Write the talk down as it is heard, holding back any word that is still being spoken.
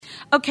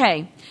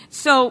Okay,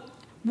 so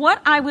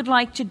what I would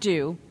like to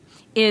do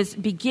is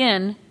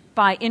begin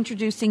by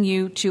introducing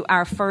you to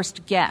our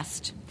first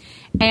guest.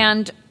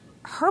 And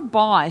her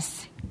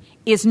boss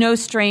is no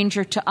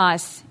stranger to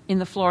us in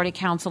the Florida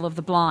Council of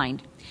the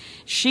Blind.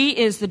 She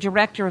is the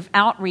Director of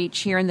Outreach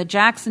here in the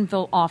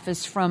Jacksonville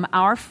office from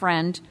our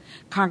friend,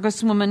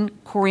 Congresswoman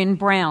Corrine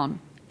Brown.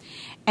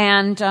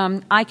 And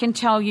I can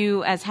tell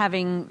you, as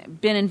having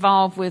been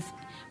involved with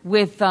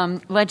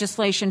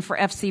legislation for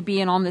FCB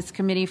and on this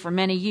committee for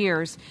many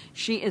years,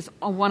 she is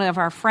one of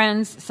our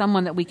friends,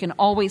 someone that we can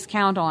always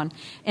count on.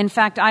 In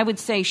fact, I would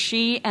say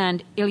she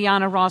and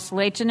Ileana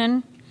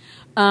Ross-Lehtinen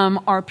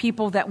are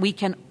people that we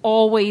can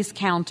always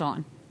count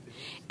on.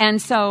 And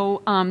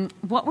so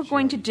what we're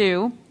going to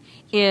do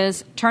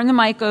is turn the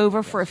mic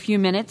over for a few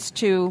minutes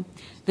to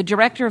the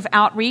Director of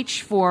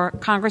Outreach for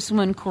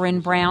Congresswoman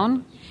Corrine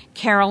Brown,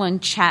 Carolyn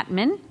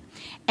Chapman,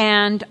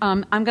 and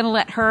I'm going to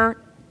let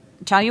her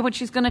tell you what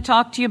she's going to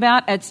talk to you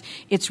about.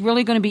 It's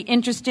really going to be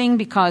interesting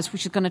because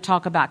she's going to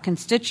talk about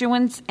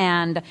constituents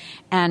and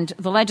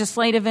the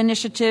legislative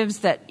initiatives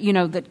that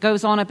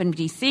goes on up in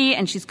D.C.,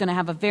 and she's going to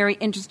have a very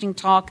interesting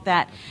talk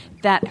that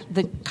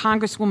the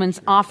Congresswoman's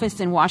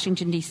office in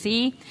Washington,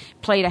 D.C.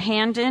 played a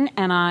hand in.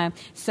 And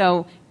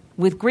so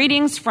with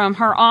greetings from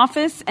her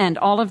office and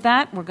all of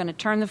that, we're going to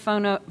turn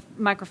the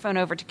microphone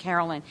over to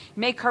Carolyn.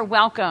 Make her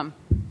welcome.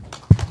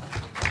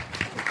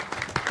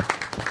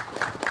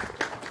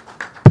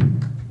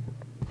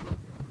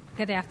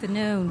 Good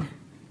afternoon.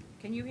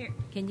 Can you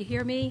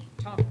hear me?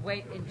 Talk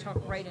right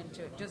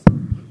into it. Just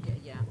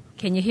yeah.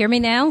 Can you hear me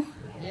now?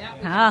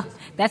 Yeah.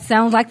 That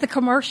sounds like the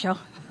commercial.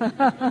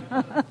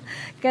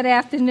 Good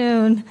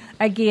afternoon.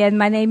 Again,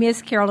 my name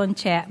is Carolyn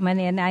Chapman,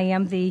 and I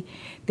am the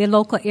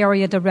local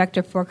area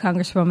director for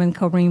Congresswoman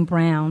Corrine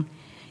Brown.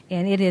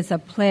 And it is a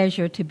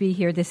pleasure to be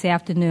here this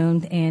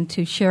afternoon and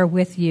to share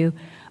with you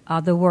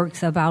the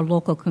works of our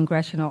local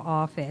congressional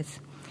office.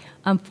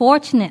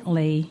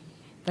 Unfortunately,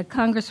 the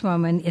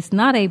Congresswoman is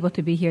not able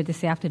to be here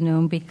this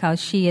afternoon because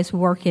she is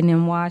working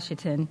in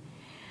Washington,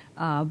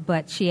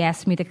 but she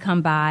asked me to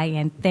come by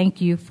and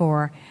thank you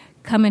for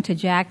coming to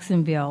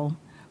Jacksonville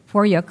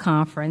for your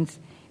conference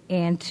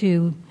and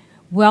to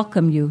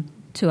welcome you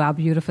to our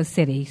beautiful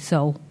city.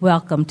 So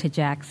welcome to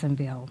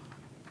Jacksonville.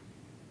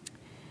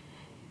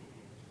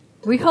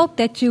 We hope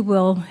that you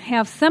will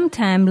have some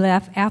time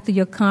left after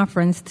your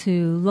conference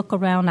to look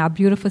around our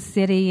beautiful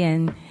city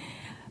and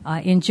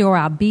enjoy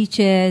our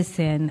beaches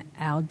and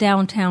our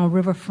downtown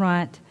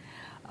riverfront,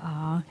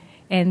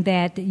 and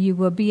that you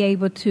will be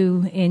able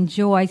to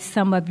enjoy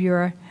some of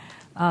your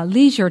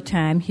leisure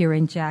time here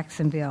in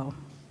Jacksonville.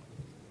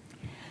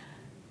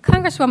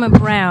 Congresswoman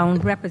Brown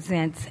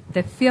represents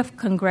the 5th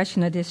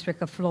Congressional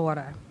District of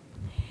Florida,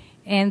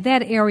 and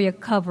that area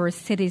covers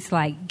cities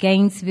like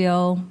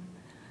Gainesville,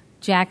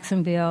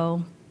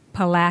 Jacksonville,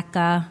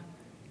 Palatka,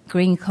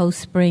 Green Cove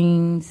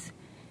Springs,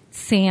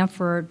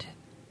 Sanford,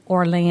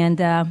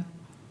 Orlando,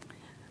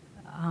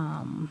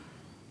 I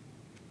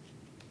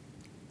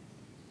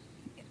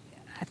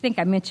think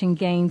I mentioned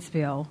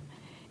Gainesville.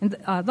 And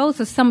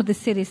those are some of the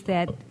cities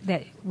that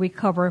we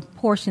cover,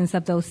 portions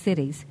of those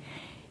cities.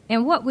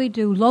 And what we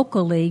do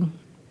locally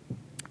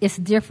is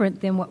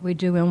different than what we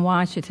do in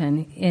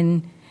Washington.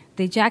 In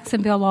the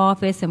Jacksonville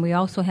office, and we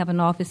also have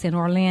an office in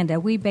Orlando,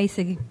 we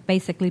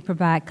basically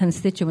provide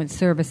constituent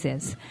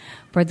services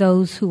for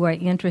those who are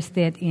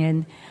interested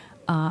in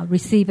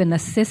receiving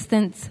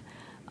assistance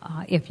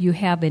if you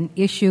have an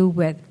issue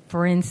with,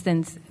 for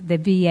instance, the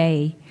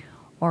VA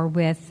or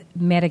with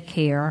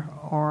Medicare,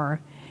 or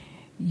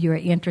you're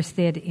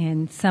interested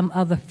in some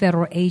other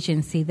federal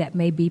agency that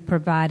may be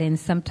providing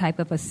some type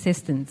of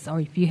assistance, or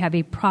if you have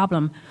a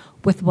problem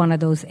with one of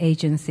those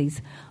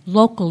agencies.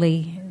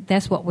 Locally,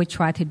 that's what we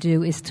try to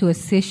do, is to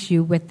assist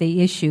you with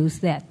the issues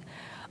that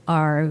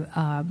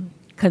are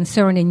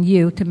concerning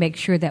you to make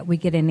sure that we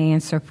get an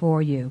answer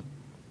for you.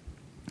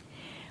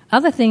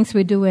 Other things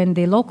we do in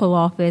the local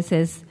office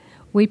is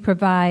we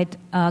provide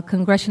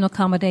congressional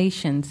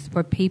accommodations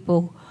for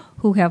people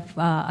who have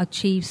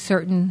achieved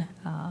certain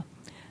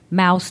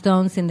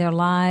milestones in their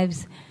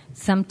lives.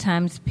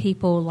 Sometimes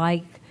people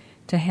like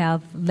to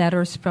have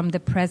letters from the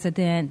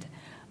president,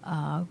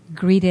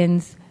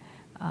 greetings.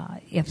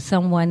 If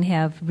someone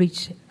have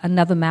reached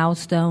another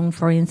milestone,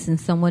 for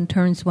instance, someone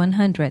turns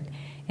 100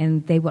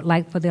 and they would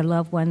like for their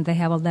loved one to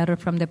have a letter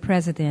from the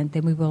president,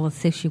 then we will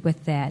assist you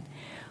with that.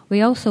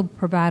 We also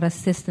provide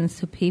assistance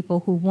to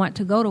people who want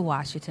to go to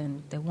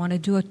Washington. They want to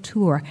do a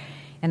tour.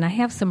 And I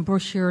have some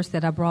brochures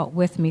that I brought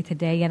with me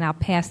today, and I'll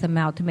pass them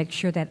out to make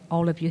sure that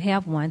all of you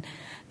have one,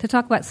 to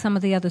talk about some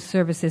of the other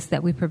services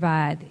that we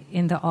provide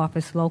in the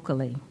office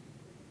locally.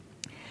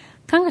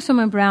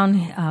 Congresswoman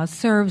Brown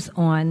serves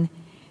on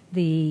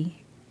the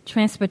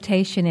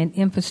Transportation and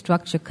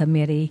Infrastructure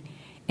Committee,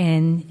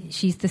 and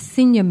she's the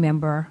senior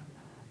member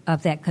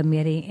of that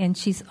committee, and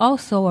she's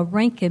also a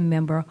ranking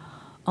member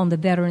on the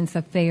Veterans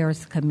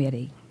Affairs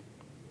Committee.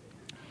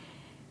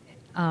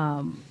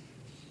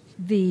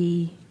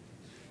 The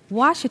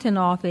Washington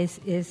office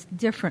is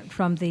different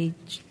from the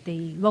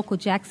local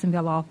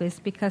Jacksonville office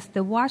because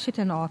the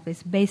Washington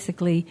office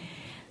basically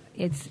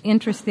it's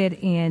interested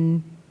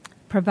in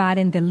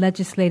providing the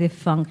legislative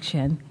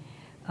function.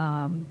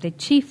 The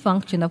chief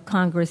function of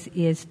Congress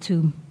is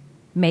to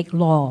make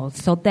laws,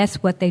 so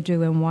that's what they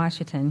do in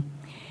Washington.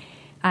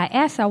 I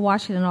asked our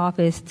Washington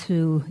office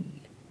to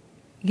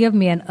give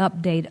me an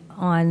update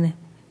on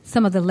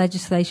some of the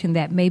legislation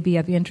that may be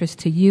of interest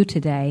to you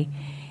today.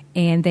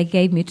 And they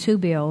gave me 2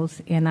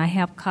 bills, and I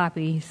have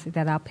copies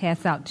that I'll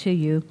pass out to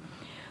you.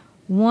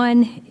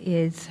 One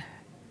is,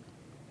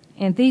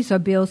 and these are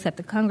bills that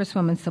the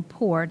Congresswoman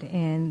support,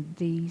 and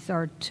these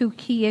are 2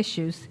 key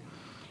issues.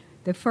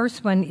 The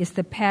first one is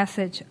the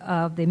passage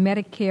of the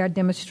Medicare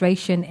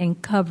demonstration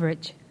and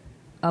coverage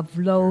of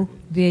low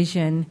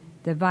vision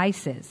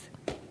devices.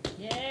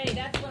 Yay,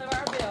 that's one of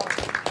our bills.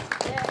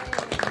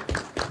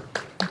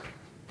 Yay.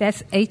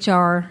 That's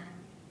H.R.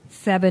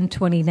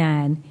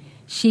 729.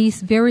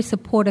 She's very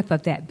supportive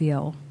of that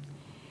bill.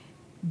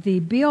 The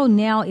bill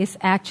now is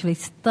actually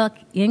stuck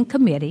in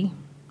committee.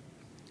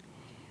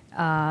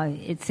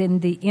 It's in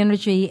the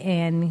Energy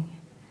and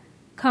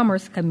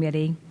Commerce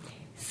Committee,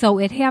 so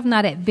it have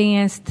not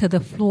advanced to the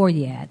floor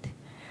yet.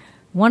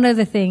 One of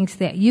the things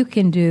that you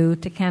can do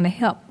to kind of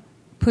help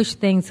push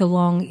things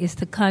along is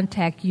to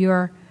contact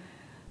your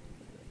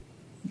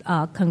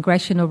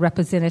congressional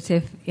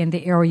representative in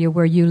the area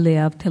where you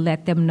live to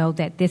let them know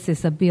that this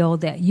is a bill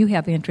that you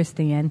have interest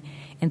in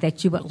and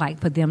that you would like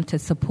for them to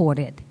support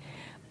it.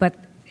 But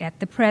at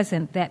the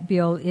present, that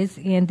bill is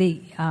in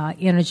the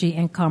Energy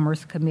and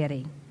Commerce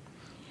Committee.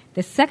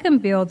 The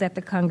second bill that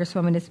the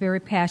Congresswoman is very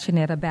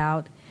passionate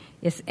about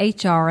is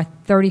H.R.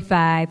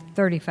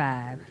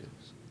 3535.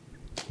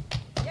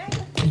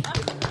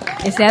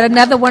 Is that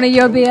another one of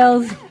your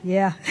bills?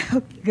 Yeah,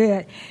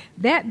 good.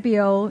 That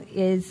bill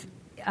is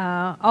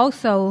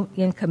also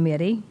in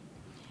committee,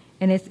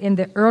 and it's in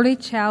the Early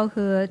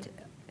Childhood,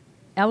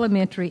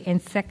 Elementary,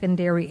 and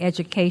Secondary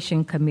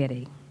Education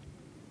Committee.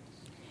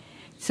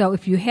 So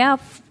if you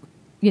have,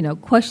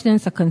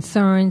 questions or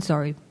concerns,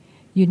 or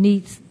you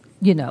need,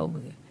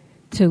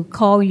 to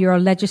call your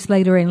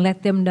legislator and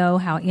let them know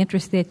how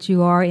interested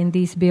you are in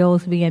these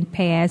bills being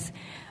passed,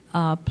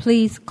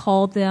 please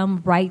call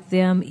them, write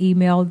them,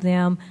 email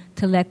them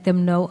to let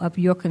them know of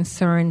your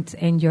concerns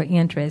and your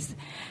interests.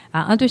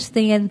 I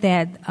understand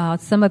that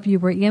some of you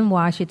were in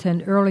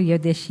Washington earlier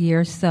this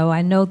year, so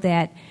I know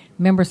that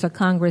members of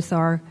Congress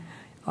are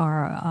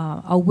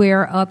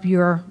aware of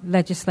your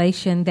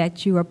legislation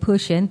that you are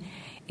pushing,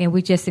 and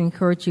we just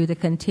encourage you to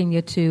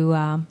continue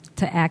to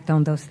act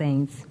on those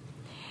things.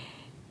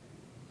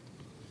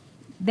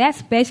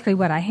 That's basically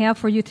what I have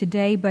for you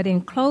today, but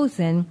in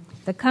closing,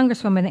 the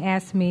Congresswoman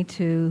asked me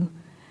to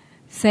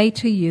say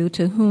to you,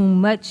 to whom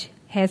much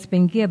has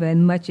been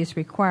given, much is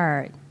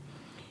required.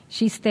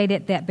 She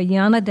stated that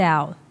beyond a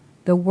doubt,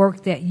 the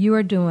work that you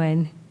are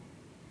doing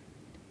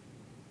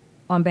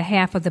on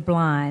behalf of the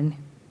blind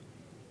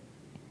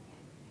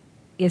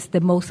is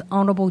the most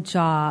honorable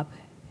job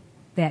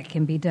that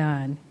can be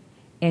done.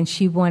 And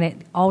she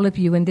wanted all of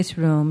you in this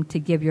room to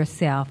give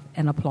yourself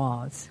an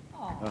applause.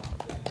 Aww.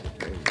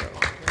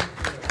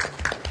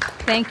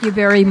 Thank you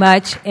very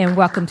much, and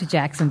welcome to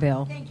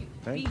Jacksonville. Thank you.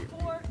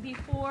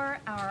 Before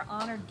our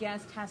honored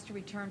guest has to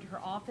return to her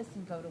office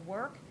and go to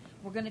work,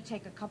 we're going to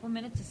take a couple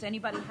minutes if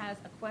anybody has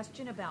a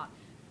question about,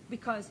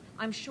 because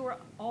I'm sure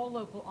all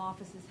local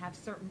offices have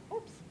certain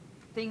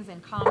things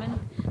in common.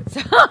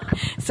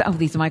 So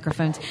these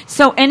microphones.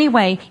 So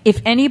anyway,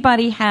 if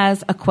anybody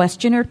has a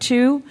question or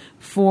two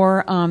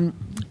for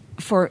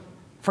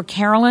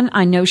Carolyn,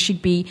 I know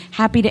she'd be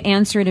happy to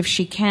answer it if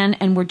she can,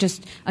 and we're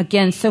just,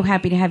 again, so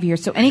happy to have you here.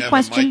 So any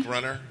question? A mic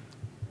runner?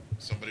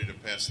 Somebody to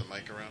pass the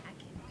mic around?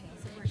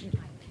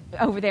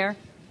 Over there.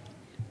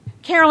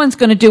 Carolyn's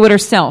going to do it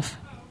herself.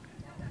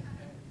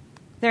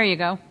 There you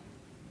go.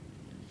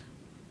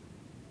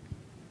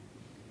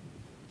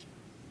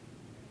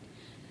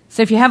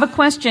 So if you have a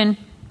question,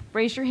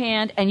 raise your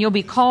hand, and you'll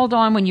be called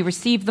on when you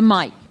receive the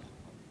mic.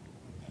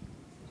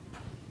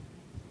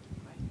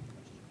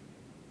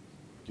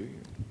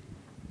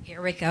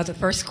 Here we go, the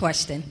first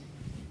question.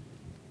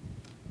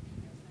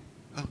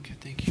 Okay,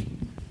 thank you.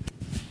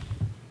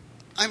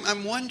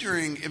 I'm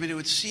wondering, it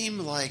would seem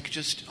like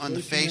just on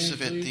the face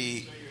of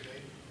it,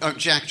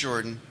 Jack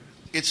Jordan,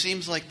 it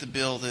seems like the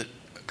bill that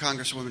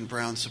Congresswoman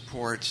Brown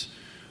supports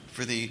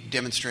for the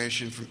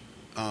demonstration for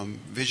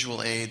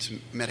visual aids,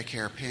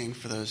 Medicare paying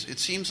for those, it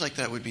seems like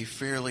that would be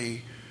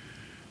fairly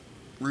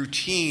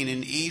routine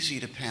and easy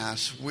to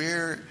pass.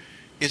 Where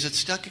is it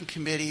stuck in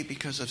committee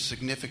because of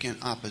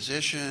significant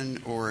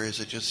opposition, or is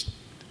it just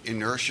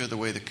inertia, the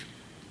way the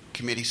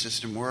committee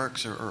system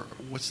works, or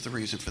what's the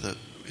reason for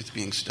it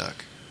being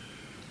stuck?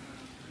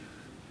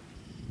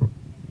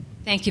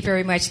 Thank you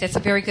very much. That's a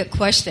very good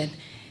question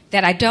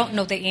that I don't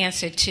know the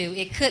answer to.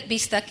 It could be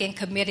stuck in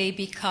committee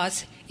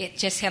because it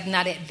just have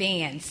not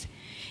advanced.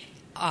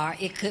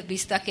 It could be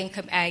stuck in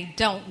I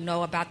don't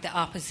know about the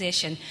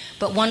opposition.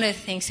 But one of the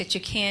things that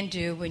you can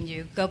do when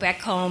you go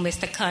back home is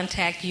to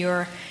contact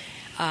your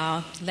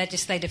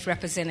legislative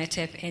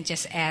representative and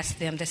just ask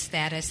them the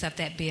status of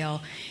that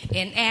bill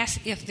and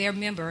ask if their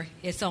member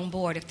is on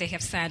board, if they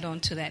have signed on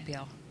to that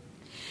bill.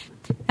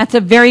 That's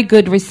a very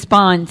good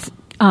response,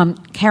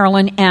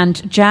 Carolyn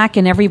and Jack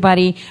and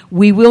everybody.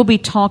 We will be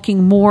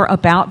talking more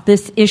about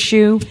this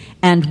issue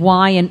and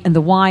why and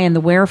the why and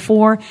the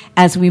wherefore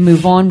as we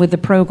move on with the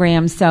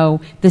program. So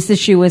this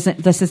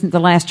isn't the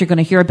last you're going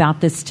to hear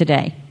about this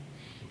today.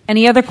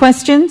 Any other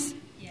questions?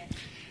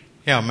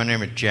 Yeah, my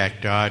name is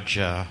Jack Dodge.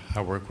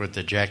 I work with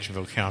the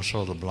Jacksonville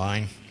Council of the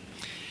Blind.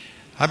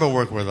 I've been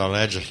working with our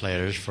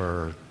legislators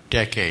for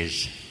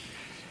decades,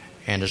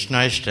 and it's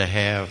nice to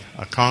have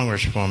a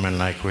congresswoman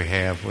like we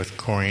have with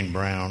Corrine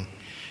Brown,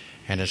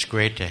 and it's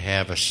great to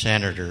have a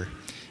senator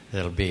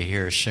that'll be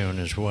here soon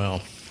as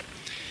well.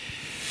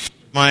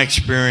 My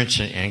experience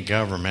in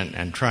government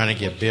and trying to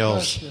get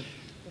bills,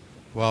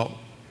 well,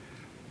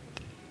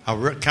 I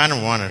kind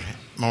of wanted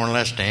more or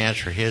less to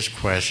answer his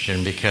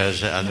question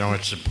because I know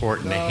it's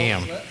important to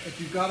him.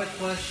 If you've got a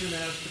question,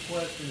 ask the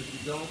question.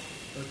 If you don't,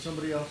 let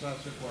somebody else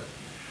ask the question.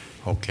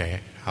 Okay.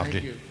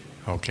 Thank you.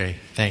 Okay,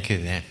 thank you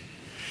then.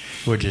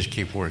 We'll just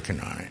keep working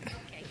on it.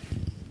 Okay.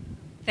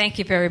 Thank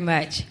you very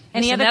much.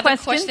 Any There's other another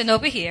questions? question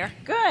over here.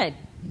 Good.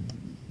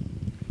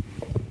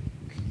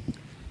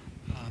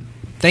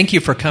 Thank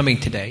you for coming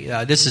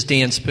today. This is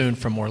Dan Spoon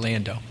from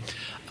Orlando.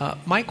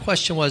 My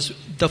question was,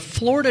 the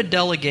Florida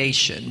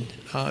delegation,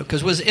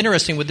 because what's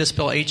interesting with this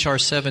bill, H.R.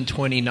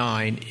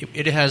 729,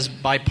 it has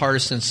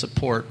bipartisan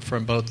support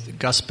from both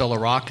Gus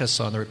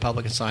Bilirakis on the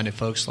Republican side and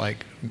folks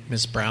like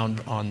Ms.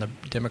 Brown on the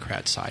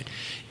Democrat side.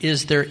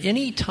 Is there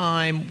any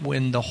time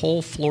when the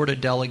whole Florida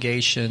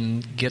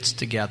delegation gets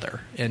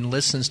together and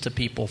listens to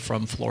people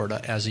from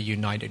Florida as a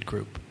united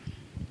group?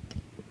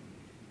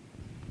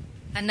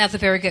 Another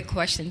very good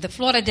question. The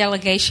Florida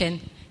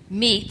delegation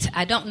meet.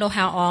 I don't know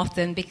how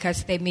often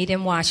because they meet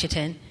in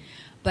Washington,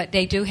 but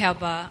they do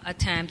have a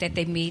time that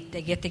they meet,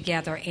 they get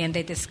together, and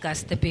they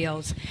discuss the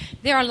bills.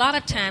 There are a lot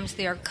of times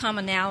there are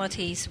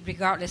commonalities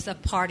regardless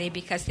of party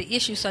because the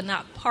issues are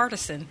not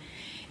partisan,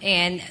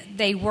 and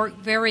they work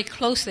very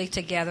closely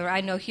together.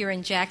 I know here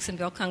in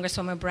Jacksonville,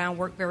 Congresswoman Brown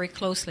worked very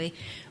closely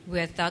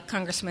with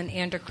Congressman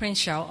Andrew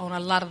Crenshaw on a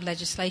lot of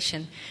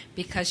legislation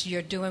because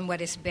you're doing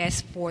what is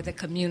best for the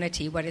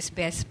community, what is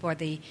best for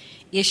the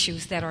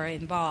issues that are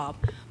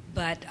involved.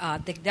 But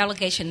the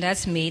delegation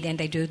does meet, and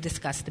they do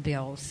discuss the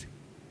bills.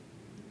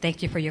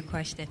 Thank you for your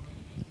question.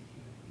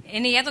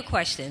 Any other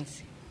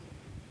questions?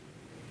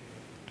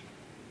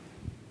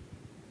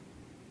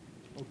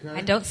 Okay. I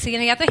don't see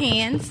any other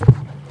hands.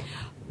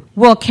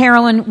 Well,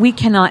 Carolyn, we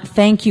cannot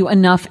thank you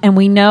enough, and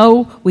we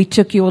know we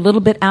took you a little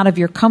bit out of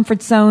your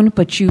comfort zone,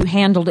 but you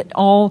handled it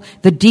all,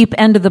 the deep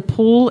end of the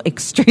pool,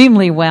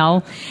 extremely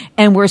well,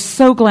 and we're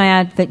so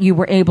glad that you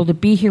were able to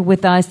be here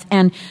with us,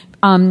 and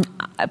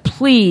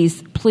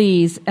please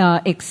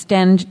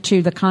extend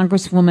to the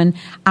Congresswoman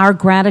our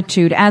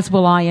gratitude, as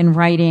will I in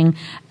writing,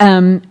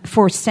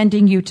 for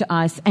sending you to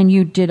us, and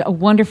you did a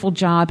wonderful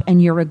job,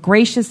 and you're a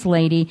gracious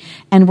lady,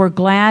 and we're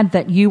glad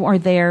that you are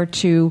there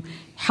to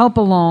help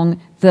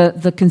along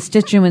the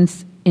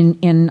constituents in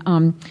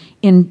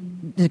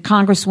the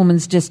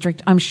Congresswoman's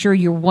district. I'm sure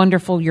you're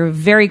wonderful. You're a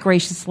very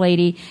gracious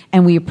lady,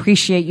 and we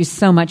appreciate you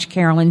so much,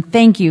 Carolyn.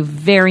 Thank you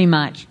very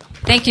much.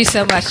 Thank you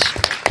so much.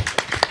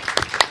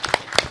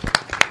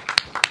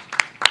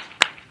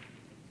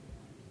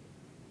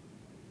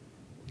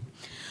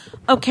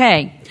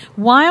 Okay,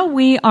 while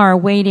we are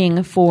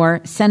waiting for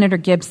Senator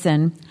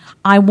Gibson,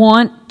 I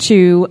want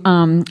to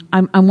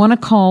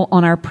call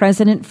on our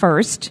president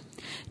first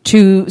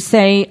to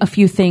say a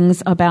few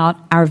things about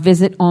our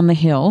visit on the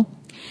Hill.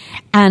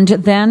 And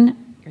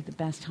then, you're the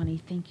best, honey.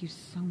 Thank you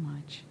so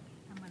much.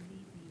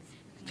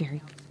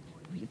 Very,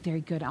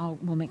 very good.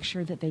 We'll make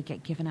sure that they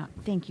get given out.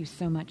 Thank you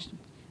so much.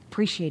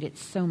 Appreciate it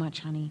so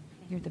much, honey.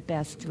 You're the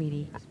best,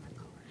 sweetie.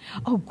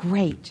 Oh,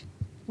 great.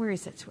 Where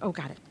is it? Oh,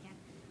 got it.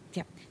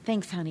 Yep.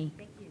 Thanks, honey.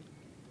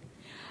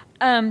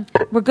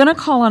 We're going to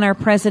call on our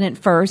president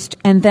first,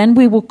 and then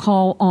we will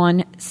call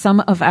on some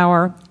of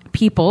our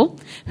people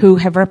who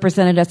have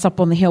represented us up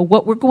on the Hill.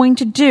 What we're going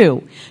to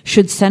do,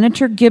 should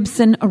Senator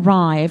Gibson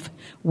arrive,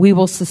 we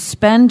will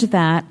suspend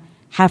that,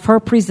 have her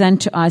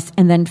present to us,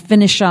 and then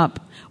finish up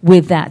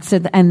with that.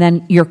 So, and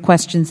then your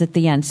questions at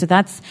the end. So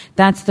that's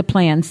the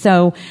plan.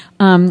 So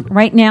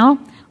right now,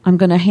 I'm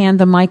going to hand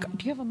the mic.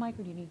 Do you have a mic,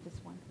 or do you need this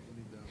one?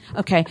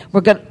 Okay,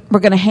 we're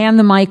going to hand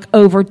the mic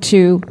over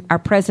to our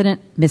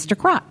president, Mr.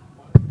 Crott.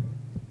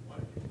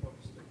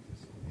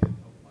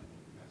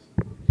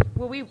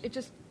 Well,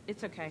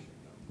 it's okay.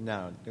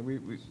 No,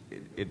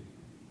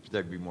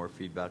 there'd be more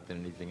feedback than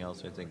anything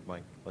else, I think,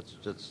 Mike. Let's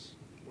just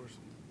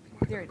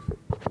let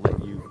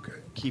you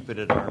keep it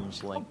at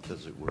arm's length,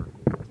 as it were.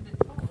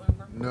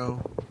 No,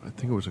 I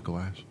think it was a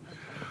glass.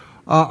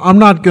 I'm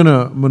not going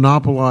to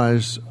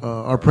monopolize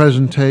our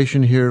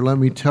presentation here. Let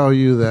me tell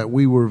you that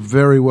we were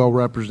very well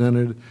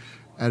represented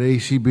at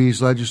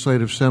ACB's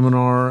legislative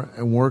seminar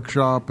and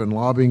workshop and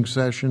lobbying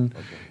session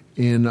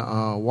in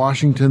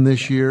Washington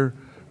this year.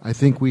 I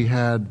think we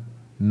had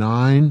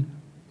 9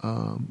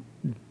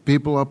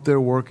 people up there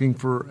working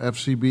for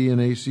FCB and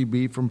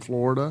ACB from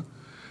Florida.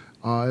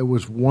 It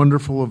was a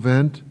wonderful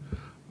event.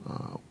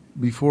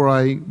 Before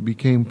I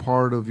became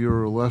part of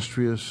your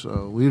illustrious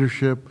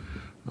leadership,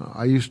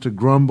 I used to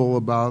grumble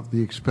about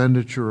the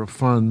expenditure of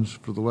funds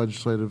for the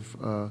legislative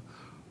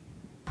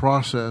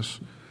process.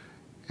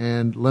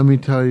 And let me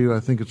tell you, I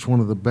think it's one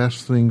of the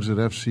best things that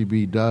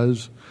FCB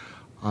does.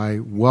 I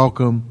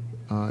welcome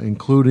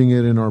including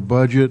it in our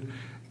budget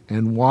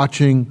and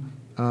watching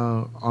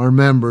our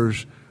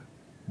members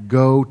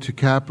go to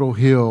Capitol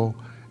Hill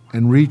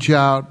and reach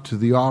out to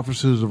the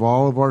offices of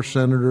all of our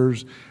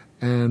senators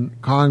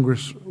and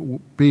Congress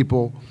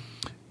people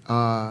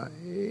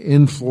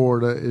in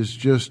Florida is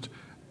just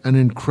an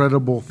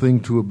incredible thing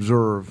to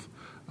observe.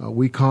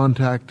 We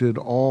contacted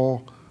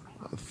all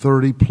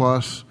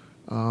 30-plus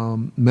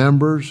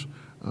members.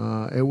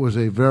 It was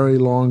a very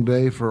long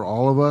day for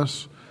all of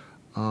us,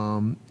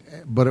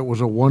 but it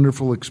was a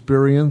wonderful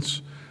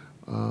experience.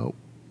 And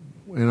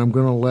I'm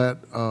going to let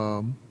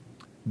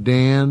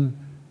Dan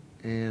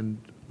and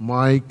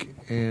Mike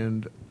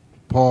and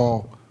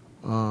Paul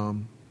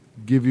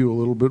give you a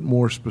little bit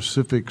more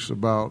specifics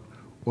about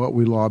what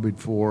we lobbied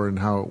for and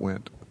how it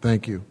went.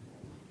 Thank you.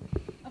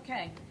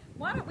 Okay,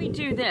 why don't we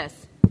do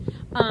this?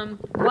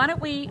 Why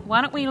don't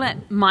we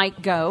let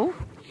Mike go?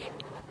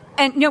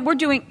 And no, we're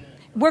going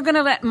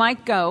to let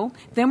Mike go.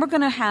 Then we're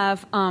going to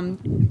have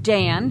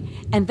Dan,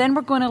 and then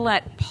we're going to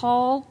let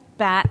Paul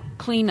Batt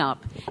clean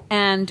up.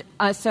 And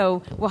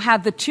so we'll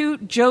have the two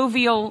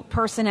jovial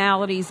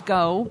personalities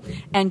go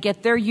and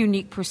get their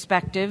unique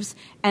perspectives,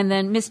 and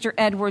then Mr.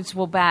 Edwards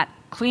will bat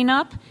clean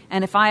up.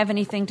 And if I have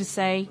anything to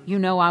say, you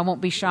know I won't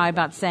be shy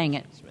about saying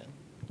it.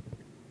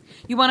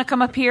 You want to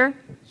come up here?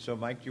 So,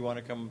 Mike, do you want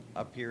to come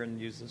up here and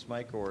use this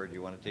mic, or do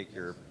you want to take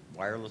your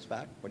wireless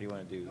back? What do you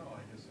want to do?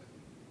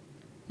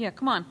 Yeah,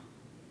 come on.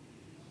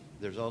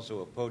 There's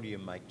also a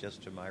podium mic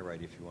just to my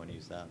right if you want to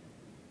use that.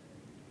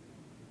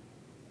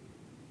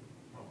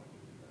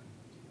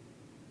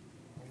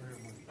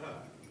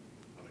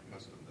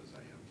 Unaccustomed as I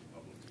am to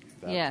public.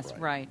 That's Yes,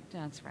 right.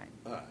 That's right.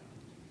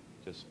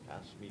 Just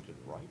pass me to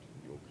the right, and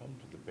you'll come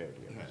to the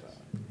podium side.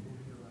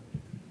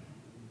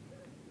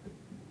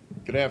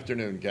 Good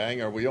afternoon,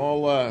 gang. Are we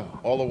all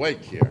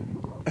awake here?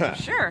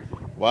 Sure.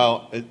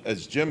 Well,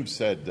 as Jim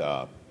said,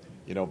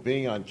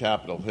 being on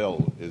Capitol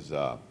Hill is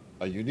a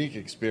unique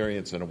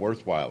experience and a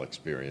worthwhile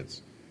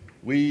experience.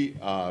 We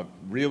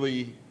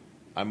really,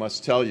 I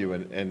must tell you,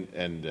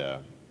 I'm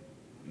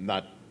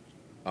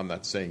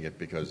not saying it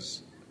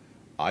because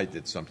I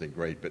did something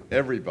great, but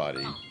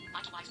everybody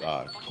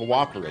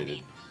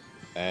cooperated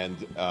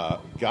and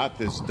got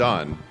this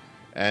done.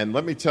 And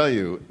let me tell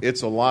you,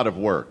 it's a lot of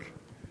work.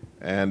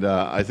 And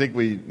I think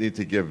we need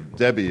to give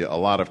Debbie a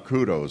lot of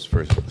kudos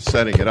for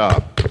setting it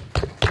up.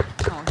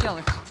 Oh,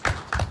 killer.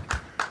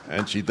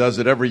 And she does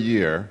it every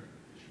year.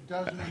 She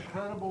does an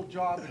incredible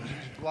job, and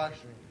she's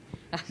blushing.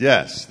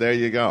 Yes, there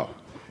you go.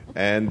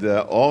 And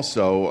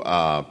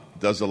also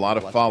does a lot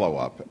of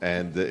follow-up.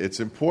 And it's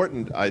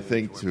important, I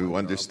think, to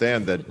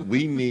understand that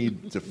we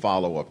need to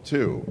follow up,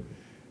 too.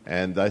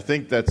 And I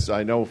think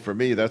I know for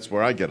me, that's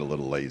where I get a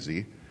little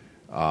lazy.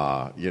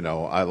 I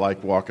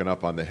like walking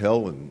up on the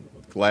Hill and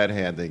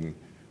glad-handing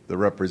the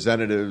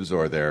representatives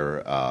or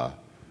their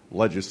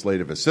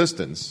legislative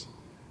assistants.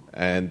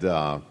 And,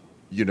 to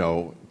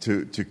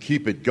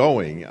keep it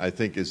going, I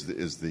think is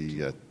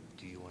the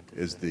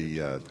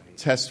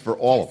test for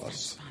all of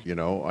us.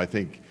 I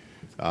think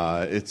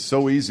it's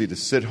so easy to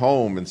sit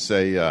home and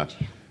say,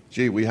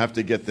 gee, we have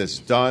to get this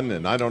done,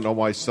 and I don't know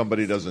why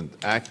somebody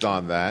doesn't act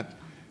on that.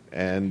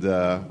 And,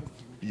 I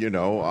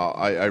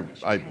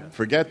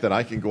forget that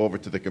I can go over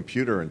to the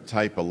computer and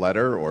type a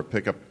letter or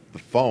pick up the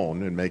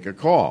phone and make a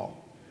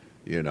call,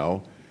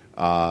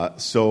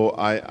 So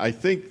I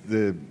think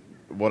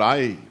what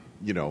I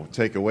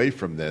take away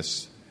from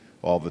this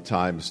all the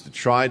time is to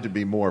try to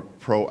be more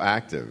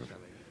proactive,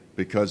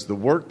 because the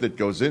work that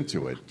goes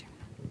into it,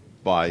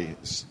 by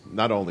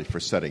not only for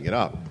setting it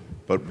up,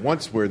 but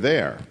once we're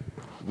there,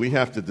 we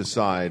have to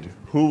decide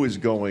who is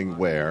going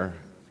where,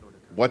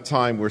 what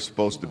time we're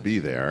supposed to be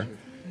there,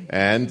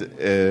 and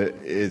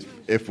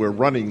if we're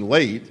running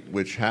late,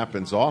 which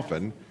happens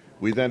often,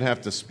 we then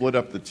have to split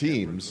up the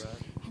teams.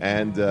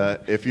 And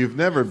if you've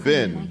never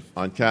been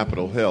on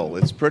Capitol Hill,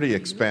 it's pretty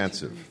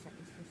expansive.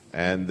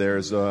 And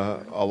there's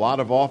a lot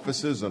of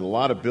offices and a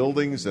lot of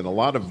buildings and a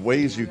lot of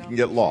ways you can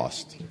get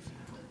lost.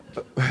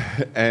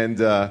 And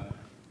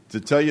to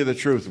tell you the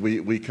truth,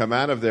 we come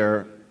out of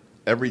there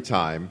every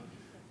time.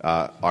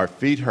 Our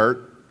feet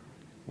hurt,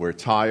 we're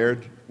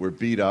tired, we're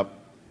beat up.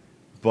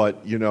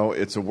 But,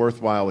 it's a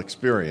worthwhile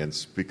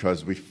experience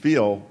because we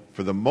feel,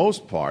 for the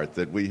most part,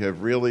 that we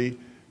have really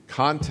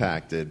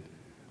contacted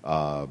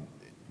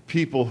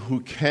people who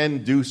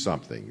can do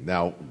something.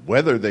 Now,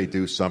 whether they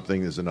do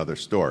something is another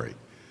story.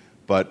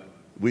 But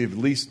we've at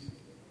least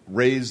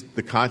raised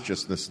the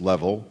consciousness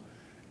level,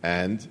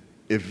 and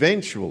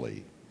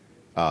eventually,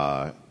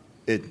 I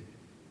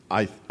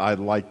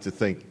like to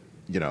think,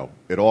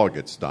 it all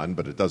gets done,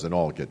 but it doesn't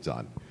all get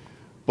done.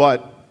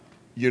 But,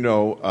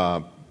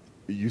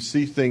 you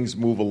see things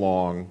move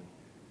along,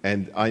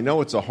 and I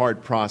know it's a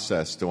hard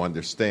process to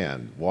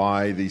understand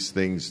why these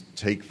things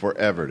take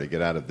forever to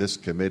get out of this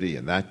committee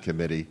and that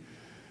committee.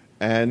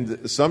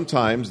 And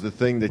sometimes the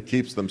thing that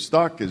keeps them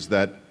stuck is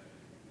that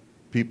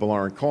people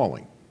aren't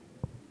calling.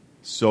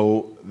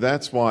 So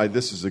that's why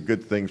this is a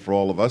good thing for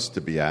all of us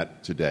to be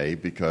at today,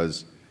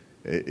 because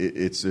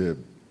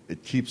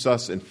it keeps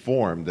us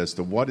informed as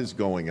to what is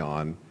going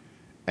on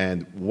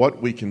and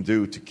what we can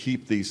do to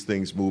keep these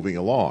things moving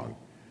along.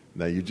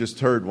 Now, you just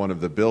heard one of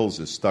the bills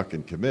is stuck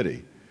in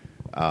committee.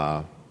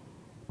 I'll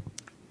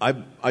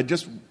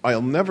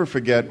never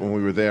forget when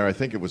we were there, I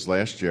think it was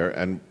last year,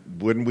 and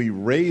when we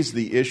raised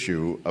the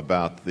issue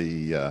about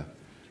the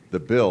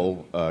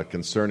bill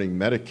concerning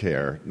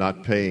Medicare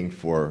not paying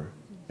for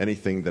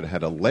anything that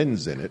had a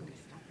lens in it,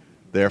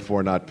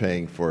 therefore not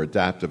paying for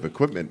adaptive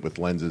equipment with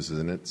lenses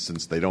in it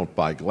since they don't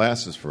buy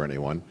glasses for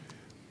anyone,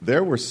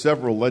 there were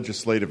several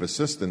legislative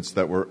assistants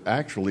that were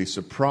actually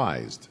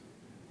surprised.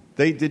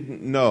 They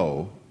didn't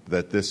know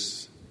that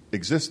this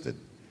existed.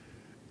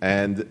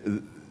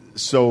 And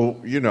so,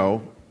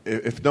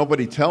 if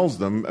nobody tells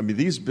them, I mean,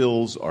 these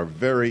bills are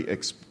very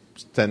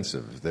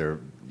extensive. They're,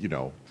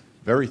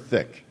 very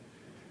thick.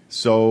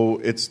 So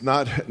it's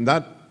not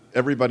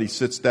everybody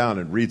sits down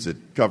and reads it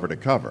cover to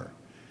cover.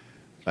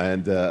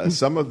 And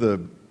some of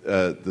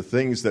the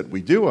things that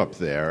we do up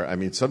there, I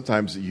mean,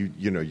 sometimes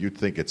you'd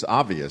think it's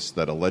obvious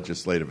that a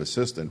legislative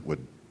assistant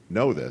would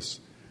know this,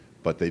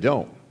 but they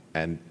don't.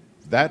 And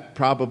that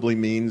probably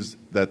means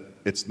that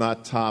it's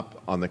not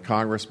top on the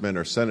congressman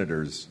or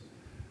senator's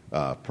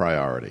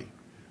priority.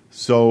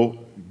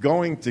 So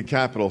going to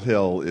Capitol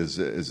Hill is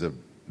a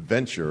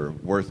venture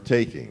worth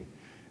taking.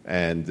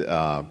 And,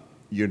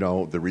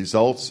 the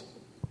results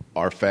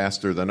are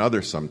faster than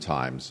others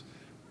sometimes.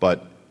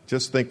 But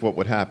just think what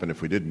would happen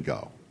if we didn't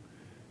go.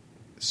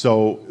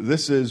 So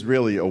this is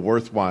really a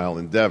worthwhile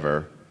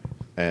endeavor.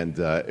 And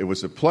it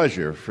was a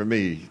pleasure for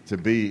me to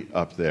be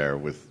up there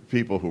with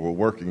people who were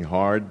working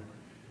hard,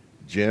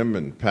 Jim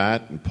and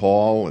Pat and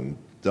Paul and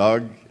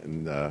Doug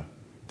and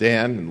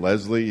Dan and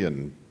Leslie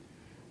and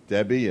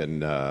Debbie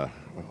and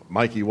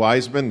Mikey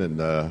Wiseman,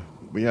 and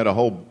we had a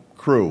whole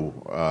crew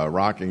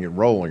rocking and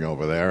rolling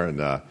over there,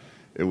 and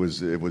it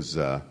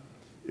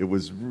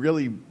was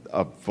really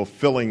a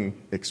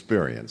fulfilling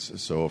experience.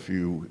 So if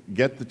you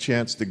get the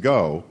chance to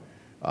go,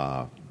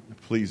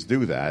 please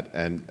do that,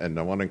 and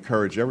I want to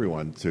encourage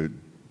everyone to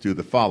do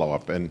the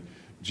follow-up. And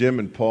Jim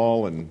and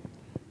Paul and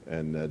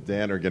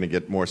Dan are going to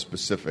get more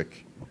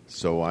specific,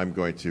 so I'm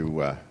going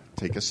to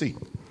take a seat.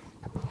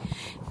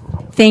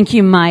 Thank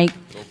you, Mike.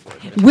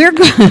 We're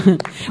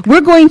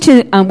going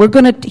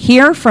to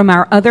hear from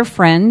our other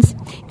friends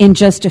in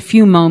just a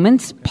few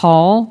moments,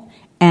 Paul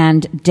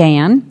and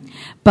Dan.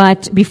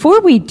 But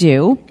before we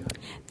do,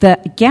 the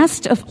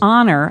guest of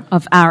honor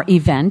of our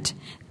event,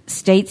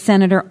 State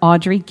Senator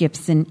Audrey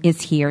Gibson,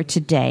 is here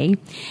today.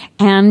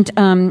 And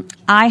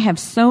I have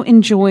so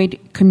enjoyed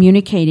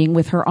communicating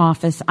with her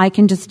office. I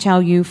can just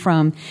tell you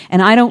and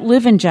I don't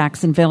live in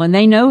Jacksonville, and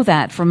they know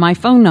that from my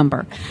phone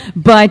number.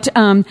 But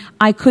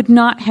I could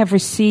not have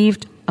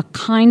received a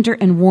kinder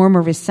and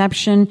warmer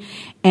reception,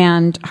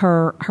 and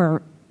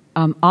her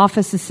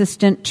office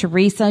assistant,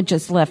 Teresa,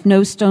 just left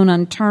no stone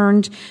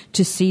unturned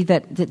to see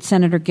that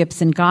Senator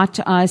Gibson got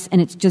to us.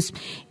 And it's just,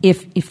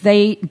 if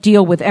they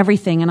deal with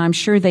everything, and I'm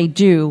sure they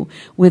do,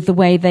 with the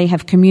way they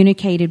have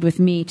communicated with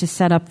me to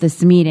set up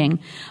this meeting,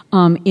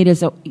 it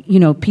is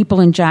people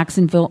in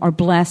Jacksonville are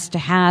blessed to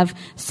have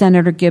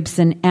Senator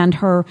Gibson and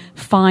her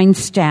fine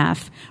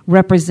staff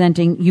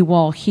representing you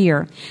all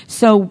here.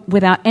 So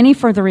without any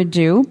further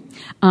ado,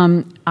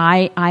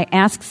 I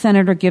asked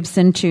Senator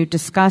Gibson to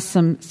discuss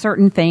some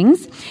certain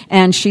things,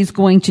 and she's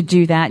going to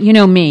do that. You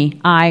know me,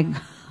 I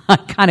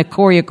kind of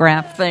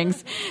choreograph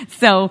things.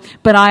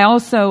 But I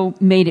also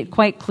made it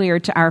quite clear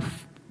to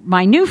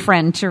my new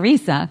friend,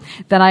 Teresa,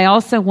 that I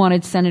also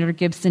wanted Senator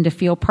Gibson to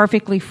feel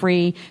perfectly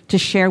free to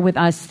share with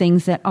us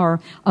things that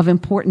are of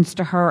importance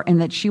to her and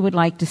that she would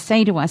like to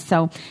say to us.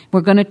 So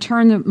we're going to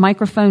turn the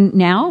microphone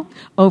now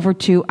over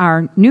to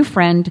our new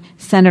friend,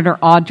 Senator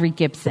Audrey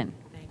Gibson.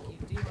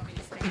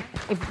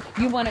 If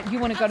you want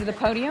to go to the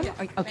podium?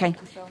 Yes, okay.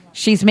 So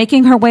she's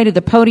making her way to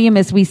the podium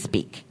as we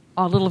speak.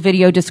 A little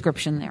video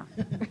description there.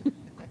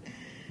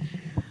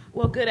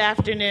 Well, good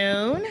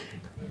afternoon.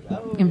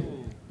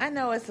 I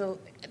know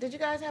did you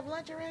guys have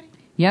lunch already?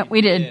 Yep,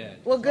 we did. Yeah.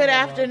 Well, good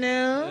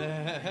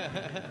afternoon.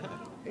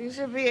 You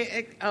should be,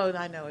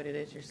 I know what it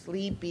is. You're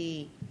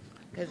sleepy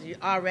because you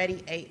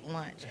already ate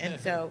lunch. And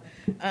so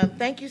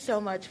thank you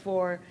so much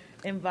for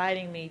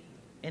inviting me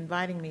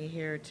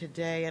here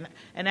today.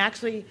 And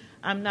actually,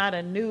 I'm not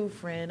a new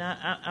friend.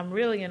 I'm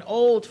really an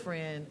old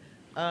friend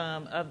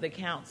of the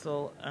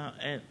council.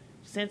 And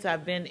since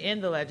I've been in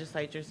the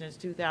legislature since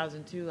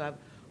 2002, I've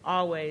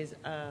always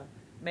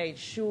made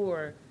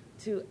sure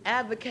to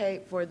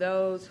advocate for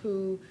those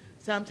who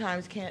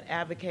sometimes can't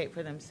advocate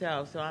for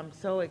themselves. So I'm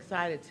so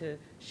excited to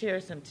share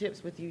some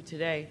tips with you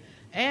today.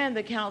 And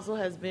the council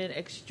has been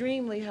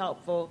extremely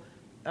helpful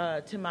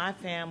to my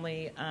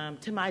family,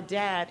 to my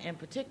dad in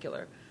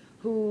particular,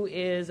 who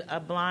is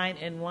blind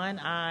in one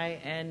eye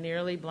and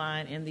nearly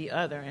blind in the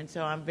other. And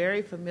so I'm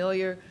very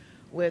familiar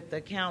with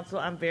the council.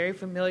 I'm very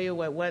familiar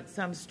with what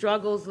some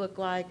struggles look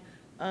like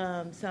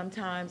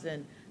sometimes,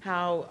 and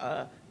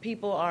how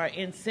people are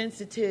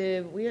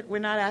insensitive. We're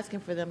not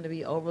asking for them to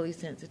be overly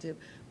sensitive,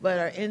 but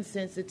are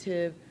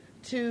insensitive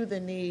to the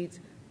needs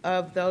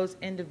of those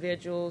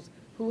individuals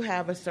who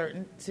have a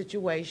certain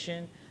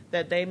situation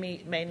that they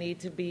may need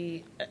to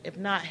be, if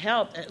not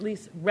helped, at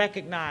least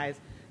recognize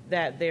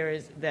that there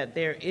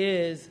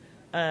is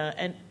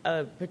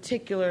a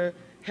particular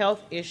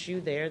health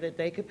issue there that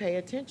they could pay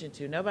attention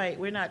to.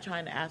 We're not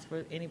trying to ask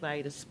for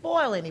anybody to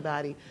spoil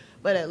anybody,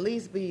 but at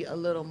least be a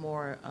little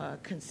more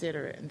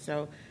considerate. And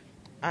so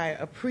I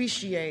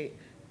appreciate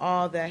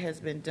all that has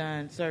been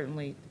done,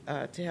 certainly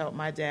to help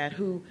my dad,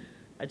 who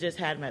I just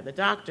had him at the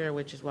doctor,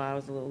 which is why I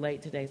was a little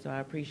late today. So I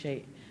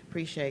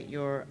appreciate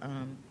your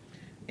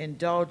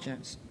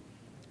indulgence.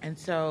 And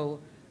so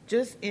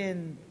just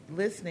in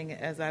listening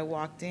as I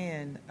walked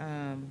in,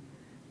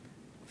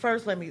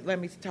 first let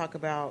me talk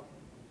about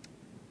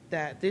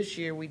that this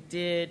year we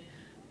did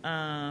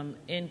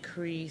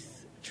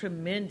increase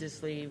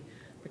tremendously,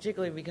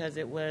 particularly because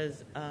it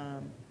was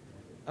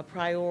a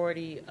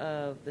priority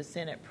of the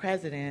Senate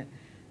President,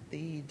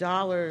 the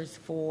dollars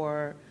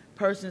for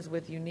persons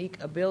with unique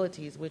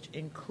abilities, which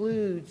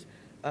includes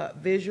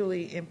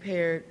visually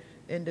impaired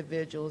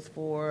individuals,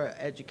 for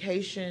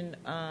education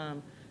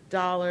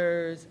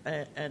dollars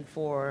and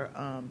for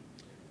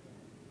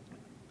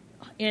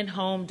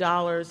in-home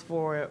dollars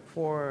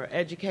for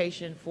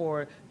education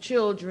for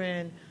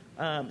children.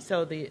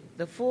 So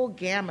the full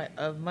gamut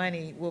of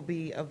money will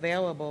be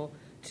available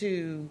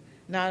to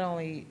not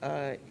only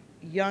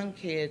young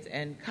kids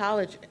and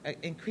college,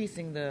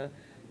 increasing the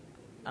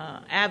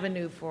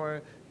avenue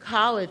for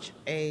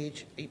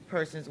college-age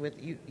persons with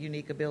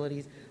unique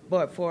abilities,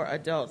 but for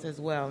adults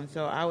as well. And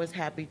so I was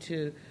happy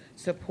to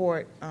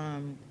support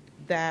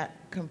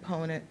that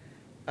component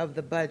of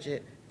the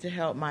budget to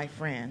help my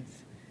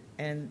friends.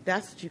 And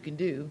that's what you can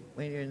do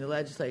when you're in the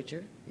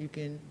legislature. You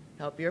can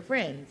help your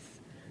friends.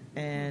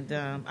 And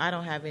I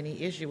don't have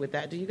any issue with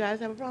that. Do you guys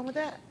have a problem with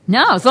that?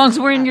 No, as long as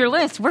we're in your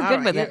list, we're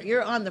good with it.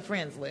 You're on the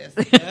friends list.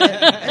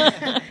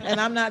 And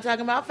I'm not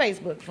talking about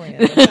Facebook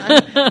friends.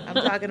 I'm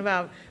talking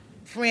about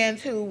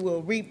friends who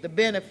will reap the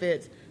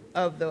benefits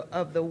of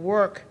the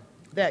work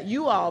that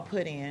you all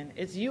put in.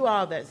 It's you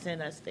all that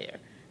sent us there.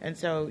 And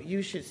so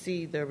you should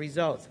see the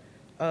results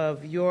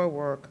of your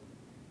work.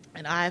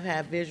 And I've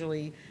had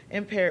visually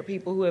impaired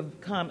people who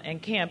have come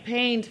and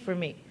campaigned for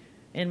me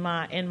in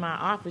my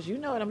office. You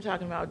know what I'm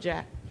talking about,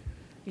 Jack.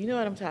 You know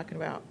what I'm talking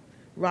about.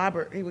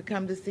 Robert, he would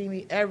come to see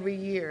me every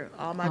year.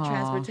 All my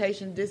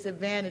transportation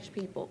disadvantaged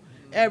people,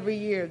 every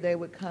year they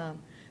would come.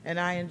 And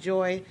I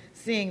enjoy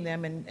seeing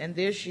them. And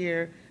this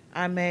year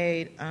I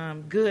made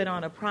good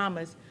on a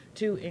promise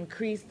to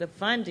increase the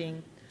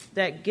funding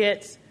that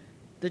gets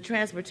the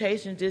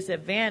transportation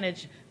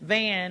disadvantaged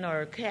van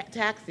or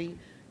taxi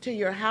to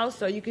your house,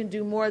 so you can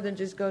do more than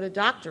just go to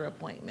doctor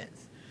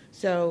appointments.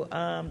 So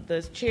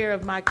the chair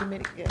of my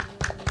committee,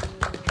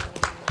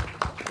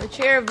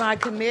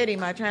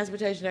 my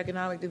Transportation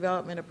Economic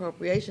Development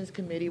Appropriations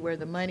Committee, where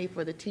the money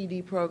for the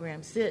TD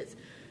program sits,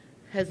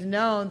 has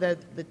known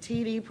that the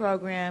TD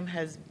program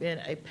has been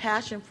a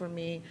passion for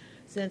me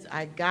since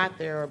I got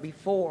there or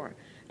before.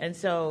 And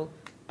so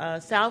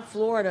South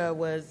Florida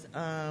was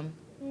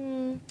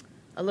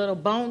a little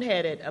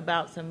boneheaded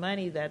about some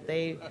money that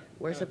they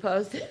were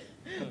supposed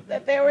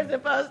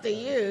to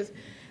use.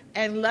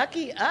 And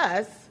lucky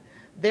us,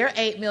 their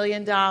 $8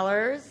 million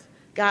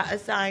got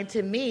assigned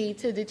to me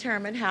to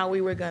determine how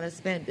we were going to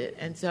spend it.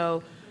 And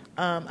so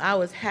I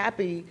was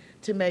happy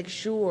to make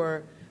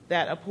sure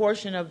that a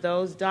portion of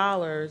those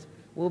dollars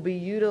will be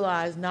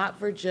utilized not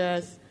for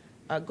just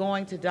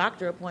going to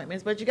doctor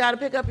appointments, but you got to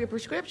pick up your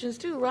prescriptions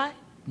too, right?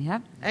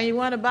 Yep. And you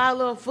want to buy a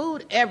little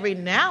food every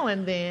now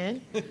and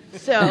then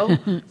so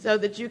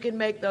that you can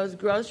make those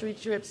grocery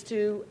trips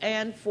too,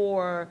 and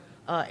for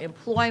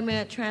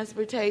employment,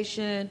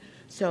 transportation.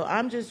 So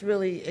I'm just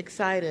really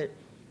excited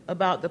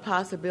about the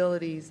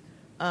possibilities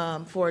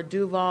for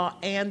Duval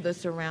and the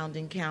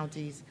surrounding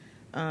counties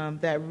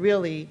that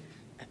really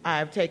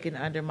I've taken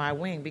under my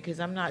wing, because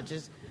I'm not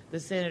just the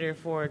senator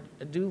for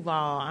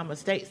Duval. I'm a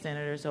state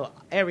senator, so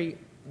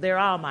they're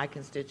all my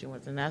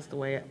constituents, and that's the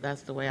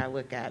way I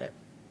look at it.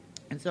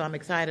 And so I'm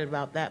excited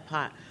about that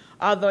pot.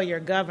 Although your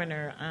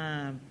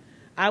governor,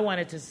 I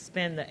wanted to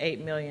spend the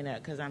 $8 million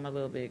because I'm a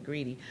little bit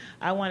greedy.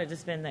 I wanted to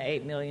spend the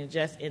 $8 million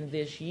just in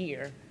this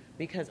year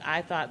because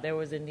I thought there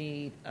was a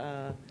need,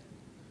 more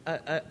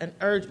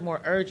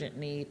urgent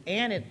need,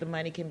 and the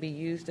money can be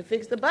used to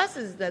fix the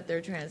buses that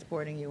they're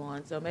transporting you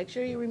on. So make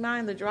sure you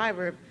remind the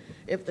driver,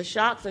 if the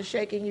shocks are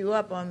shaking you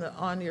up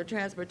on your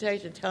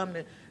transportation, tell them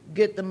to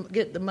get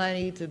the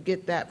money to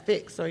get that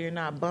fixed so you're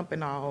not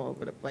bumping all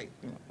over the place.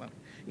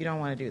 You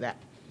don't want to do that.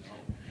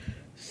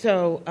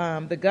 So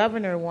the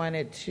governor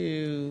wanted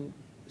to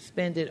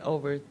spend it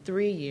over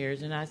 3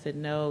 years. And I said,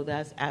 no,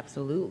 that's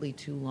absolutely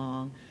too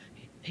long.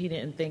 He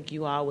didn't think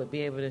you all would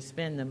be able to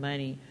spend the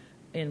money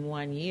in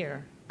 1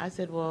 year. I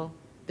said, well,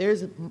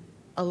 there's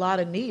a lot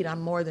of need.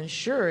 I'm more than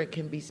sure it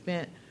can be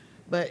spent.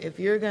 But if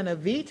you're going to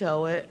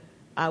veto it,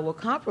 I will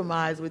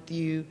compromise with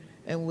you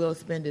and we'll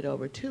spend it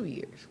over 2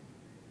 years.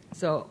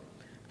 So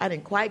I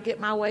didn't quite get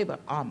my way, but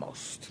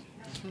almost.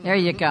 There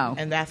you go.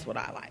 And that's what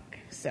I like.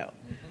 So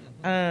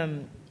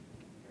I'm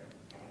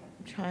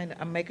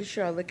making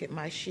sure I look at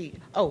my sheet.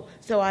 Oh,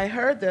 so I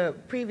heard the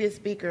previous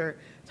speaker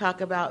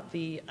talk about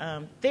the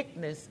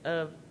thickness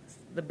of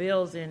the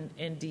bills in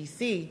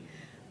D.C.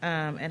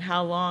 And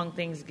how long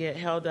things get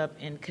held up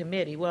in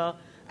committee. Well,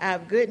 I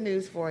have good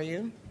news for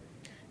you.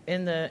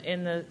 In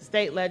the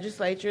state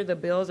legislature, the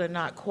bills are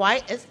not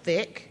quite as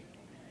thick.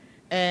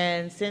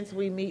 And since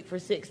we meet for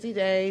 60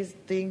 days,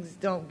 things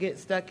don't get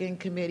stuck in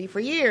committee for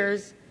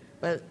years,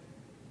 but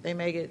they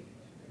may get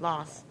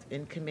lost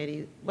in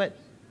committee. But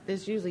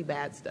there's usually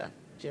bad stuff,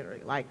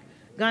 generally, like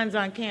guns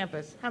on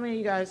campus. How many of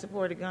you guys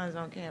supported guns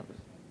on campus?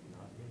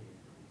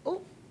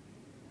 Oh.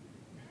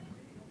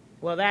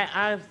 Well,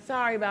 I'm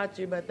sorry about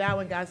you, but that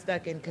one got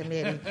stuck in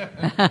committee.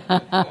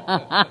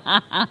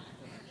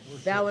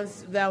 That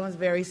one's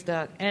very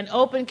stuck. And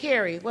open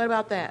carry, what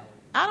about that?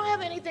 I don't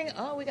have anything.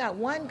 Oh, we got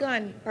one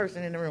gun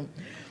person in the room.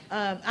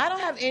 I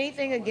don't have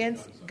anything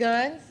against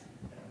guns.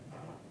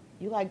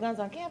 You like guns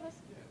on campus?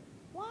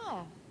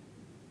 Why?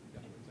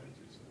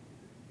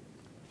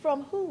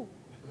 From who?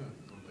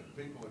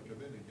 People that come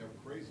in and go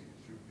crazy and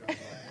shoot guns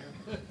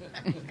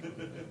on campus.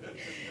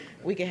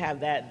 We can have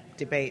that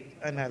debate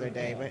another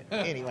day, but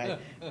anyway.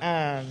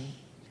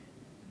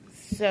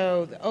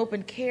 So the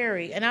open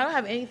carry, and I don't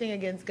have anything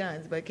against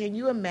guns, but can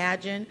you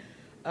imagine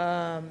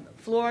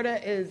Florida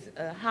is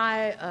a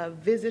high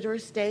visitor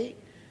state,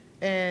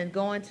 and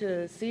going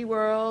to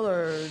SeaWorld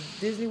or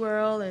Disney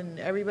World and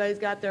everybody's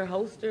got their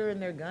holster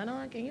and their gun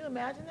on? Can you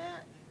imagine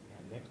that?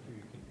 Yeah, next year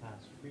you can pass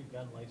free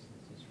gun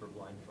licenses for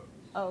blind folks.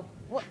 Oh,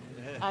 well,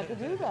 I could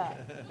do that.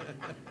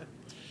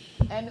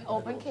 And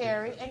open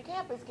carry and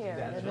campus carry.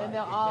 That's and then right.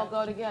 they'll all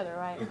go together,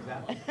 right?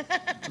 Exactly.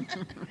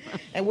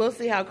 And we'll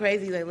see how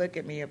crazy they look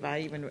at me if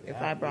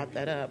I brought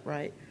that up,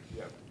 right?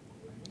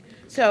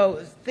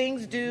 So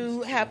things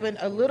do happen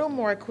a little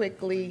more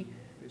quickly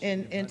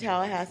in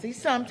Tallahassee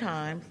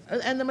sometimes,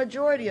 and the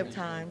majority of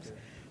times.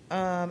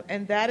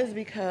 And that is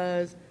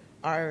because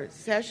our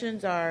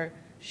sessions are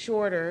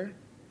shorter,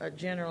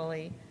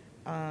 generally,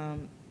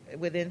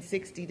 within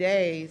 60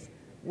 days.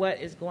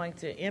 What is going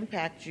to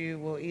impact you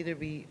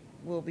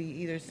will be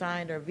either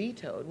signed or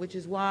vetoed, which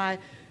is why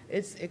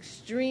it's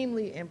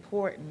extremely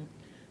important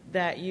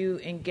that you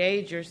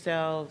engage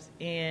yourselves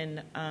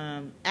in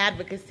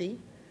advocacy.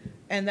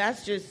 And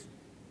that's just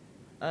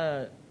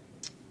a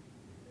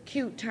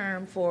cute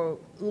term for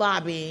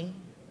lobbying,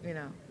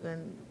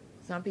 And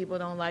some people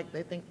don't like,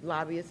 they think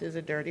lobbyist is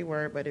a dirty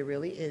word, but it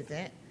really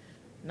isn't.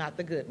 Not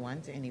the good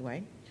ones,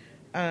 anyway.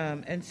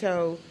 And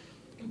so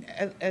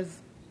as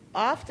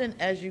often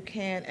as you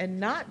can, and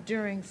not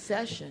during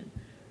session,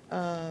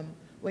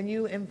 when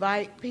you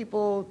invite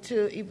people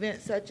to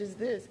events such as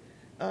this,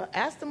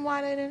 ask them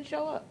why they didn't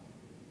show up.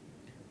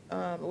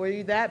 Were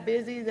you that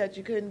busy that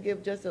you couldn't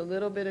give just a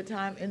little bit of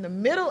time in the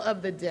middle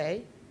of the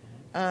day,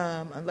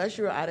 unless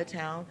you were out of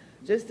town,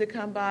 just to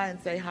come by and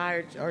say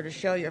hi or to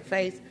show your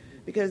face,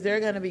 because they're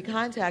going to be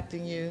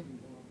contacting you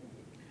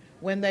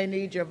when they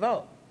need your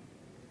vote.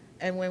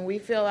 And when we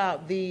fill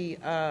out the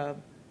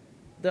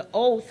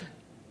oath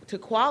to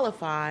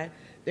qualify,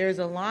 there's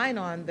a line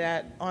on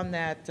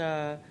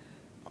that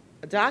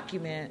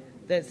document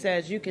that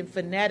says you can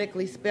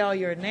phonetically spell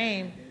your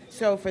name.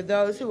 So for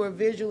those who are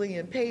visually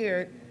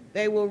impaired,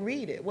 they will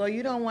read it. Well,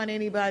 you don't want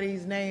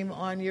anybody's name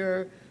on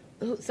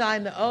who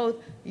signed the oath.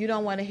 You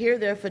don't want to hear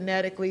their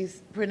phonetically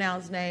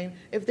pronounced name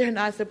if they're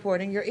not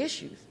supporting your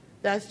issues.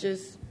 That's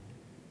just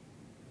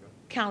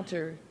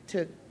counter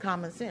to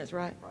common sense,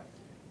 right?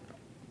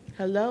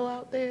 Hello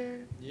out there?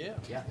 Yeah.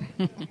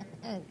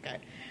 Okay.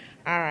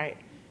 All right.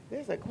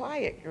 This is a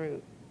quiet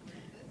group.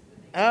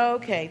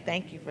 Okay,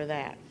 thank you for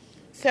that.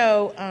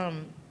 So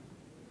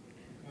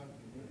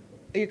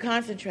you're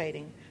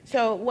concentrating.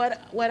 So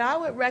what I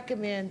would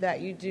recommend that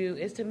you do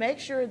is to make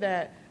sure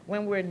that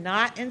when we're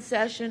not in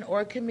session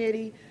or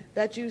committee,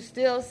 that you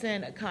still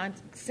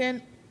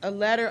send a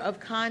letter of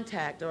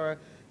contact or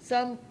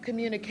some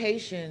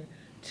communication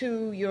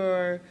to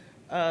your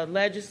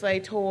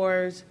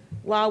legislators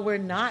while we're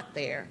not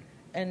there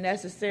and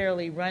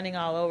necessarily running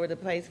all over the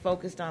place,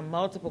 focused on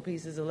multiple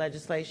pieces of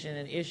legislation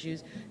and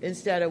issues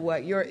instead of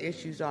what your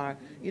issues are.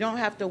 You don't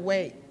have to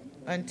wait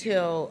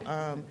until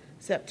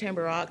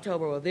September or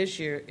October, or this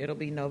year it'll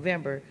be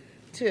November,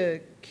 to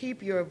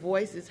keep your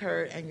voices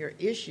heard and your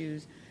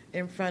issues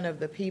in front of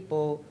the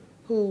people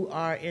who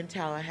are in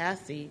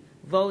Tallahassee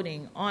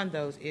voting on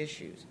those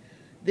issues.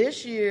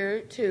 This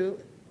year, too,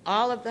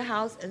 all of the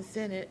House and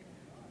Senate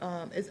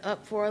is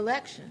up for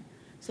election.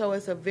 So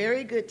it's a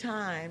very good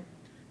time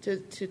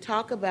to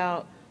talk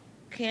about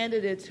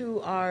candidates who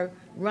are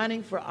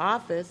running for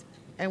office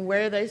and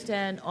where they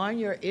stand on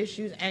your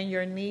issues and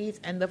your needs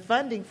and the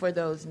funding for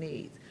those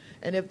needs.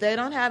 And if they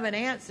don't have an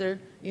answer,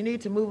 you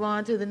need to move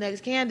on to the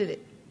next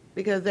candidate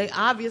because they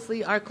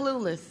obviously are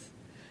clueless.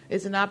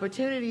 It's an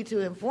opportunity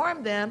to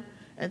inform them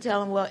and tell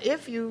them, well,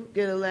 if you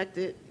get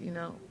elected,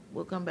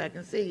 we'll come back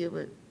and see you,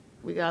 but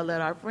we got to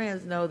let our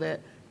friends know that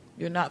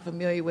you're not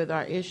familiar with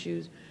our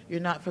issues, you're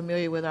not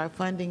familiar with our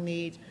funding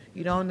needs,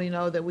 you don't only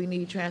know that we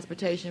need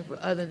transportation for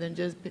other than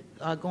just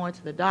going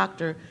to the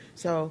doctor,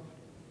 so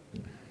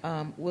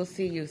we'll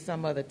see you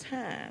some other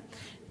time.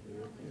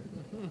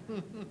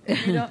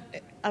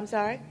 I'm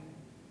sorry?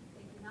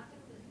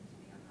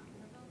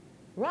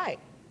 Right.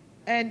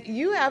 And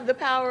you have the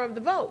power of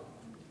the vote.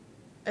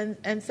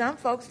 And some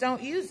folks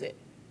don't use it.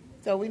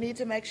 So we need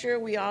to make sure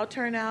we all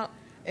turn out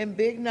in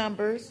big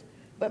numbers,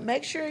 but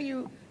make sure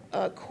you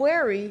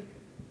query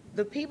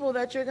the people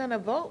that you're going to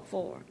vote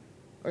for,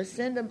 or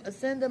send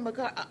them a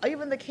card.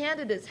 Even the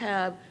candidates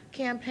have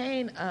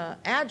campaign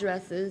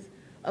addresses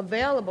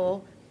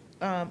available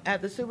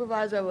at the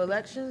Supervisor of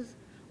Elections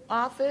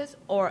office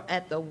or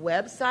at the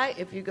website.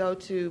 If you go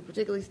to,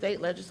 particularly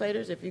state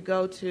legislators, if you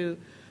go to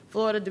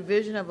Florida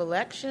Division of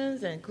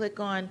Elections and click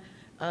on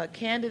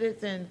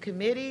candidates and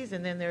committees,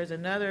 and then there's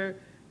another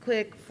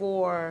click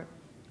for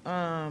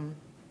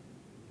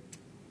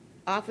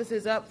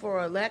offices up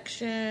for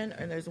election,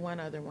 and there's one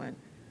other one.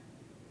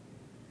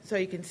 So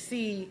you can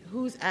see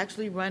who's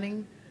actually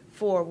running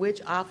for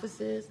which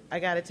offices. I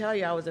got to tell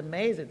you, I was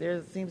amazed that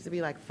there seems to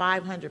be like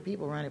 500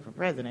 people running for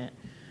president.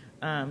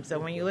 So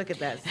when you look at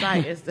that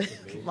site, it's the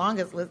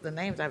longest list of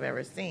names I've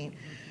ever seen.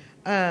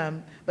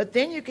 But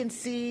then you can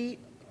see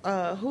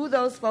who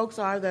those folks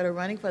are that are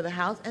running for the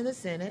House and the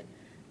Senate,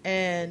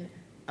 and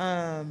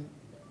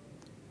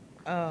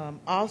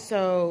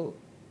also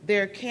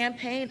their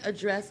campaign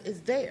address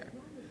is there.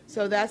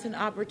 So that's an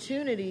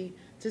opportunity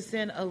to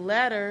send a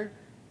letter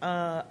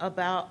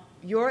about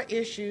your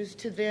issues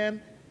to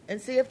them and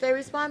see if they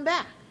respond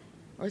back,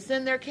 or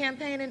send their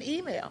campaign an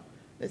email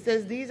that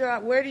says,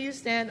 where do you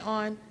stand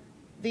on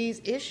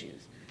these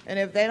issues? And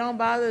if they don't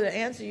bother to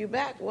answer you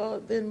back, well,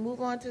 then move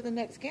on to the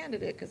next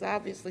candidate, because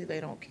obviously they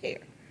don't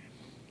care.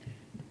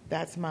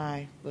 That's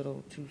my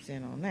little 2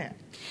 cents on that.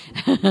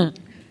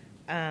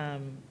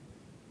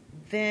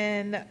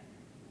 Then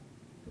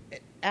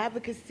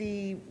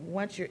advocacy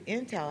once you're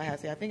in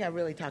Tallahassee, I think I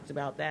really talked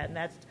about that,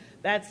 and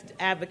that's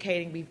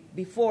advocating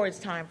before it's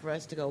time for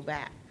us to go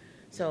back.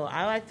 So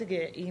I like to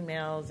get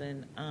emails,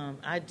 and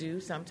I do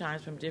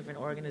sometimes from different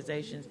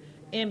organizations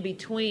in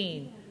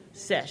between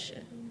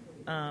session,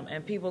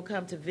 and people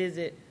come to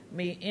visit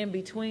me in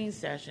between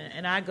session,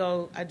 and I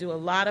do a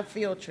lot of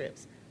field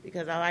trips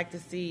because I like to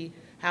see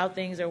how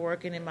things are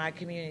working in my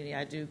community.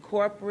 I do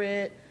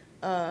corporate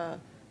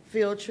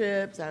field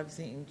trips. I've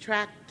seen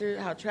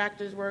how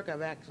tractors work.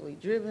 I've actually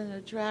driven a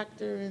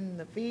tractor in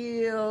the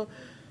field.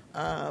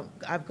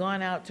 I've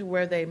gone out to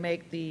where they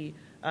make the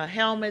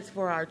helmets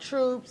for our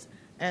troops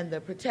and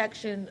the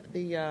protection,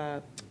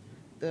 the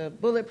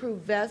bulletproof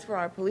vest for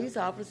our police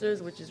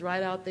officers, which is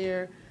right out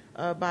there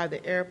by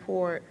the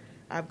airport.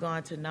 I've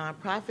gone to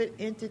nonprofit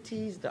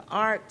entities, the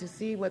ARC, to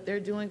see what they're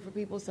doing for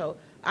people. So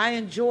I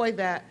enjoy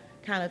that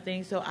kind of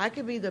thing. So I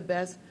can be the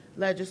best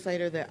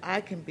legislator that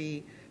I can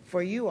be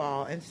for you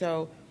all. And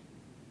so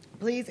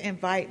please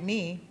invite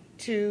me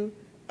to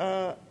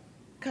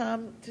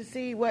come to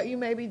see what you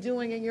may be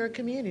doing in your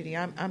community.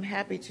 I'm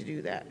happy to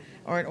do that.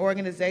 Or an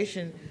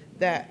organization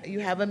that you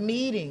have a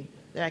meeting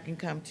that I can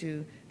come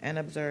to and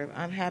observe.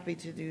 I'm happy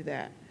to do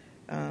that.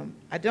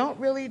 I don't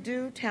really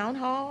do town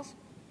halls,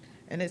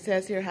 and it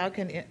says here, how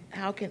can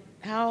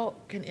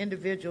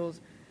individuals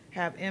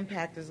have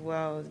impact as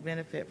well as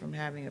benefit from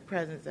having a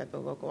presence at the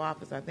local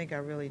office? I think I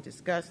really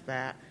discussed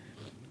that.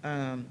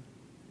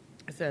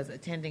 It says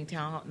attending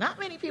town hall. Not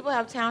many people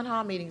have town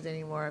hall meetings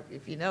anymore,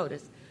 if you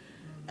notice.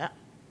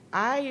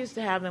 I used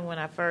to have them when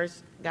I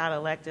first got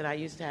elected. I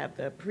used to have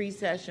the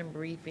pre-session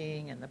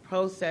briefing and the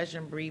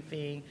post-session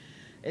briefing.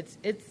 It's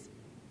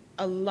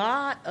a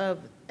lot of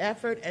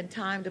effort and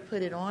time to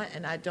put it on,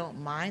 and I don't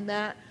mind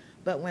that.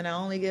 But when I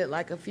only get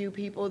like a few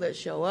people that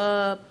show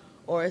up,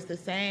 or it's the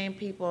same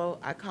people,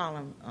 I call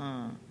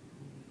them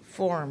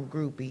forum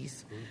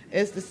groupies.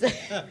 It's the same.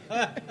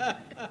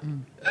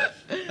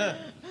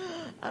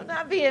 I'm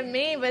not being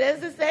mean, but it's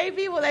the same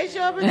people. They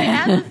show up and they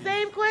ask the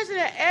same question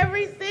at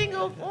every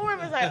single forum.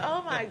 It's like,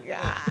 oh my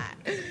God.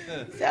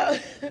 So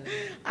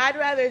I'd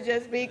rather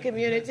just be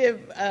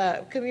communicative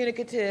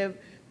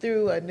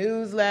through a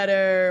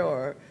newsletter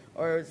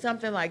or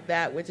something like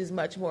that, which is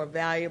much more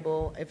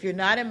valuable. If you're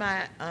not in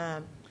my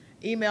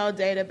email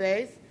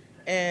database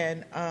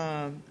and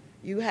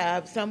you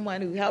have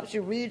someone who helps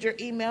you read your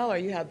email, or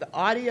you have the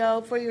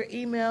audio for your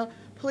email,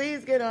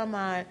 please get on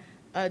my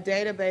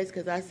database,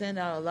 because I send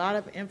out a lot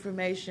of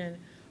information,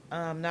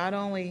 not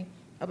only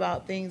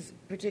about things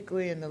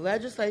particularly in the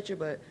legislature,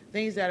 but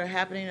things that are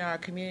happening in our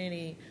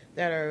community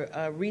that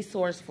are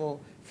resourceful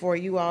for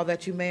you all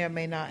that you may or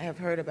may not have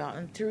heard about.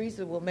 And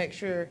Teresa will make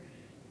sure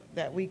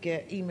that we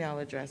get email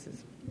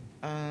addresses.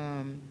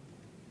 And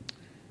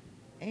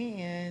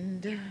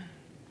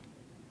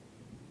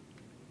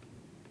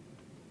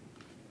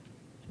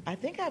I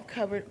think I've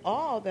covered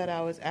all that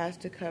I was asked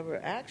to cover.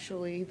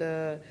 Actually,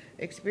 the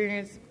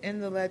experience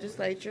in the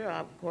legislature,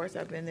 of course,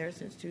 I've been there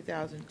since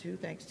 2002,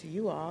 thanks to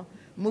you all.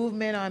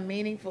 Movement on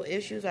meaningful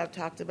issues, I've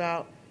talked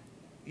about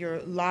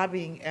your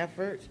lobbying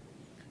effort.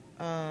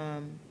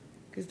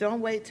 Because don't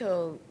wait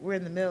till we're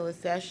in the middle of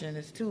session.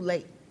 It's too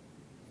late.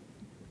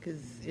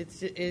 Because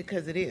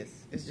it is.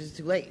 It's just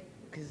too late.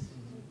 Because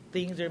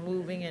things are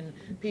moving and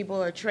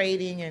people are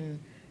trading, and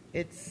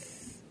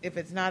if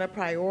it's not a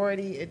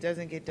priority, it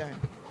doesn't get done.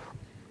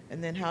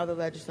 And then how the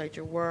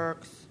legislature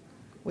works,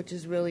 which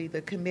is really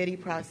the committee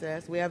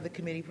process. We have the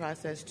committee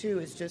process too.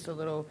 It's just a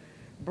little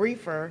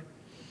briefer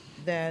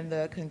than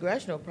the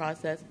congressional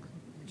process,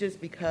 just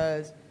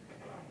because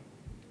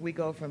we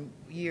go from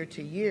year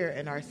to year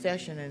and our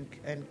session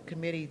and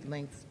committee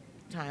length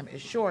time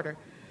is shorter.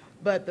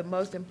 But the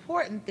most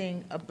important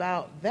thing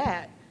about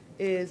that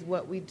is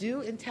what we do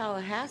in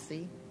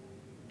Tallahassee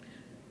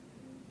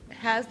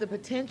has the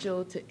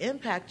potential to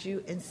impact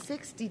you in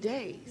 60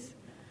 days,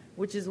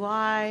 which is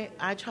why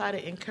I try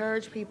to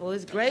encourage people.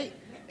 It's great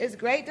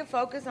to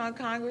focus on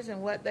Congress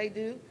and what they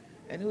do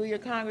and who your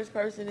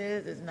congressperson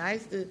is. It's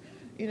nice to,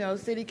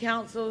 city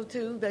council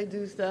too, they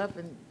do stuff,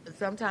 and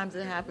sometimes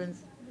it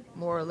happens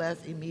more or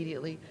less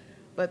immediately.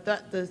 But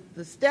the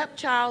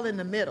stepchild in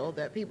the middle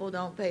that people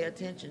don't pay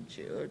attention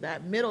to, or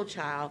that middle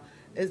child,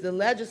 is the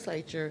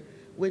legislature,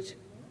 which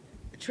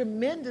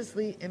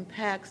tremendously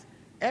impacts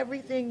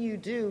everything you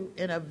do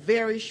in a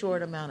very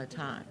short amount of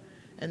time.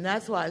 And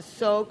that's why it's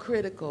so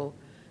critical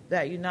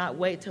that you not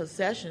wait till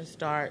session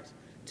starts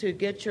to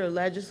get your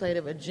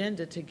legislative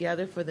agenda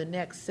together for the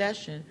next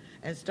session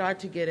and start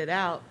to get it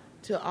out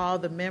to all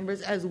the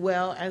members as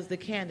well as the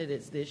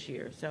candidates this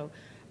year. So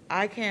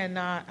I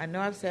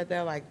know I've said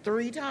that like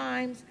 3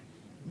 times,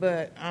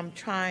 but I'm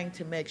trying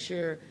to make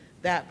sure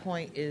that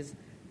point is,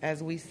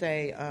 as we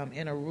say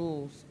in a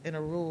rules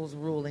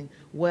ruling,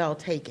 well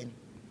taken.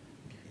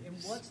 And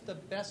what's the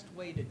best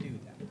way to do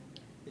that?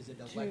 Is it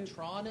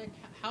electronic?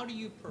 How do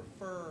you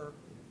prefer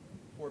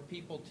for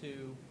people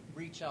to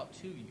reach out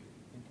to you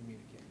and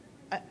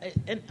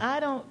communicate? And I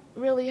don't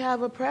really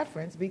have a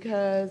preference,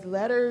 because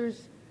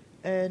letters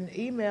and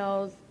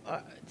emails,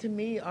 to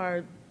me,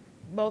 are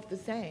both the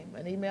same.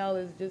 An email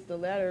is just a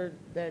letter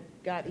that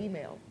got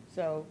emailed.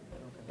 So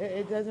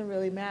it doesn't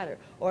really matter.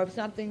 Or if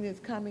something is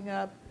coming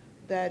up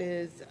that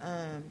is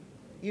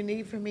you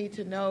need for me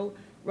to know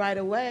right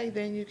away,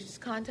 then you can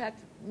just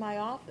contact my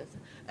office.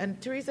 And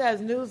Teresa has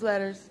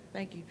newsletters,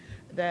 thank you,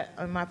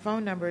 that my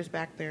phone number is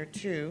back there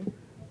too,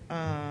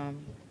 on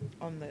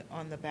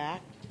the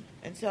back.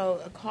 And so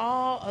a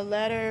call, a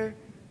letter,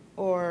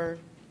 or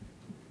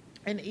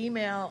an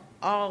email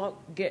all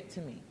get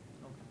to me.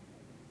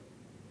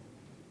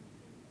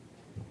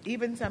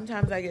 Even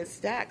sometimes I get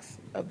stacks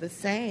of the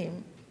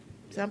same.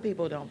 Some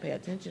people don't pay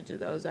attention to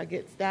those. I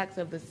get stacks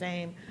of the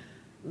same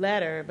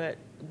letter, but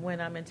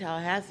when I'm in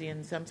Tallahassee,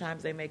 and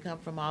sometimes they may come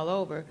from all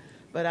over,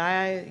 but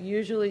I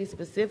usually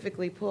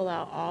specifically pull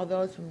out all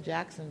those from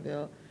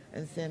Jacksonville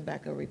and send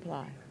back a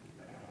reply.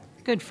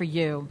 Good for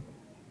you.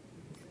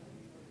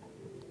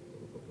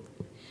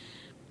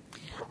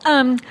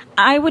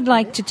 I would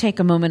like to take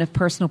a moment of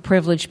personal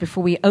privilege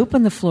before we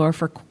open the floor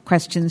for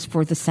questions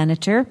for the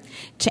senator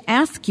to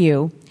ask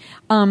you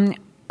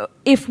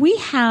if we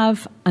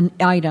have an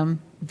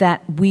item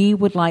that we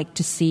would like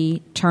to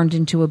see turned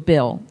into a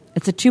bill.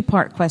 It's a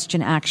 2-part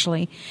question,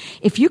 actually.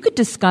 If you could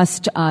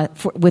discuss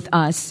with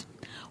us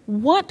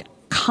what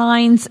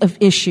kinds of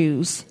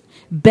issues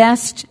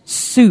best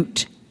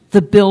suit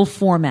the bill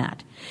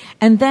format,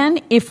 and then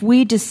if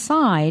we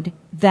decide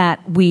that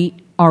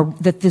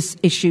that this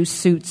issue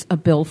suits a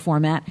bill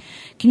format,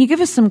 can you give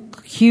us some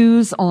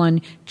cues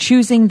on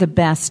choosing the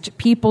best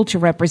people to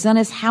represent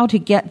us, how to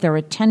get their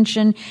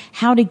attention,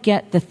 how to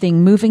get the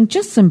thing moving,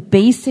 just some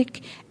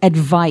basic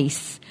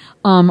advice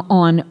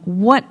on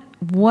what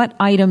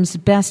items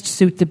best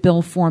suit the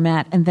bill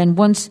format, and then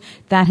once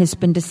that has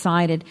been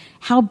decided,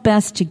 how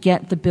best to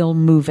get the bill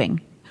moving,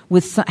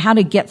 with how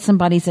to get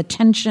somebody's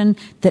attention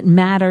that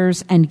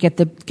matters and get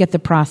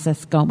the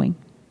process going.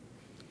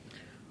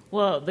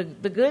 Well,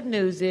 the good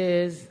news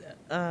is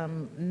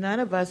none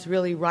of us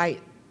really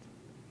write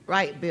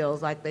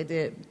bills like they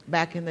did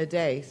back in the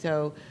day.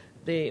 So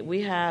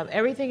we have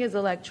everything is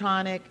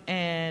electronic,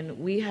 and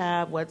we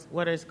have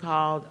what is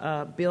called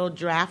bill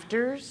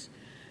drafters,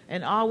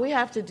 and all we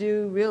have to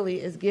do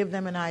really is give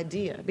them an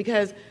idea.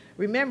 Because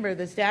remember,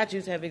 the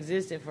statutes have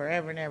existed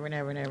forever and ever and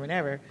ever and ever and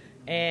ever,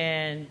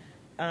 and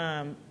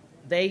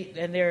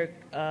they're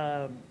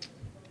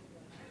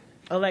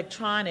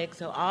electronic,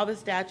 so all the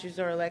statutes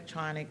are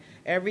electronic.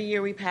 Every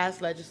year we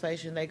pass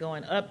legislation, they go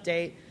and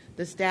update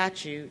the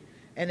statute.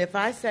 And if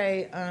I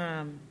say,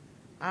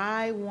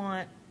 I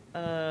want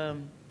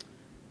to,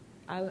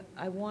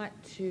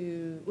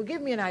 well,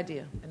 give me an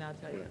idea, and I'll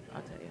tell you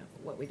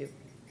what we do. You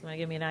want to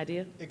give me an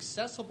idea?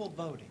 Accessible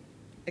voting.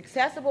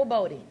 Accessible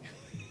voting.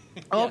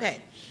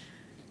 Okay.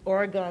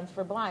 Or guns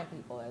for blind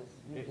people, as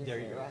you just there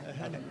you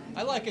said, go. right?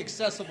 I like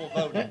accessible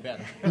voting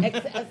better.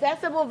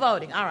 Accessible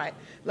voting. All right.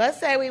 Let's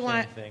say we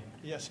want.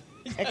 Yes.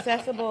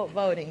 Accessible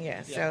voting,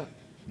 yes. Yeah. So,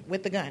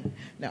 with the gun,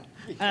 no.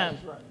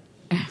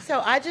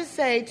 So I just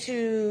say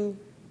to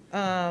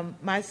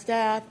my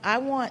staff, I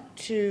want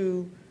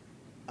to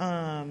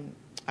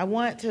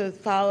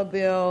file a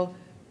bill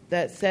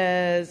that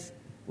says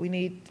we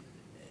need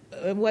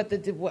I'm going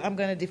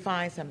to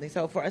define something.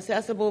 So for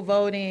accessible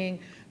voting,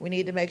 we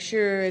need to make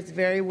sure it's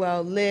very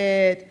well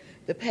lit,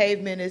 the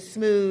pavement is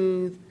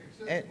smooth,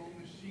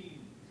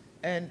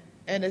 and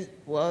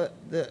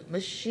the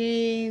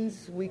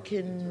machines we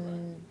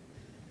can.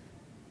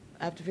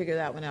 I have to figure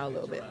that one out a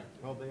little bit.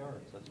 Well, they are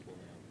accessible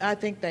now. I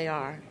think they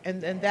are,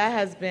 and that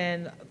has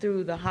been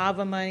through the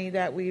HAVA money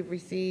that we've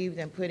received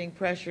and putting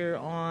pressure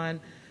on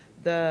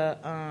the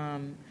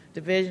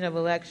Division of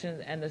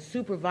Elections and the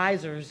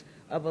supervisors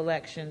of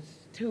elections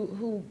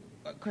who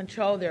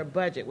control their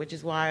budget, which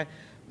is why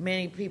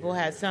many people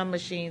had some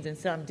machines and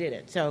some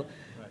didn't. So,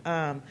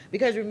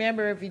 because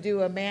remember, if you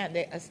do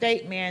a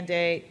state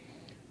mandate,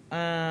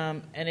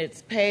 and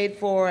it's paid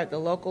for at the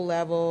local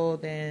level,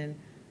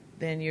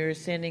 then you're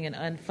sending an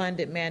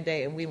unfunded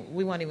mandate, and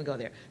we won't even go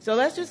there. So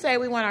let's just say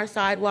we want our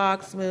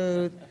sidewalks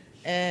smooth,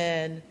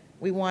 and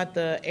we want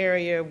the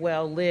area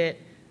well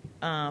lit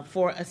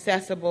for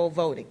accessible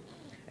voting.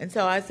 And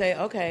so I say,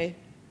 okay,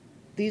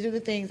 these are the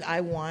things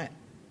I want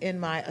in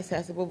my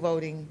accessible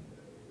voting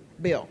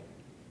bill.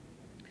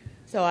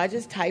 So I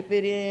just type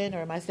it in,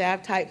 or my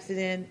staff types it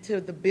in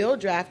to the bill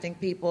drafting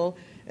people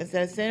and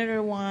says,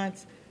 Senator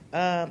wants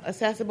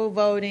accessible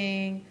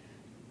voting,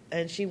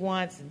 and she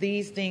wants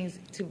these things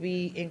to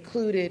be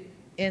included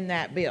in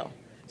that bill.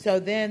 So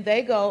then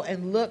they go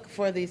and look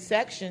for the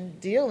section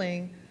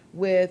dealing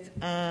with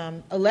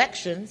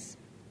elections,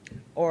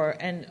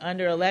 and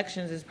under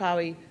elections is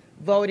probably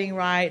voting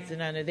rights, and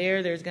under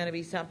there's going to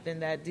be something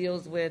that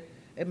deals with,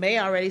 it may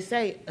already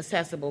say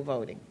accessible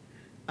voting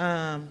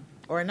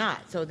or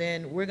not. So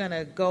then we're going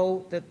to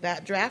go,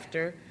 that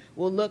drafter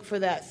will look for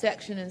that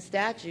section in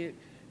statute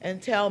and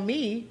tell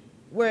me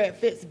where it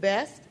fits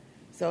best.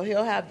 So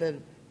he'll have the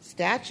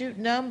statute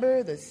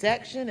number, the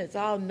section, it's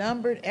all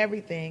numbered,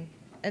 everything,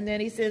 and then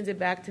he sends it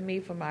back to me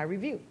for my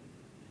review.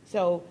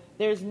 So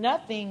there's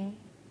nothing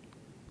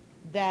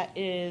that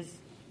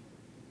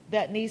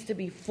needs to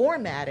be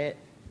formatted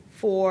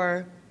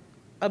for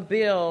a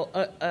bill,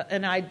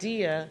 an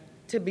idea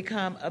to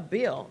become a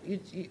bill.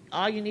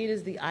 All you need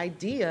is the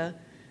idea,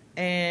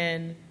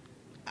 and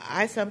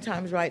I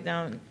sometimes write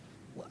down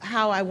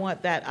how I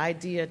want that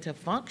idea to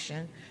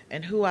function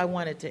and who I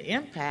want it to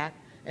impact,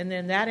 and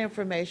then that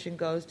information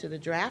goes to the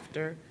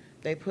drafter.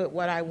 They put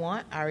what I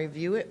want, I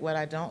review it. What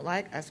I don't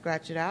like, I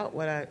scratch it out,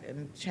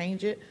 and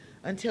change it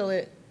until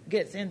it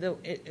gets until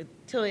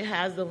it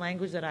has the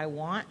language that I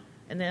want,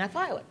 and then I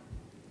file it.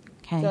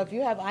 Okay. So if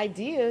you have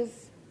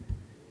ideas,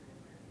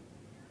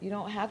 you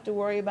don't have to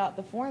worry about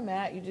the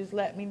format. You just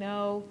let me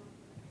know,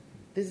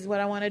 this is what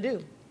I want to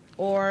do.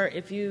 Or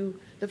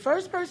the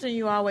first person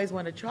you always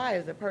want to try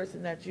is the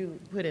person that you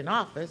put in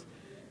office,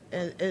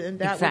 and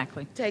that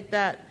exactly. would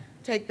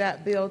take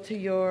that bill to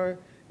your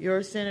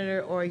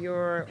senator or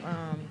your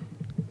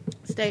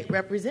state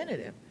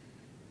representative,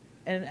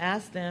 and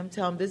ask them,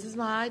 tell them, this is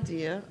my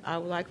idea. I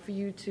would like for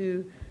you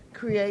to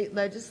create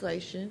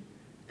legislation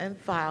and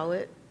file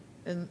it,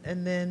 and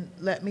then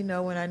let me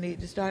know when I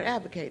need to start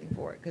advocating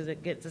for it, because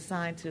it gets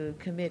assigned to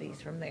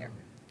committees from there.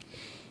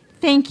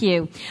 Thank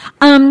you.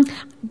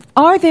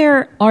 Are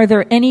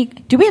there any?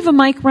 Do we have a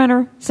mic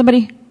runner?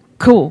 Somebody?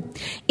 Cool.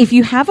 If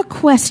you have a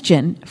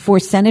question for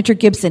Senator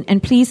Gibson,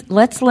 and please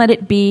let's let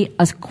it be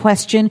a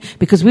question,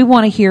 because we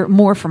want to hear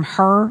more from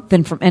her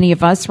than from any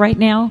of us right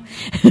now.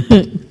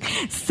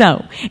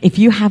 So, if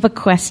you have a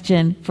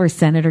question for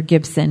Senator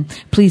Gibson,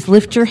 please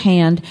lift your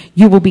hand.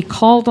 You will be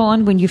called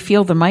on when you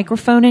feel the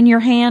microphone in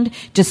your hand.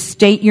 Just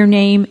state your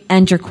name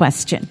and your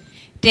question.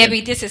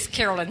 Debbie, this is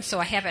Carolyn, so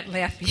I haven't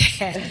left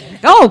yet.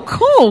 Oh,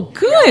 cool.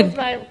 Good.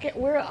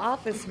 We're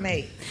office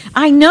mates.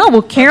 I know.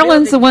 Well,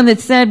 Carolyn's the one that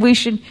said we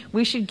should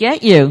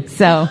get you.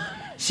 So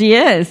she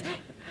is.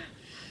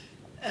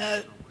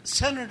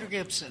 Senator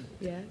Gibson.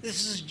 Yes.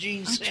 This is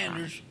Gene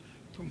Sanders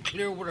from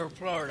Clearwater,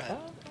 Florida.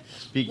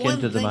 Speak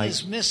into the mic. One thing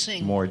is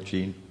missing. More,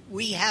 Gene.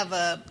 We have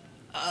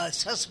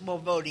accessible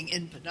voting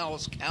in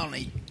Pinellas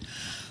County.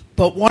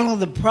 But one of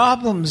the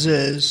problems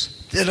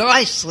is that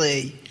I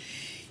see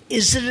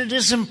is that it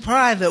isn't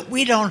private.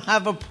 We don't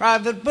have a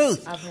private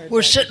booth.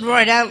 We're sitting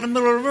right out in the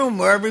middle of the room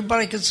where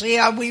everybody can see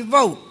how we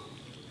vote.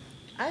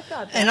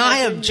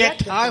 I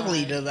object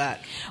highly to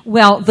that.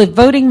 Well, the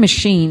voting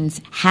machines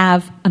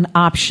have an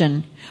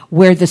option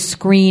where the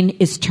screen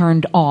is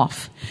turned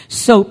off.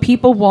 So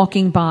people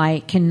walking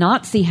by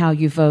cannot see how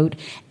you vote,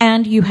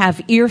 and you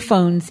have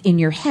earphones in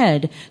your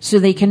head so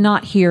they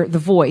cannot hear the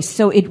voice.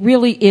 So it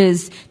really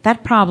is,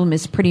 that problem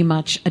is pretty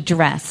much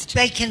addressed.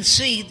 They can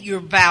see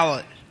your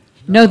ballot.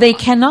 No, they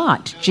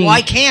cannot, Gene.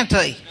 Why can't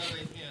they?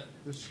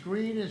 The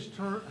screen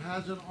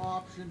has an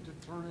option to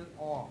turn it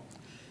off.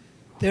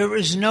 There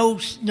is no,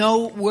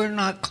 we're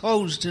not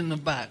closed in the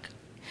back.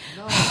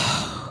 No,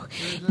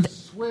 there's a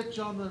switch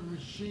on the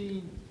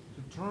machine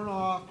to turn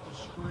off the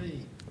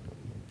screen.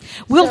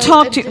 We'll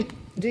talk to...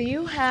 Do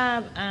you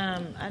have,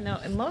 I know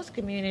in most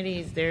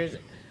communities there's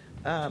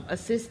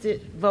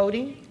assisted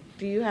voting.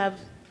 Do you have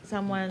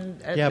someone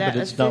Yeah, that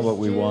but it's not what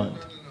we assists you? want.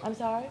 I'm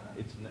sorry?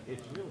 It's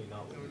really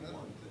not what we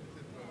want.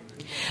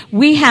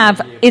 We have,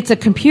 it's a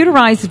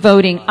computerized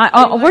voting.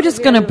 We're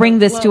just going to bring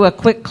this to a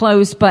quick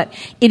close, but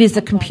it is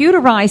a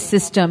computerized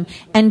system.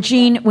 And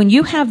Jean, when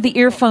you have the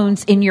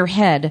earphones in your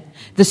head,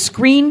 the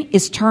screen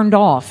is turned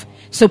off,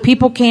 so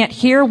people can't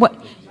hear what.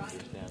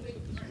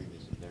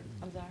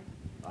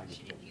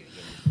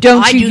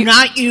 I do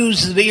not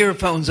use the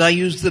earphones. I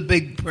use the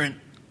big print.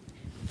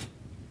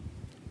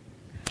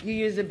 You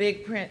use a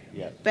big print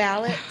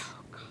ballot?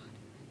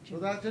 So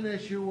that's an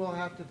issue we'll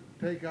have to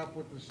take up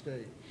with the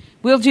state.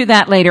 We'll do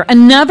that later.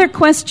 Another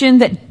question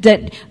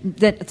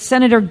that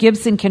Senator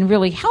Gibson can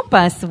really help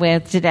us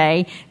with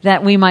today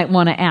that we might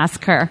want to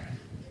ask her.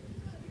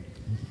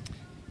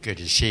 Good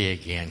to see you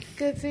again.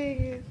 Good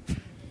seeing you.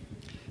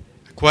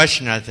 A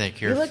question I think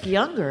You look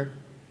younger.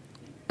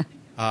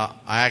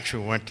 I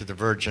actually went to the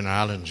Virgin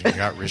Islands and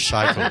got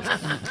recycled.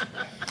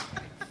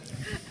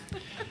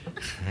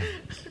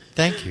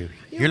 Thank you.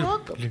 You're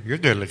welcome. You're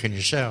good looking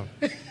yourself.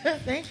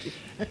 Thank you.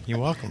 You're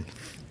welcome.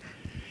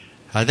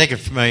 I think a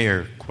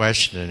familiar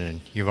question,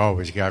 and you've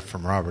always got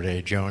from Robert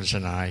A. Jones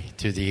and I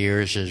through the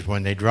years, is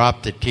when they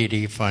dropped the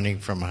TD funding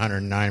from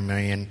 $109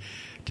 million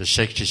to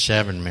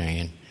 $67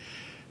 million,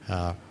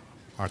 our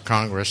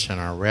Congress and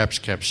our reps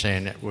kept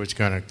saying it was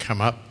going to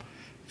come up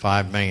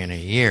 $5 million a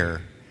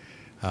year.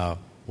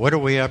 What are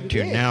we up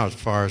to now as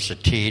far as the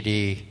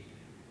TD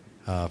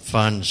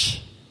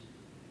funds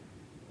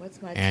What's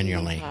my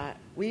annually? TD pot?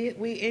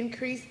 We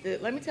increased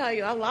it. Let me tell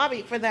you, I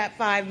lobbied for that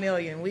 $5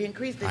 million. We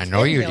increased it. I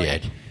know you $10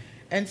 million. did.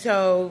 And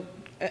so,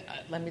 I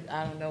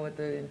don't know what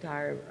the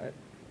entire.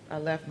 I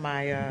left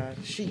my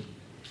sheet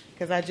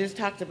because I just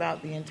talked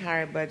about the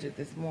entire budget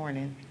this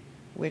morning,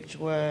 which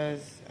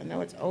was, I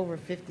know it's over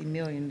 $50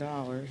 million.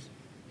 Do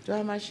I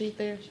have my sheet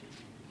there?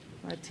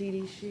 My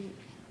TD sheet?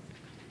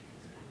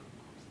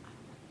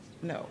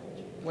 No.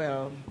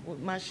 Well,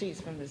 my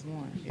sheet's from this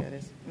morning. Yeah,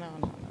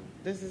 no.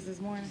 This is this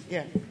morning?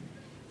 Yeah.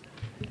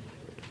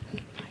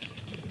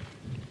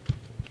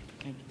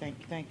 Thank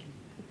you.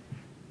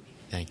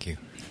 Thank you.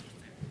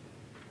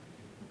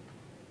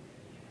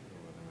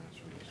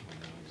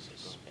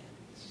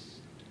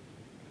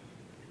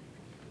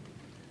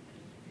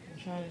 I'm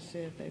trying to see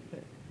if they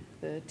put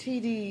the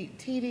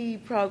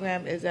TD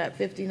program is at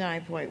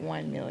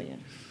 59.1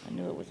 million. I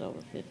knew it was over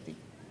 50.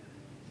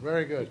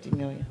 Very good. 50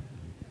 million.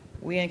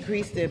 We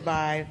increased it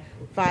by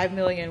 5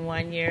 million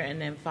one year and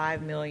then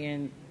 5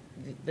 million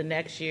the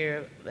next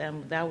year.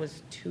 That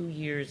was 2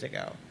 years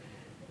ago.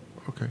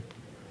 Okay.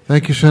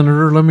 Thank you,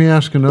 Senator. Let me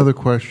ask another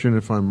question,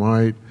 if I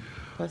might.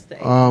 Plus the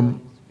Hello?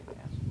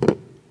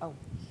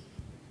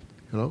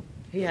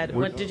 He had.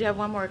 Did you have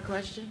one more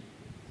question?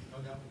 Oh,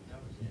 that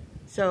was it.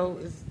 So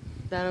is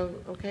that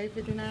okay?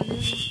 59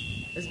 million?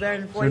 It's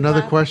better than 45. Is there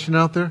another question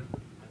out there?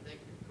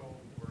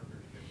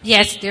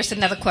 Yes, there's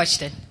another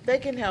question. They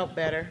can help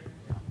better,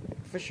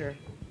 for sure.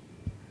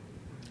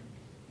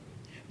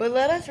 But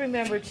let us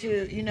remember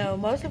too.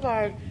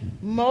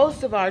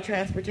 Most of our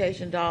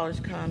transportation dollars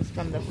comes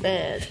from the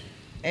Fed,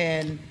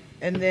 and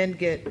then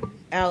get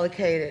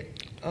allocated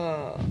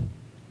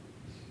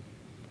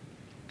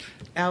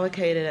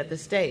at the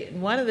state.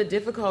 And one of the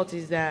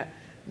difficulties that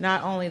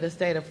not only the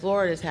state of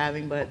Florida is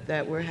having, but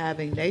that we're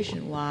having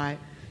nationwide,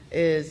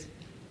 is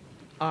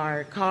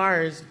our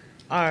cars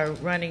are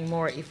running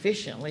more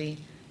efficiently,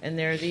 and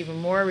there's even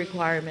more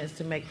requirements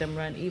to make them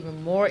run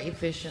even more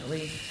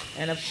efficiently.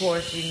 And of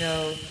course,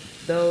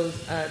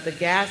 those the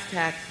gas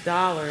tax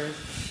dollars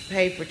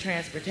pay for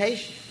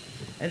transportation.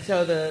 And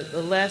so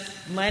the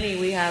less money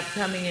we have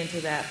coming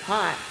into that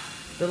pot,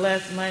 the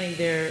less money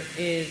there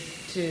is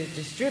to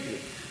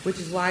distribute, which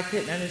is why I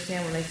couldn't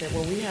understand when they said,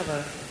 well, we have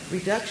a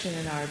reduction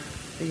in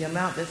the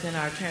amount that's in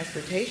our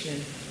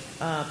transportation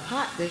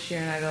pot this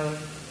year. And I go,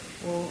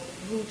 well,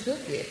 who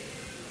took it?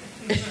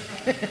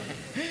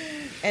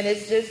 And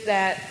it's just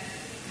that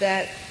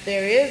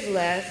there is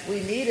less,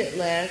 we need it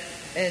less,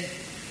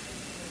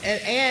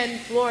 and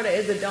Florida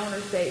is a donor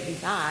state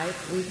besides.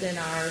 We send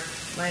our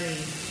money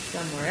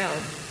somewhere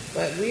else.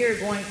 But we are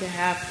going to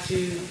have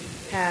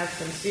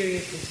some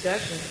serious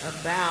discussions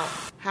about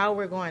how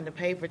we're going to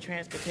pay for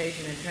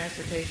transportation and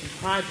transportation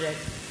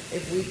projects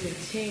if we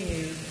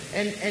continue.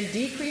 And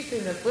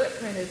decreasing the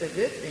footprint is a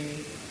good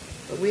thing,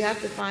 but we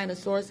have to find a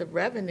source of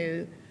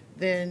revenue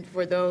then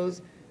for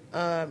those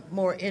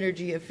more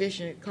energy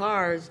efficient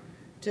cars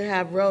to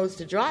have roads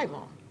to drive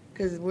on,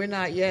 because we're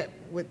not yet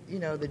with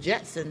the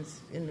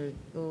Jetsons in the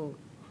little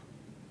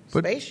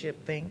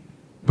spaceship thing.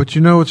 But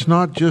it's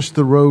not just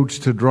the roads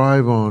to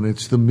drive on.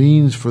 It's the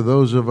means for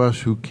those of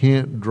us who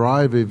can't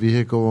drive a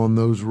vehicle on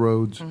those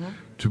roads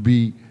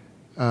to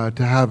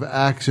have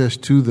access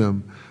to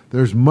them.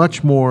 There's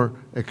much more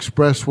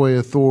expressway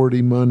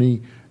authority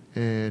money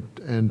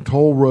and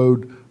toll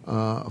road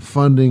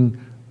funding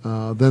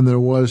than there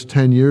was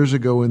 10 years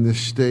ago in this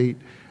state.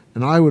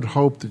 And I would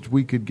hope that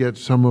we could get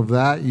some of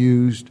that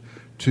used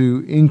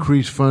to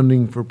increase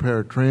funding for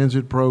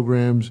paratransit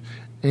programs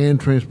and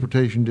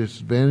transportation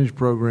disadvantage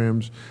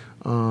programs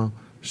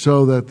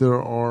so that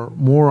there are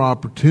more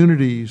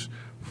opportunities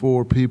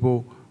for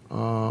people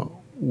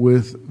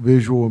with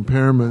visual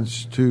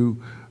impairments to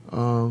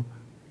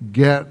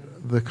get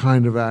the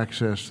kind of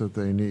access that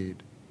they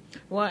need.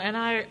 Well, and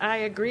I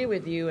agree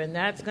with you, and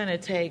that's going to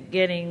take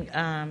getting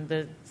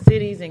the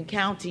cities and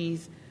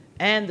counties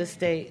and the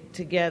state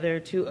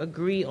together to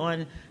agree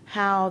on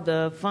how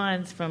the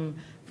funds from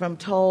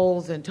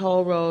tolls and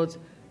toll roads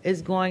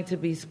is going to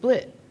be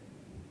split,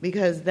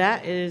 because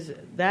that is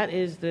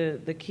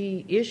the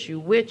key issue,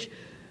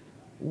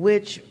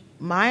 which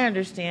my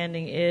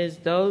understanding is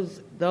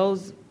those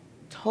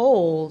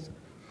tolls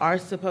are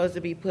supposed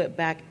to be put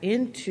back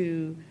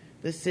into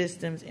the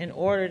systems in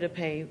order to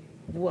pay,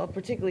 well,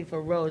 particularly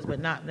for roads, but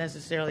not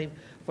necessarily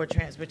for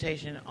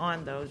transportation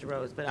on those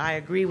roads. But I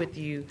agree with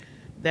you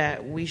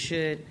that we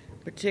should,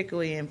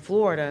 particularly in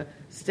Florida,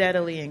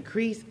 steadily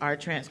increase our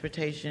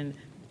transportation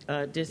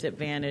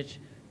disadvantage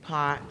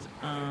pot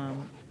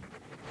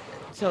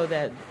so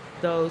that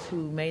those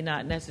who may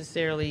not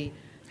necessarily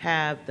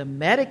have the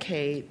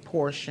Medicaid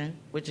portion,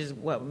 which is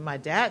what my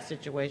dad's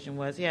situation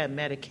was. He had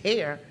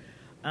Medicare,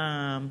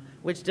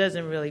 which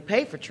doesn't really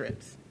pay for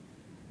trips.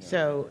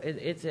 So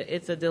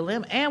it's a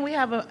dilemma. And we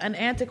have an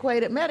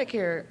antiquated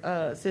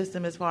Medicare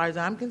system as far as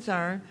I'm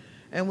concerned,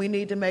 and we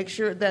need to make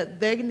sure that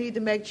they need to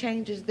make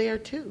changes there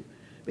too.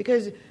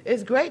 Because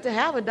it's great to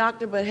have a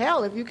doctor, but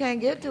hell, if you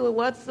can't get to it,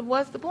 what's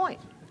the point?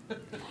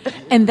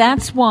 And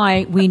that's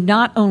why we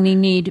not only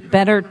need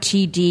better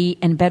TD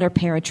and better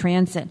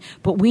paratransit,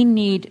 but we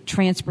need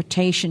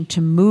transportation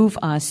to move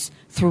us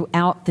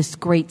throughout this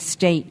great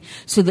state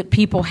so that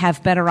people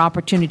have better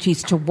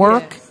opportunities to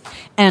work. Yes.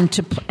 And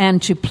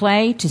to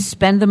play, to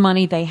spend the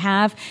money they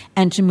have,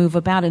 and to move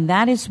about. And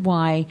that is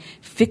why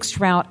fixed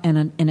route and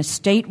a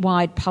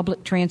statewide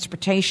public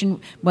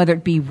transportation, whether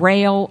it be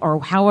rail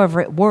or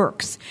however it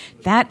works,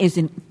 that is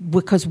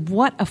because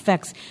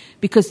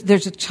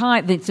there's a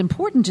time it's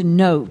important to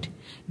note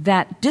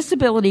that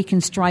disability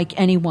can strike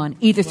anyone,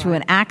 either through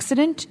an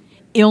accident,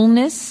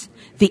 illness,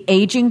 the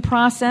aging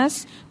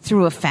process,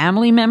 through a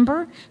family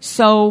member.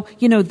 So,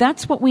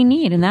 that's what we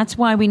need, and that's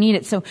why we need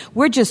it. So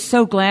we're just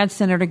so glad,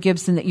 Senator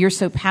Gibson, that you're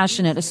so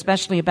passionate,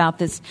 especially about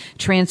this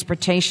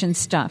transportation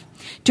stuff.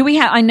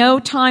 I know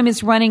time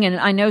is running, and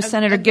I know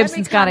Senator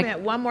Gibson's got to...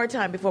 one more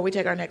time before we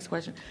take our next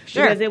question.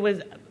 Sure.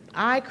 Because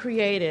I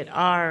created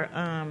our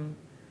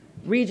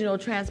Regional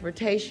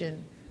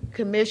Transportation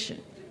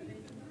Commission.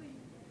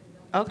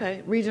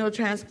 Okay, Regional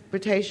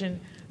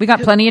Transportation... We got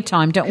plenty of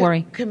time, don't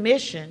worry.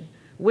 Commission,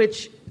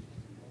 which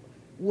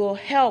will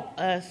help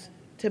us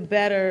to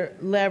better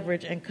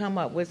leverage and come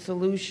up with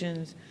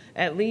solutions,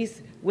 at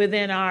least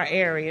within our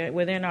area,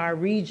 within our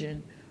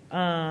region,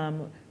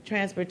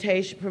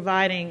 transportation,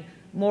 providing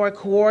more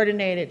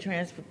coordinated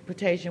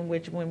transportation,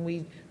 which when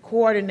we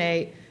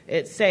coordinate,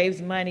 it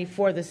saves money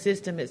for the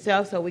system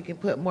itself so we can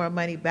put more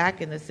money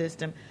back in the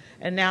system.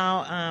 And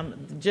now,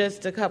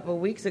 just a couple of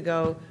weeks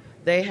ago,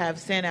 they have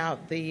sent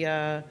out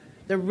the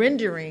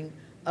rendering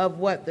of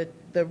what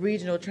the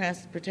Regional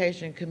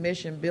Transportation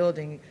Commission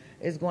building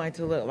is going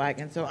to look like.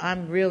 And so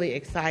I'm really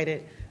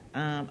excited.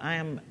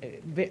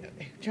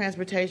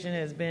 Transportation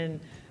has been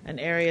an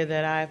area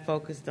that I've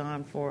focused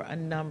on for a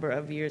number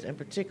of years, and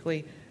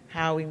particularly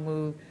how we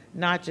move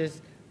not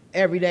just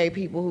everyday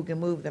people who can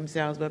move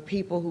themselves, but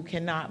people who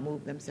cannot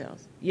move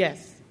themselves.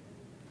 Yes.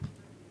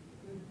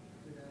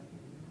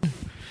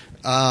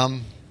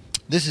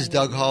 This is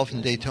Doug Hall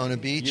from Daytona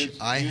Beach.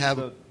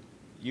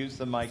 Use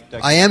the mic.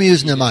 Doug. I am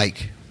using the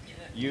mic.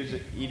 Use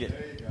it. Eat it.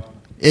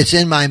 It's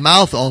in my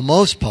mouth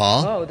almost,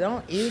 Paul. Oh,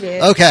 don't eat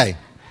it. Okay.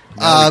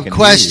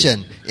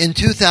 Question. In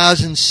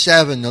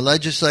 2007, the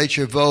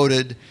legislature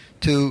voted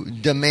to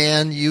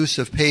demand use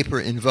of paper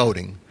in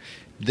voting.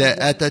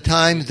 At the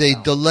time, they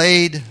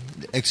delayed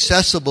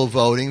accessible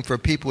voting for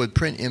people with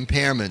print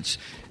impairments.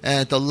 And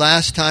at the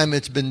last time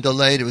it's been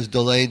delayed, it was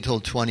delayed until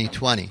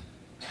 2020.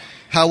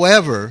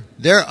 However,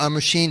 there are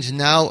machines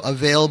now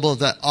available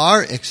that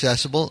are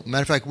accessible.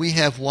 Matter of fact, we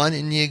have one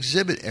in the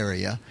exhibit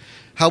area.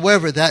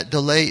 However, that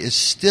delay is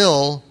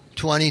still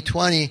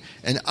 2020,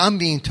 and I'm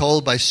being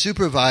told by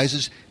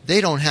supervisors they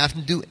don't have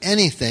to do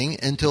anything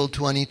until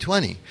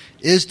 2020.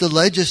 Is the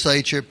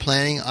legislature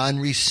planning on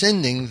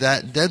rescinding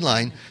that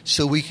deadline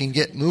so we can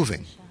get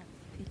moving?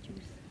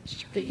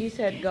 You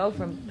said go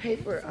from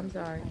paper. I'm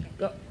sorry.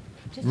 Go.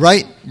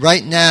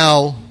 Right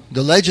now,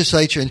 the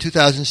legislature in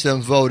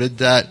 2007 voted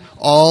that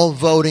all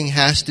voting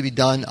has to be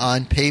done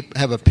on paper,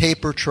 have a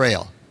paper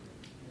trail.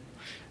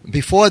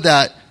 Before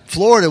that,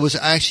 Florida was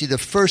actually the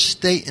first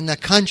state in the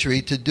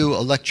country to do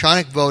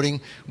electronic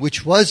voting,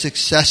 which was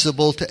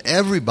accessible to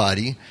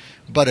everybody,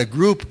 but a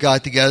group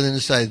got together and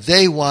decided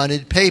they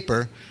wanted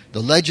paper.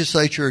 The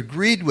legislature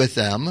agreed with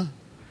them,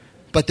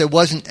 but there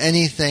wasn't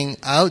anything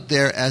out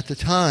there at the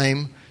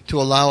time to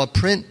allow a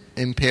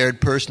print-impaired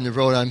person to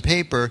vote on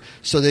paper,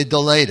 so they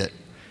delayed it.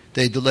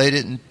 They delayed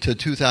it to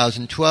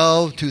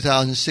 2012,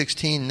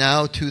 2016,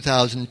 now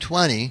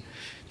 2020.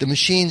 The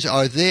machines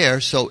are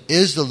there, so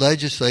is the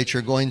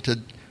legislature going to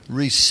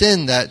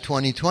rescind that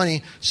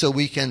 2020 so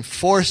we can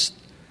force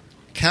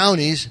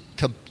counties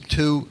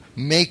to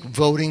make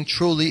voting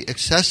truly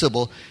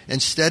accessible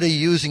instead of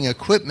using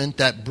equipment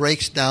that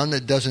breaks down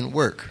that doesn't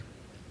work?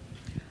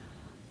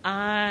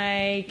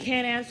 I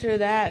can't answer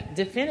that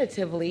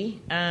definitively.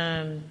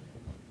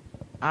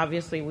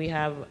 Obviously, we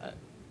have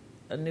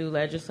a new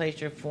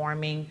legislature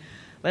forming,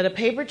 but a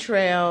paper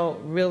trail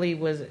really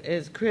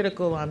is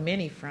critical on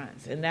many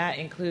fronts, and that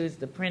includes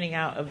the printing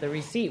out of the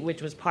receipt,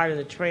 which was part of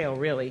the trail,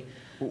 really.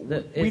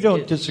 We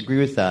don't disagree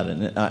with that,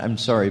 and I'm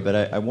sorry,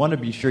 but I want to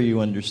be sure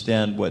you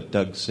understand what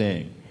Doug's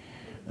saying.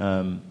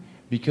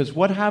 Because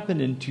what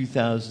happened in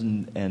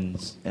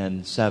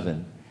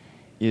 2007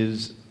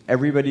 is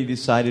everybody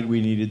decided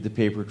we needed the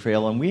paper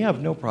trail, and we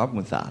have no problem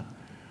with that.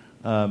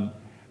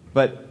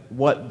 But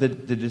what the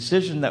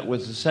decision that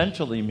was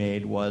essentially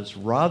made was,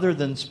 rather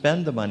than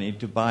spend the money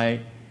to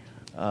buy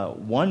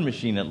one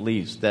machine at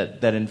least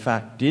that in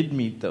fact did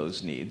meet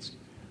those needs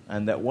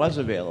and that was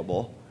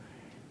available,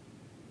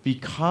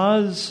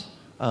 because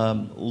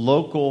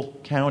local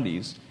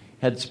counties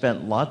had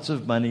spent lots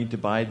of money to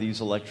buy these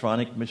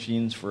electronic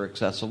machines for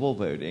accessible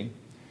voting,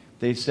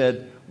 they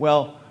said,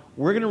 well,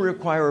 we're going to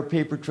require a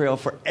paper trail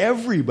for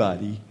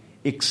everybody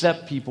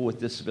except people with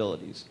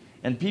disabilities.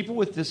 And people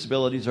with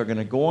disabilities are going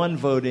to go on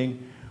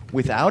voting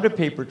without a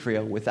paper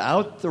trail,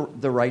 without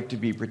the right to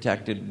be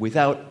protected,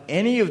 without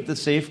any of the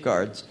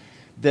safeguards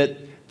that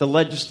the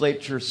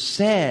legislature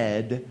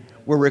said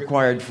were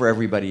required for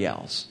everybody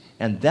else.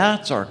 And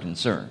that's our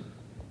concern.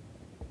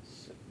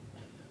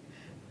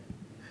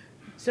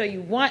 So you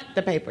want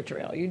the paper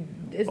trail.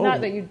 It's not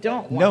that you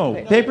don't want no,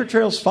 the paper paper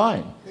trail's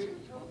fine.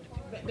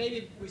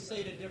 Maybe we say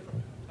it a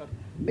different.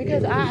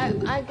 Because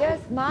I guess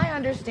my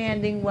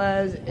understanding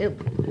was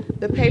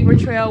the paper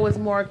trail was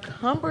more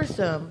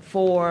cumbersome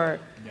for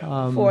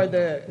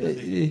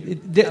the.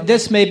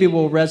 This maybe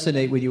will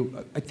resonate with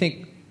you. I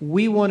think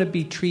we want to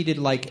be treated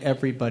like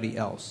everybody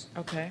else.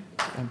 Okay.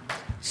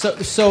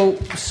 So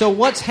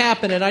what's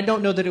happened, and I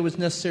don't know that it was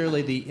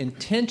necessarily the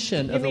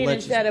intention of the legislature. You mean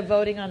instead of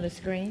voting on the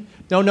screen?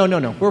 No.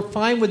 We're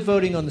fine with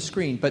voting on the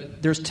screen,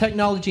 but there's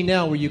technology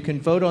now where you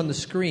can vote on the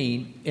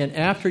screen, and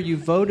after you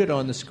voted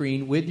on the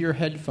screen with your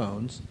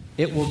headphones,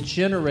 it will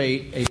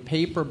generate a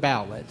paper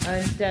ballot.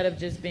 Instead of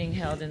just being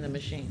held in the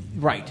machine.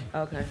 Right.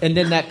 Okay. And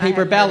then that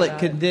paper ballot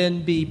could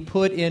then be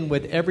put in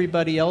with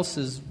everybody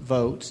else's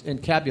votes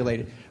and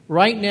tabulated.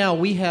 Right now,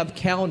 we have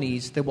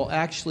counties that will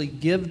actually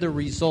give the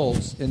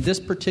results. In this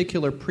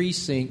particular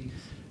precinct,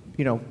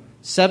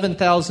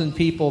 7,000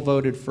 people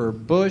voted for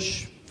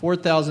Bush,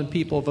 4,000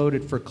 people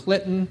voted for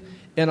Clinton,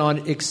 and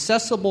on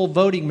accessible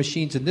voting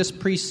machines in this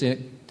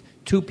precinct,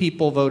 2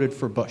 people voted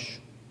for Bush.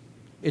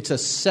 It's a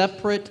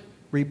separate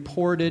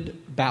reported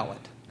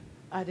ballot.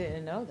 I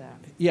didn't know that.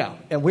 Yeah,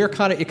 and we're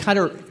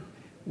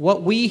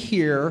what we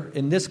hear,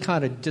 and this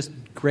kind of just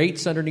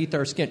grates underneath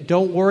our skin.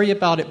 Don't worry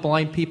about it,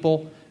 blind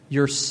people.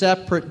 You're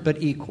separate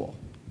but equal.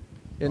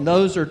 And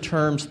those are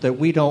terms that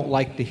we don't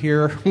like to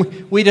hear.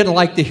 We didn't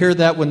like to hear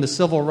that when the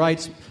civil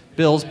rights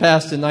bills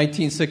passed in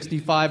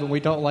 1965, and we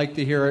don't like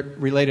to hear it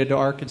related to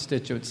our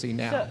constituency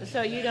now.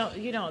 So you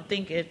don't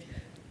think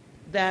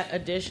that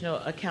additional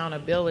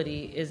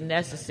accountability is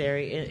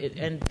necessary,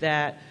 and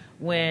that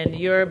when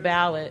your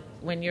ballot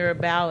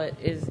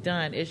is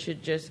done, it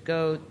should just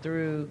go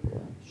through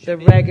the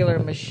regular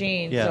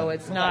machine, so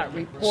it's not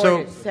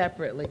reported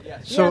separately.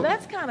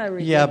 That's kind of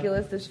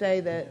ridiculous to say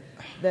that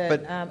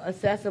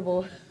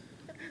accessible.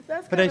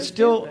 But I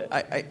still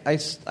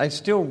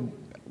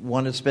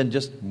want to spend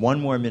just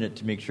one more minute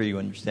to make sure you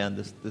understand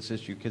this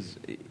issue, because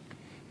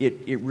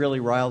it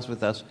really riles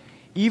with us.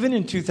 Even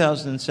in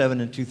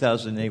 2007 and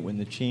 2008, when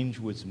the change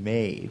was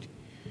made,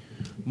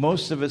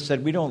 most of us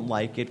said we don't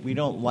like it. We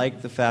don't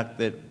like the fact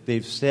that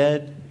they've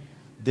said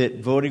that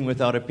voting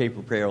without a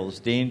paper trail is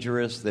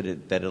dangerous, that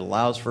it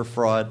allows for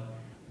fraud,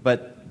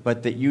 but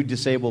that you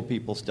disabled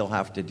people still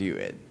have to do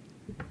it.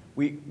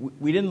 We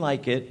didn't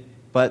like it,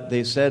 but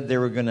they said they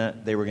were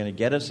gonna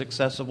get us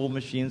accessible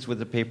machines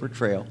with a paper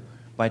trail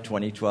by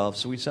 2012.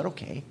 So we said,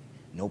 okay,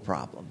 no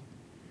problem.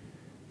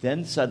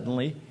 Then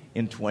suddenly,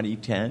 in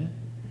 2010,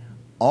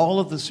 all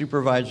of the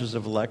supervisors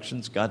of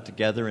elections got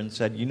together and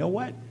said, you know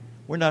what?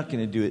 We're not going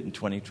to do it in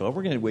 2012.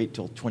 We're going to wait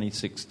till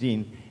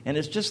 2016. And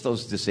it's just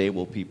those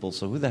disabled people,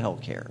 so who the hell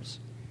cares?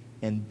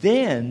 And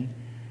then,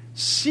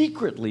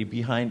 secretly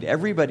behind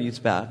everybody's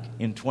back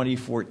in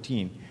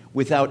 2014,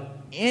 without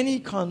any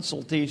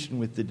consultation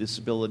with the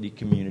disability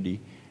community,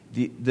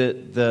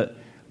 the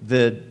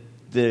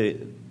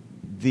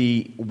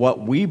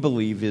what we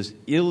believe is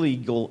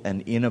illegal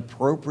and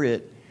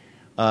inappropriate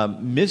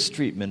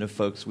mistreatment of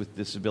folks with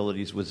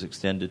disabilities was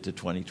extended to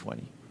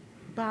 2020.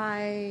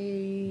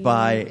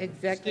 By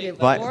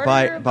executive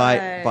order?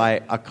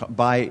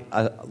 By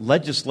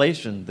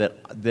legislation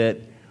that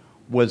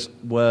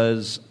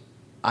was,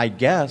 I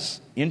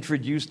guess,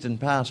 introduced and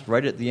passed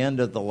right at the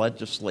end of the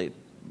legislative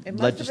it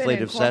must session. have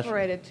been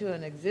incorporated to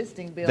an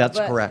existing bill. That's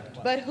correct.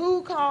 But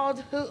who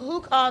called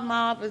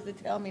my office to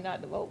tell me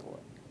not to vote for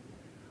it?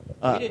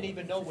 We didn't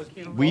even know what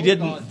came. We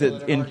didn't.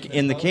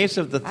 In the case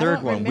of the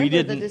third one, we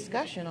didn't. The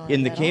discussion on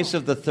in it the at case all.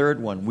 of the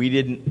third one, we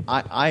didn't.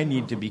 I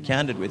need to be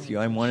candid with you.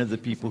 I'm one of the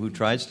people who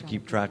tries to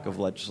keep track of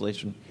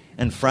legislation,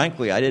 and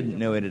frankly, I didn't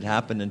know it had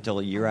happened until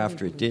a year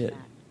after it did.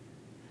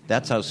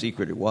 That's how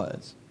secret it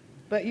was.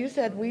 But you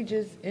said we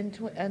just in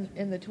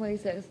the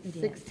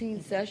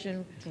 2016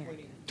 session.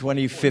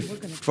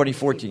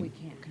 2014.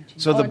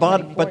 So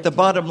the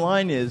bottom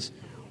line is,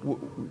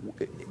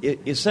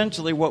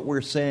 essentially what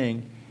we're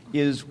saying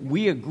is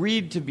we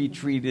agreed to be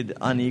treated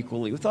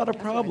unequally without a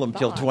problem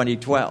till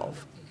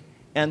 2012.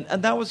 And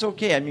that was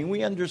okay. I mean,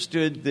 we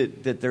understood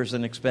that there's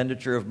an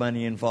expenditure of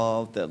money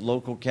involved, that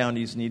local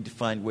counties need to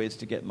find ways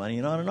to get money,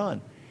 and on and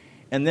on.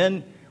 And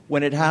then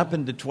when it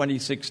happened in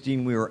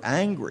 2016, we were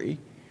angry.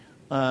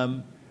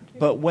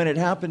 But when it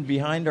happened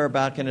behind our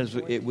back and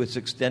it was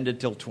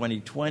extended till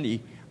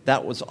 2020,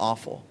 that was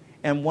awful.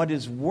 And what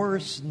is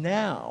worse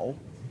now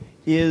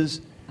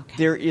is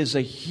there is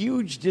a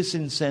huge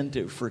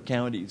disincentive for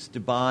counties to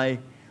buy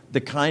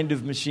the kind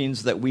of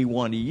machines that we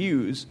want to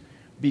use,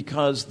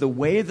 because the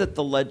way that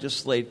the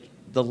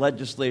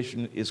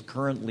legislation is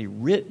currently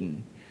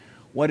written,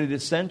 what it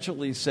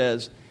essentially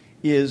says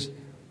is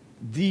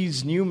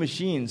these new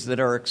machines that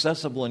are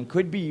accessible and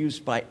could be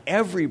used by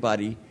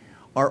everybody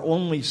are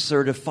only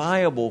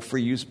certifiable for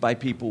use by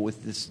people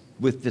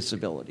with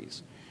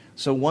disabilities.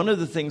 So one of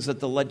the things that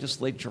the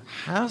legislature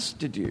has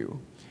to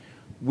do,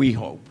 we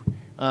hope,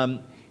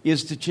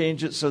 is to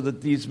change it so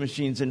that these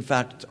machines, in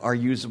fact, are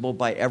usable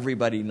by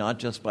everybody, not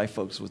just by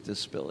folks with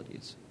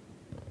disabilities.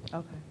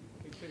 Okay.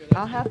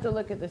 I'll have to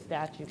look at the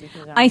statute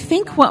because I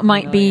think what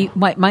might be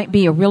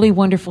a really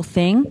wonderful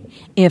thing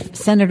if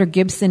Senator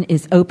Gibson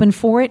is open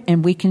for it,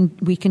 and we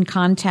can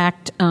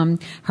contact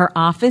her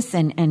office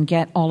and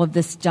get all of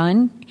this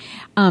done,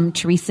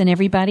 Teresa and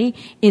everybody,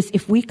 is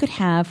if we could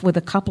have, with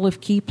a couple of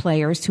key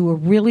players who are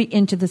really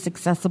into this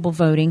accessible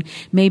voting,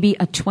 maybe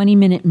a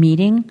 20-minute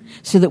meeting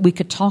so that we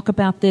could talk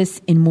about this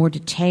in more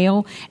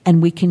detail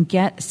and we can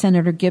get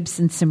Senator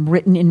Gibson some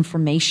written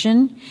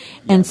information.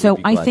 Yeah, and so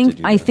I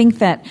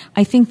think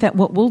that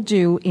what we'll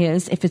do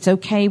is, if it's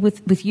okay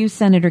with you,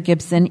 Senator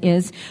Gibson,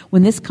 is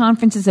when this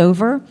conference is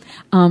over,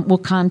 we'll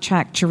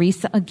contact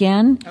Teresa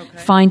again,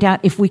 find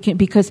out if we can,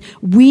 because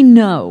we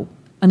know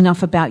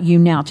enough about you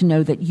now to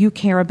know that you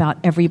care about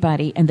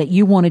everybody and that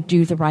you want to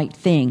do the right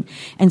thing.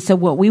 And so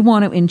what we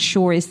want to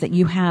ensure is that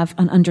you have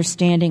an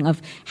understanding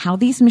of how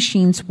these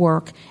machines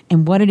work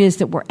and what it is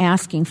that we're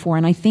asking for.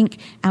 And I think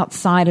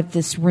outside of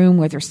this room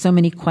where there's so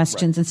many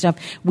questions and stuff,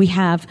 we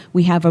have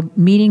a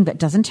meeting that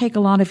doesn't take a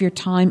lot of your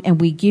time,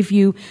 and we give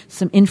you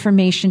some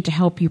information to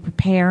help you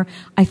prepare.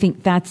 I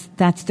think that's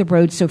the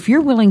road. So if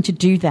you're willing to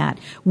do that,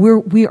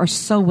 we are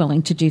so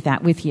willing to do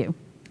that with you.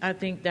 I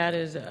think that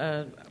is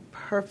a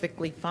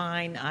perfectly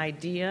fine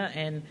idea,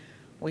 and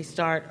we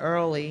start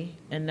early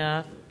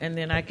enough, and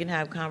then I can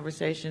have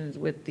conversations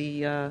with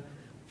the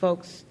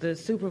folks, the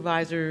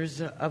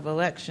supervisors of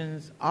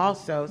elections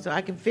also, so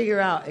I can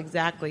figure out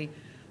exactly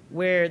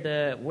where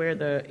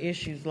the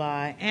issues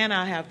lie, and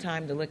I'll have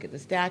time to look at the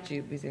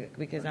statute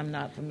because I'm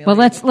not familiar. Well,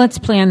 let's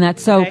plan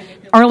that. So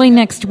early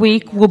next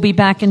week, we'll be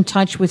back in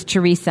touch with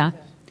Teresa.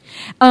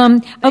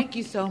 Thank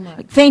you so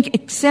much.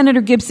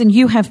 Senator Gibson,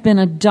 you have been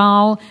a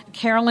doll.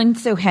 Carolyn,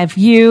 so have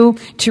you.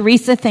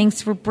 Teresa,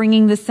 thanks for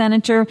bringing the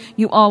senator.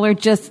 You all are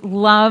just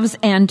loves,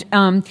 and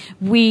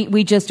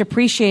we just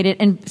appreciate it.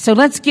 And so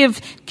let's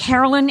give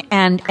Carolyn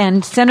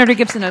and Senator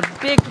Gibson a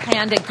big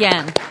hand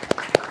again.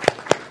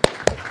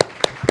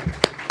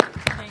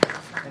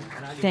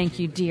 Thank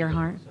you, dear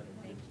heart.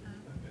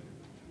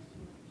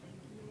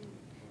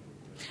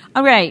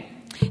 All right.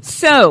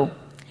 So,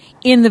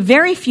 in the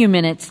very few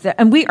minutes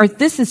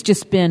this has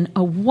just been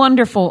a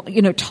wonderful,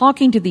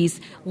 talking to these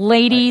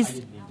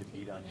ladies,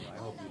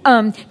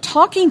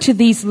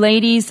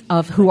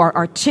 who are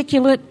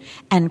articulate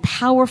and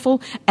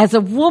powerful. As a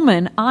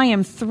woman, I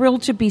am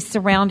thrilled to be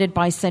surrounded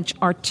by such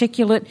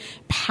articulate,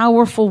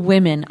 powerful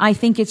women. I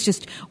think it's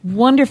just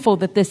wonderful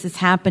that this has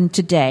happened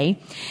today.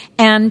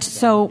 And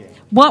so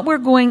what we're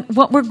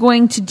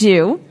going to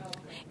do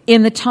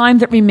in the time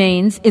that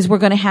remains is we're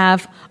going to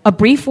have a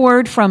brief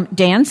word from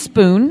Dan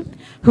Spoon,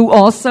 who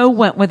also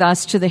went with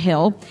us to the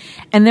Hill,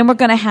 and then we're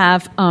going to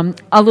have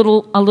a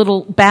little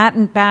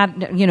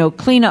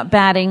cleanup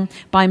batting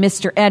by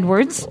Mr.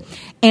 Edwards,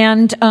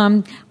 and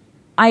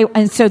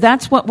so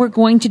that's what we're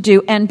going to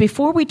do. And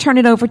before we turn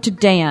it over to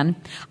Dan,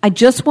 I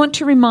just want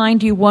to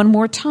remind you one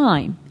more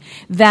time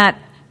that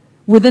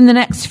within the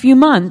next few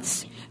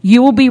months,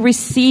 you will be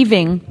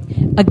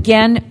receiving,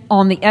 again,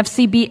 on the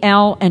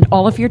FCBL and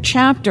all of your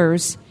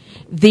chapters,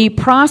 the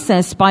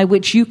process by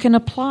which you can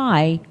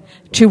apply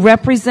to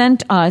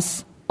represent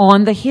us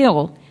on the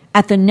Hill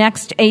at the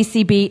next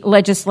ACB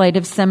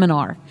legislative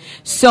seminar.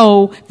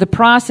 So the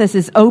process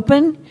is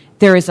open.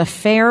 There is a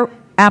fair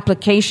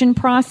application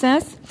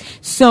process.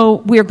 So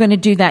we're going to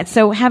do that.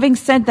 So having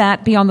said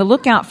that, be on the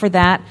lookout for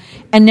that.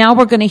 And now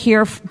we're going to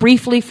hear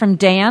briefly from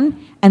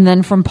Dan and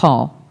then from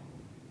Paul.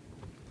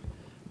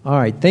 All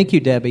right. Thank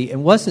you, Debbie.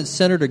 And wasn't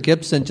Senator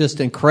Gibson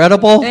just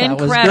incredible? That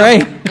was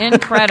great.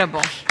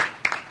 Incredible.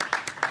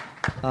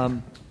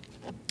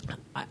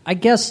 I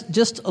guess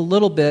just a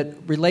little bit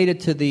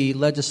related to the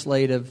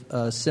legislative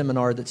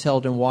seminar that's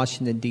held in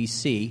Washington,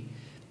 D.C.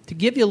 To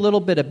give you a little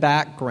bit of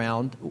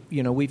background,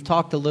 we've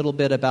talked a little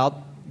bit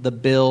about the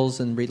bills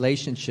and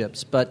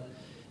relationships, but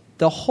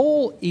the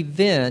whole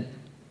event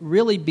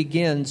really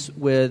begins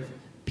with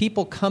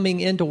people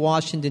coming into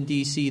Washington,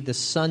 D.C. the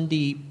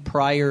Sunday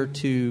prior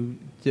to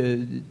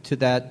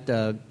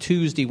that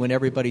Tuesday when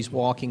everybody's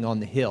walking on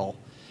the Hill.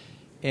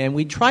 And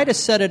we try to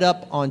set it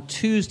up on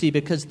Tuesday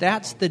because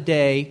that's the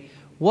day.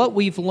 What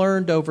we've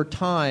learned over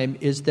time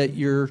is that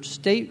your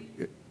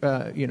state,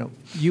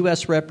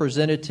 U.S.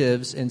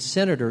 representatives and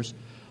senators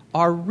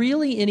are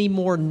really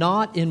anymore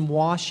not in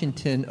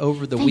Washington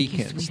over the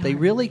weekends. They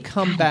really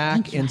come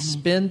back and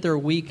spend their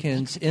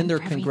weekends in their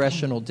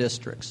congressional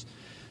districts.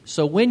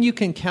 So when you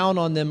can count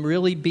on them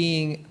really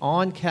being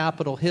on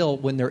Capitol Hill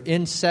when they're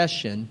in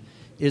session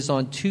is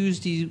on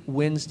Tuesdays,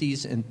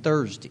 Wednesdays, and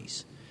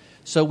Thursdays.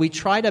 So we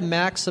try to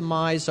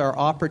maximize our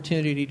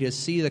opportunity to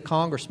see the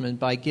congressman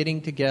by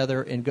getting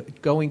together and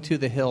going to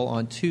the Hill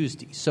on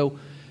Tuesday. So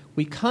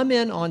we come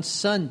in on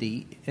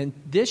Sunday, and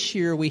this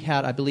year we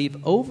had, I believe,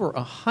 over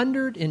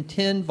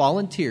 110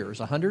 volunteers,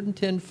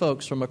 110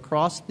 folks from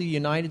across the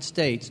United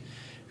States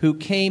who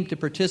came to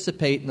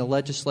participate in the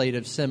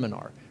legislative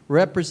seminar,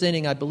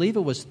 representing, I believe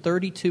it was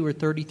 32 or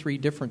 33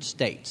 different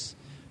states.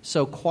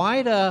 So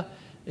quite a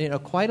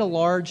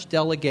large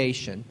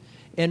delegation.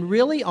 And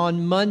really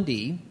on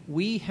Monday,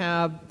 we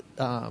have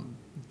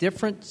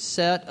different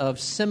set of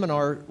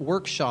seminar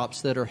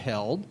workshops that are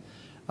held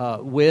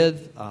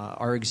with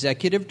our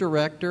executive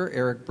director,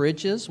 Eric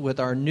Bridges, with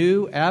our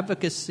new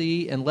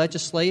advocacy and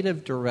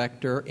legislative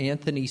director,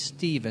 Anthony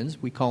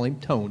Stevens. We call him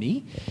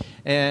Tony.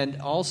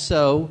 And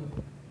also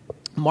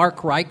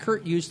Mark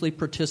Reichert usually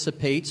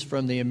participates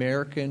from the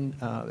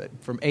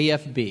from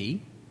AFB,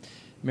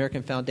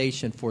 American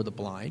Foundation for the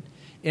Blind.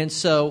 And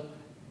so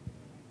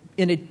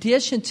in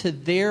addition to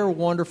their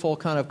wonderful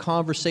kind of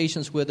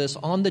conversations with us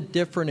on the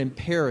different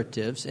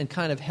imperatives and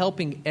kind of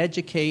helping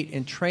educate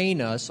and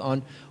train us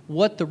on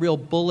what the real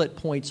bullet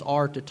points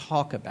are to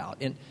talk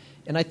about.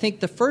 And I think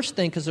the first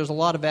thing, because there's a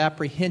lot of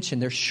apprehension,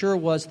 there sure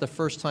was the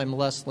first time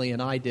Leslie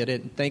and I did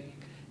it, and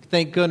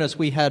thank goodness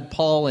we had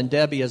Paul and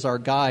Debbie as our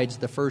guides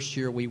the first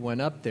year we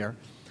went up there.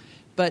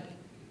 But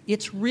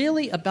it's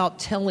really about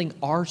telling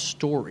our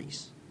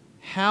stories,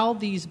 how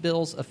these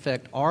bills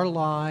affect our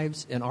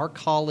lives and our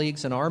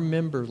colleagues and our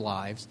members'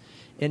 lives,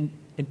 and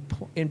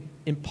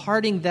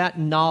imparting that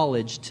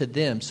knowledge to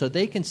them so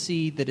they can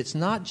see that it's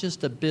not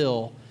just a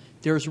bill.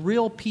 There's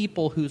real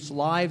people whose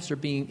lives are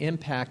being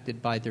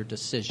impacted by their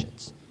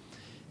decisions.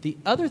 The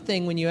other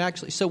thing when you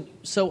actually... So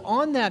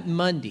on that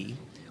Monday,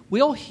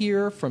 we'll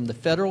hear from the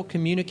Federal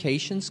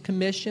Communications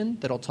Commission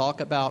that'll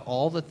talk about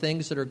all the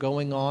things that are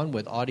going on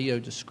with audio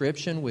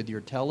description, with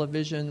your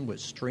television, with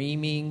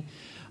streaming.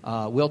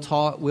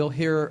 We'll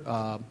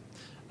hear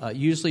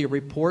usually a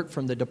report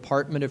from the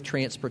Department of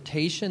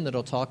Transportation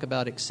that'll talk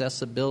about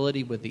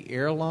accessibility with the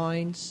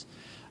airlines.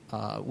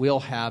 We'll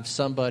have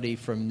somebody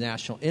from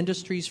National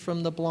Industries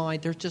from the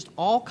Blind. There's just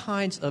all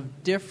kinds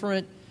of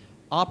different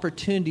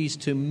opportunities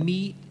to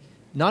meet,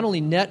 not only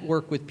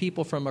network with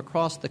people from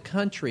across the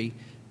country,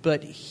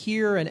 but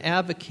hear and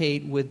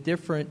advocate with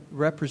different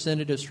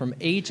representatives from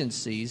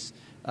agencies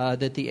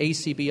that the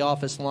ACB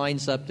office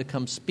lines up to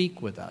come speak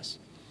with us.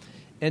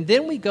 And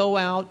then we go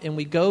out and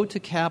we go to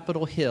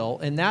Capitol Hill,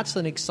 and that's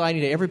an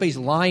exciting day. Everybody's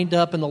lined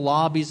up in the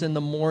lobbies in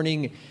the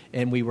morning,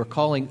 and we were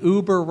calling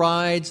Uber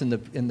rides, and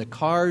the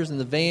cars and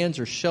the vans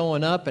are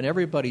showing up, and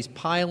everybody's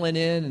piling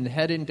in and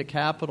heading to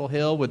Capitol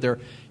Hill with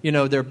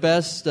their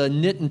best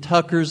knit and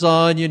tuckers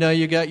on.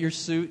 You got your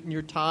suit and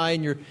your tie,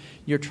 and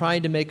you're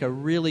trying to make a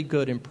really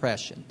good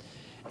impression.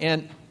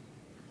 And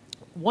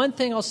one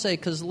thing I'll say,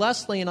 because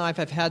Leslie and I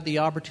have had the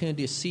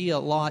opportunity to see a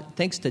lot,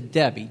 thanks to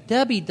Debbie.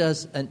 Debbie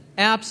does an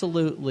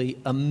absolutely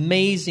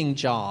amazing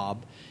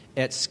job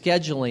at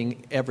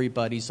scheduling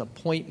everybody's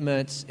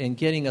appointments and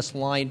getting us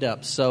lined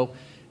up.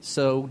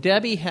 So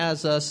Debbie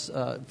has us,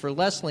 for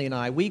Leslie and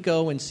I, we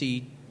go and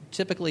see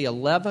typically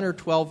 11 or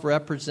 12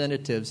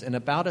 representatives in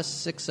about a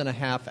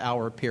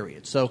 6.5-hour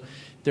period. So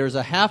there's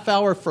a half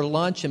hour for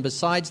lunch, and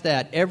besides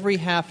that, every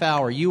half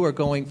hour you are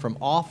going from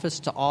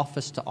office to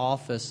office to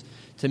office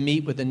to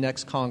meet with the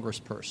next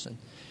congressperson.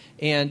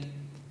 And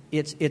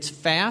it's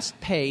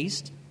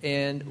fast-paced,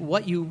 and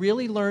what you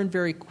really learn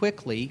very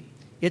quickly,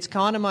 it's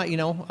kind of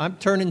I'm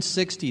turning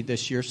 60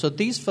 this year, so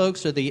these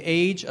folks are the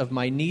age of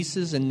my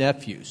nieces and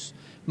nephews.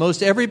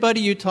 Most everybody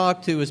you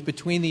talk to is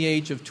between the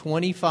age of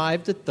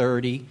 25 to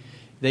 30.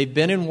 They've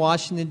been in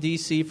Washington,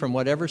 D.C. from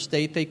whatever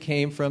state they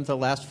came from for the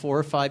last 4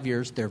 or 5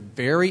 years. They're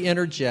very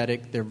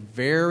energetic. They're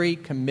very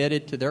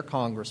committed to their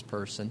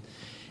congressperson.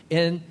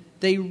 And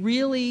they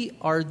really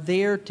are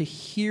there to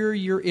hear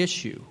your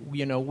issue.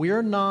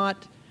 We're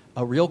not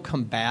a real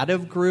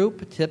combative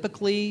group.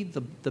 Typically,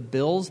 the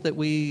bills that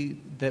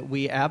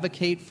we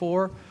advocate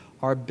for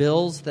are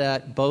bills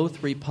that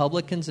both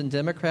Republicans and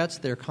Democrats,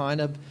 they're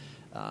kind of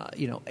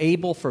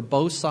able for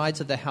both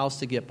sides of the House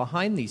to get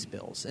behind these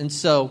bills. And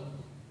so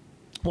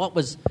what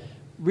was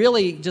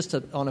really, just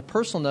on a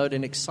personal note,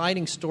 an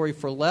exciting story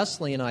for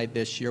Leslie and I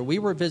this year, we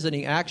were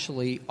visiting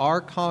actually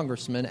our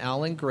Congressman,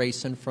 Alan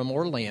Grayson from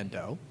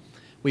Orlando.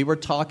 We were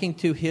talking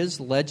to his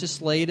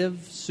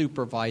legislative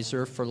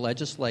supervisor for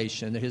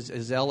legislation,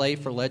 his LA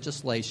for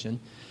legislation,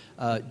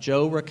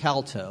 Joe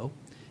Recalto,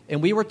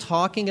 and we were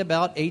talking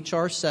about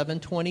H.R.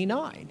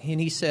 729. And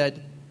he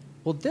said,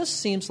 well, this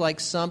seems like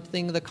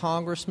something the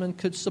congressman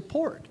could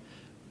support.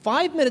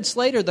 5 minutes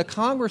later, the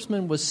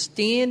congressman was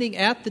standing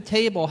at the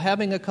table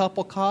having a cup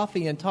of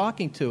coffee and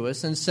talking to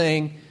us and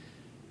saying,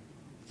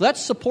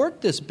 let's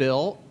support this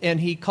bill. And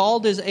he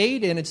called his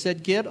aide in and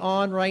said, get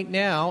on right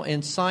now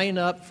and sign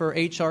up for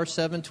H.R.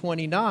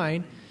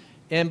 729.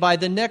 And by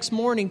the next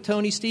morning,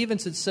 Tony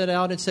Stevens had sent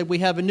out and said, we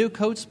have a new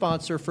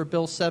co-sponsor for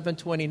Bill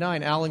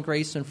 729, Alan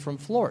Grayson from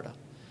Florida.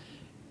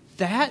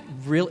 That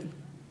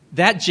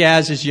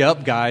jazzes you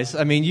up, guys.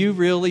 I mean, you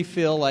really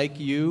feel like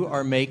you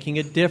are making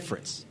a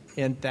difference.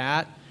 And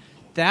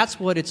that's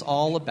what it's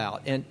all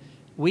about. And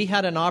we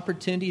had an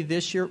opportunity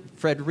this year.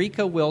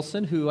 Frederica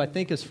Wilson, who I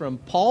think is from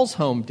Paul's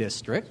home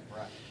district,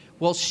 right.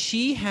 Well,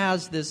 she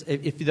has this,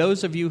 if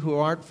those of you who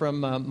aren't from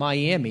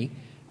Miami,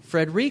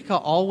 Frederica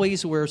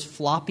always wears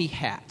floppy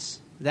hats.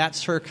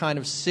 That's her kind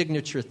of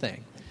signature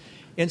thing.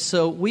 And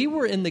so we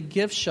were in the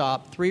gift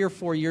shop 3 or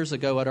 4 years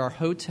ago at our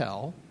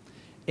hotel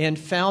and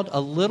found a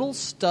little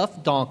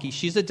stuffed donkey.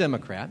 She's a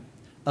Democrat.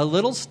 A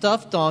little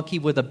stuffed donkey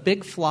with a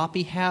big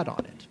floppy hat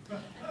on it.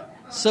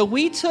 So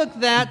we took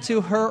that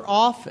to her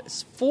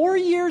office 4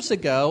 years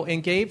ago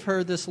and gave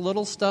her this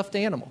little stuffed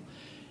animal.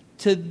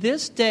 To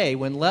this day,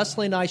 when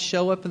Leslie and I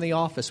show up in the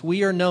office,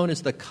 we are known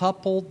as the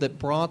couple that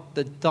brought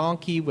the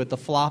donkey with the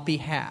floppy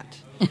hat.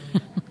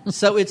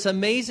 So it's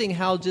amazing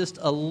how just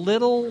a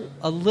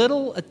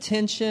little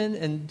attention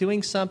and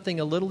doing something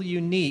a little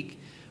unique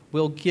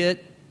will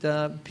get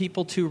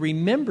people to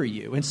remember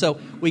you. And so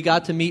we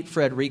got to meet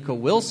Frederica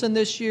Wilson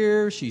this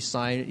year. She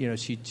signed,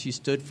 she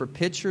stood for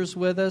pictures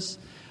with us.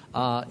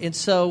 And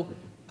so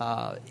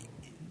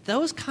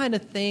those kind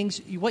of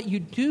things, what you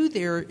do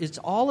there is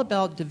all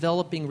about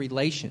developing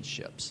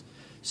relationships.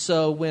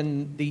 So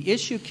when the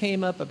issue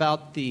came up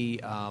about the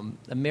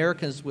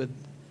Americans with,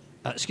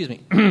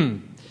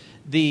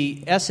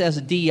 the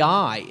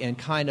SSDI and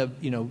kind of,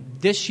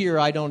 this year,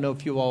 I don't know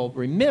if you all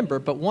remember,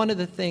 but one of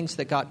the things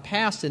that got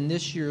passed in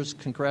this year's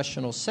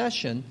congressional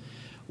session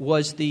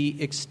was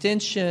the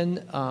extension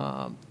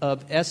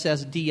of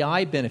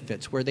SSDI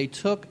benefits, where they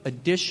took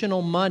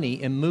additional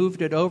money and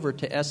moved it over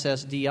to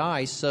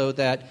SSDI so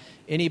that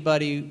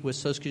anybody with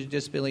Social Security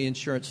Disability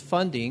Insurance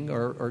funding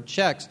or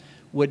checks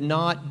would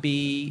not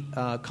be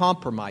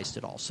compromised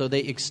at all. So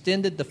they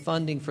extended the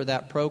funding for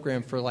that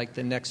program for like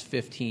the next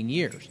 15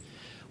 years.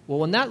 Well,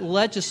 when that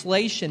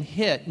legislation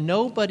hit,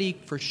 nobody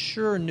for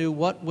sure knew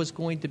what was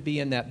going to be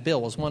in that bill.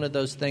 It was one of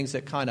those things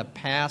that kind of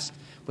passed,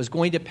 was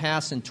going to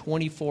pass in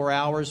 24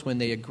 hours when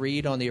they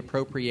agreed on the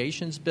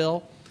appropriations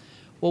bill.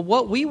 Well,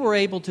 what we were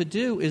able to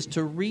do is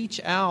to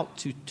reach out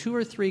to 2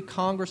 or 3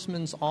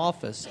 congressmen's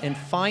office and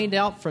find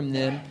out from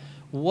them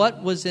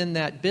what was in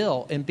that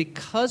bill. And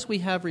because we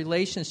have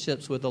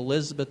relationships with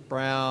Elizabeth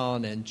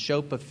Brown and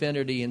Chopa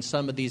Finnerty and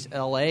some of these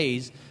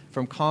LAs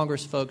from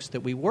Congress folks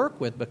that we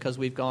work with, because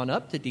we've gone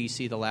up to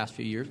D.C. the last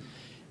few years,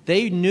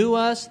 they knew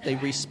us, they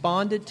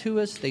responded to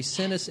us, they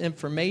sent us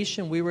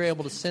information. We were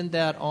able to send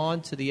that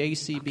on to the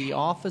ACB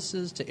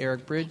offices, to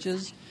Eric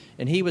Bridges,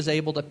 and he was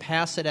able to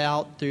pass it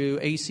out through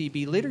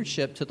ACB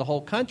leadership to the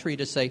whole country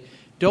to say,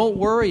 don't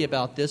worry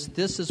about this.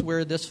 This is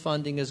where this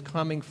funding is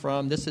coming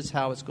from. This is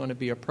how it's going to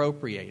be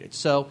appropriated.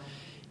 So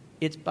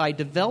it's by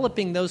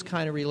developing those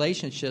kind of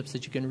relationships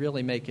that you can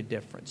really make a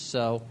difference.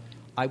 So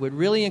I would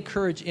really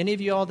encourage any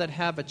of you all that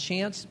have a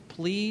chance,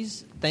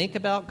 please think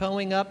about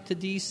going up to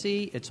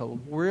D.C. It's a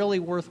really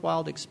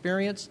worthwhile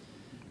experience.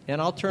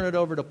 And I'll turn it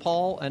over to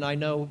Paul, and I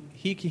know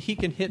he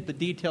can hit the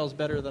details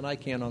better than I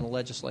can on the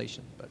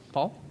legislation. But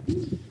Paul?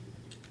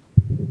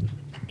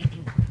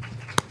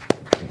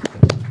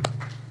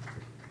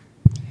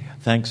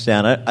 Thanks,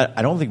 Dan.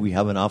 I don't think we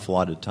have an awful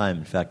lot of time.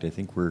 In fact, I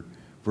think we're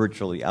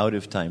virtually out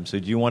of time. So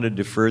do you want to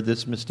defer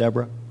this, Ms.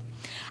 Deborah?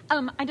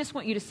 I just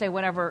want you to say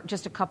whatever,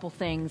 just a couple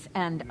things,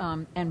 and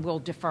we'll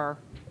defer.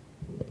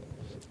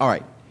 All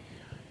right.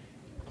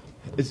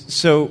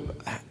 So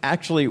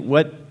actually,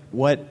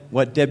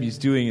 what Debbie's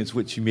doing is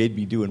what she made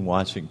me do in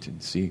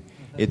Washington. See,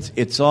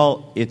 it's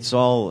all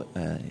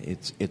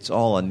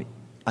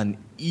an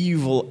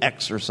evil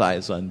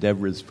exercise on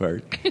Deborah's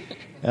part,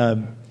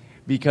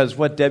 because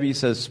what Debbie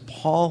says,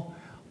 Paul,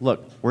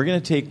 look, we're going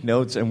to take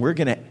notes and we're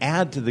going to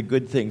add to the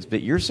good things,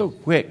 but you're so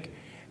quick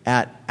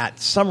at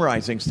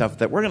summarizing stuff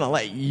that we're going to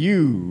let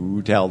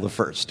you tell the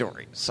first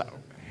story.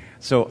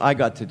 So I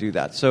got to do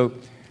that. So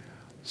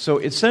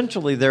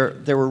essentially, there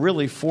were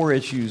really 4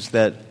 issues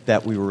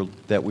that we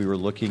were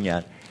looking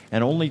at,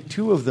 and only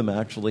 2 of them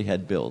actually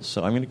had bills.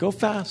 So I'm going to go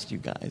fast, you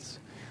guys.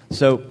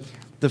 So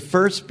The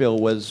first bill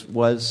was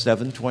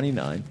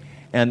 729,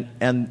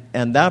 and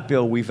that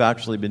bill we've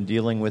actually been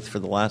dealing with for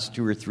the last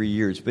 2 or 3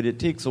 years, but it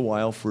takes a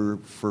while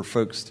for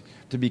folks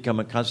to become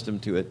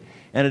accustomed to it.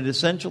 And it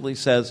essentially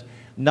says,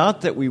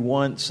 not that we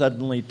want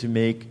suddenly to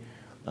make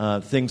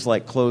things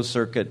like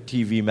closed-circuit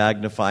TV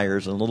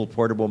magnifiers and little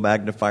portable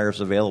magnifiers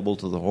available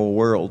to the whole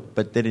world,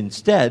 but that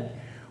instead,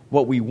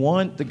 what we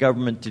want the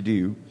government to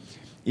do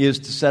is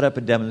to set up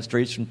a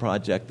demonstration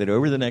project that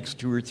over the next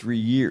 2 or 3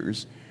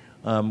 years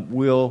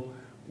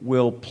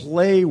will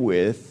play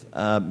with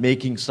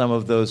making some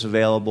of those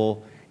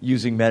available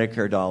using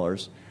Medicare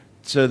dollars,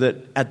 so that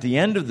at the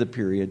end of the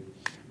period,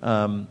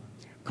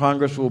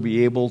 Congress will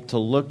be able to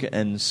look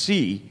and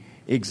see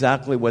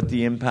exactly what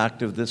the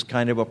impact of this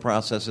kind of a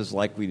process is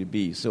likely to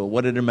be. So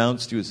what it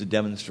amounts to is a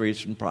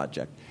demonstration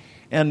project.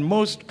 And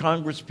most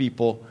Congress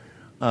people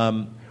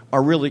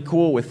are really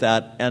cool with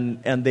that,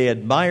 and they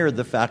admire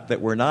the fact that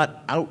we're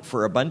not out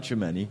for a bunch of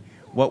money.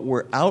 What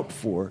we're out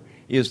for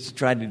is to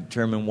try to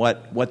determine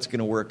what's going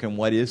to work and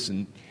what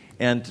isn't,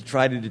 and to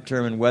try to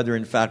determine whether,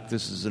 in fact,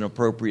 this is an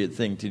appropriate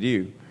thing to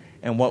do.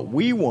 And what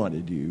we want to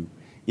do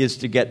is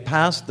to get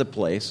past the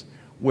place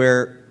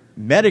where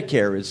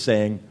Medicare is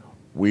saying,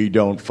 we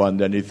don't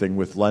fund anything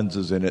with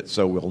lenses in it,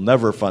 so we'll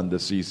never fund a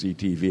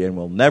CCTV, and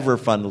we'll never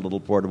fund a little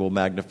portable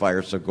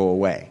magnifier, so go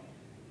away.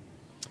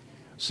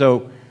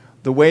 So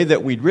the way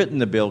that we'd written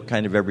the bill,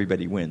 kind of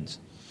everybody wins.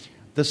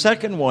 The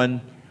second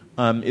one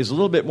is a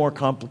little bit more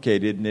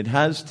complicated, and it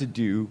has to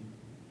do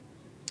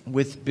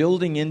with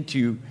building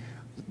into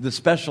the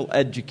special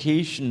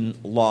education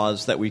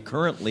laws that we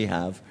currently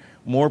have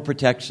more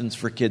protections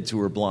for kids who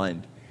are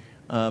blind.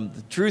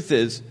 The truth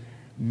is,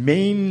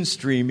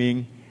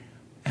 mainstreaming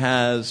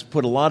has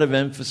put a lot of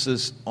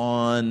emphasis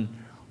on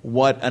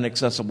what an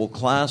accessible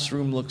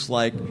classroom looks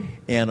like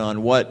and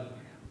on what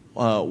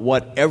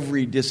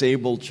every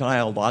disabled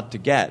child ought to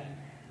get.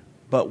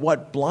 But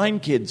what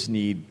blind kids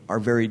need are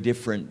very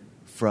different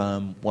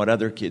from what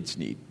other kids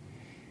need.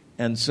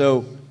 And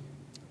so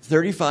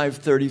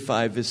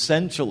 3535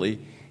 essentially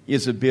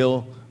is a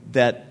bill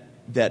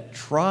that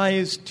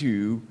tries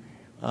to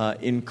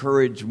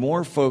encourage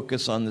more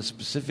focus on the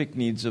specific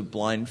needs of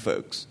blind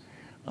folks.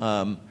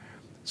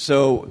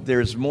 So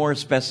there's more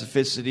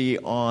specificity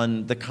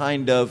on the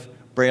kind of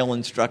Braille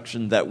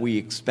instruction that we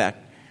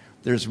expect.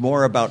 There's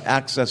more about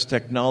access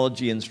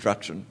technology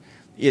instruction.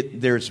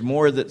 There's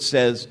more that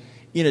says,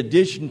 in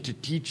addition to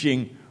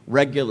teaching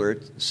regular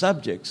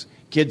subjects,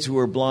 kids who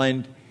are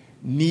blind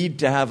need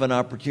to have an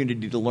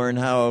opportunity to learn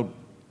how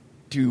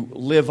to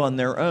live on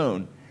their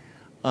own,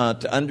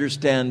 to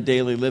understand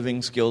daily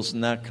living skills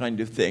and that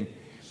kind of thing.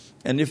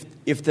 And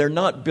if they're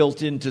not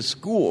built into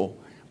school,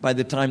 by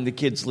the time the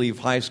kids leave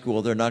high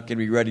school, they're not going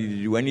to be ready to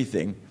do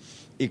anything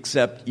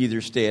except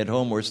either stay at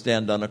home or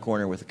stand on a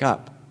corner with a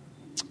cup.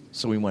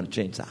 So we want to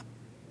change that.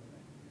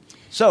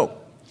 So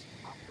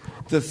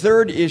the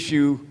third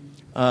issue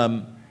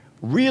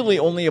really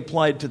only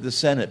applied to the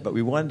Senate, but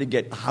we wanted to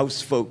get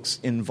House folks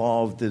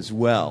involved as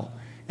well.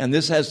 And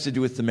this has to do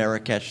with the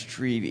Marrakesh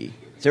Treaty.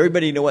 Does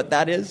everybody know what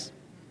that is?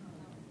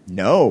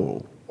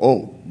 No.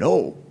 Oh,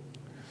 no.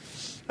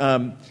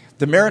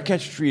 The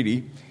Marrakesh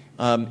Treaty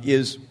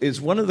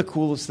is one of the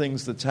coolest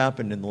things that's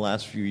happened in the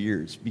last few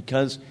years,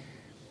 because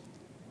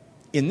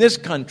in this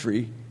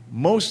country,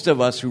 most of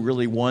us who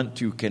really want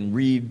to can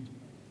read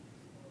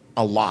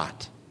a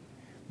lot.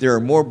 There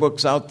are more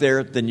books out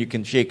there than you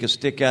can shake a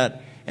stick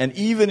at. And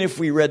even if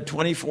we read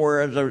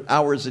 24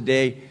 hours a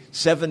day,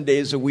 7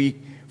 days a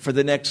week for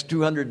the next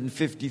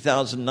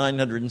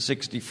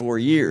 250,964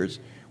 years,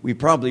 we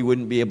probably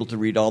wouldn't be able to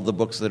read all the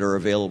books that are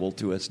available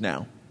to us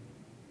now.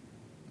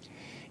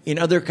 In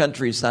other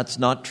countries, that's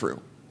not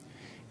true.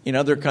 In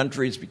other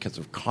countries, because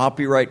of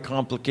copyright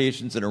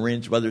complications and a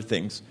range of other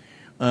things,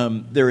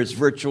 there is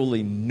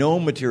virtually no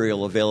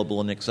material available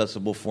in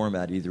accessible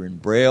format, either in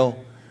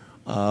Braille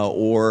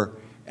or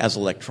as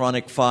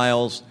electronic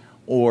files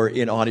or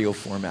in audio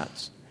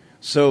formats.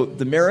 So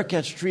the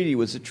Marrakesh Treaty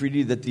was a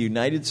treaty that the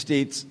United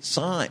States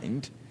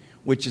signed,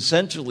 which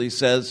essentially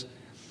says,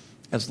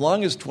 as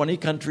long as 20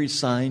 countries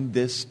sign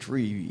this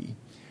treaty,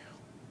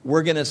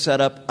 we're going to set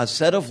up a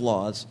set of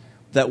laws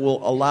that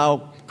will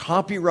allow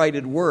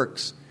copyrighted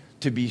works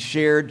to be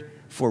shared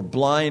for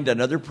blind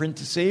and other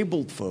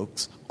print-disabled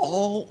folks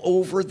all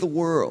over the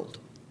world.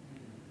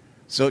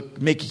 So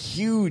it make a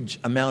huge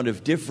amount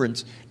of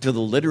difference to the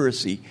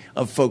literacy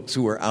of folks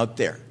who are out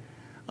there.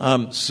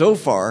 So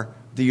far,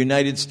 the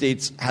United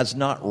States has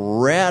not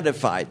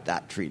ratified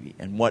that treaty.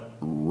 And what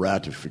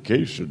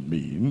ratification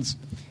means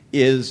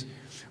is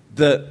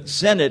the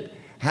Senate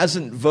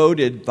hasn't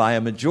voted by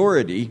a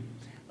majority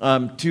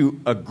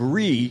to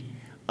agree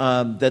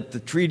that the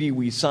treaty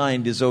we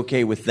signed is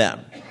okay with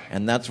them.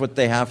 And that's what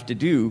they have to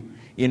do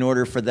in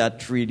order for that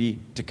treaty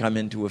to come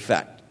into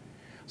effect.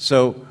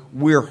 So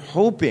we're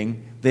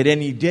hoping that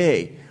any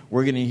day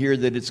we're going to hear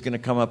that it's going to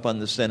come up on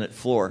the Senate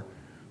floor.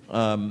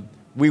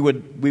 We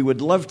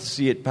would love to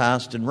see it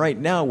passed, and right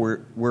now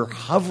we're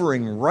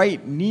hovering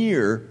right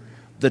near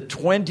the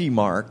 20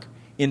 mark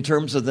in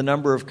terms of the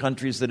number of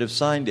countries that have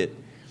signed it.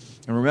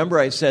 And remember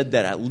I said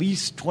that at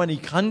least 20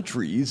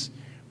 countries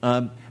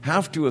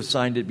have to have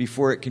signed it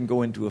before it can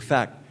go into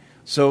effect.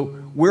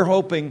 So we're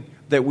hoping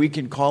that we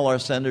can call our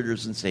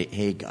senators and say,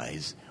 hey,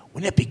 guys,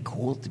 wouldn't it be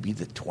cool to be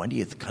the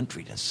 20th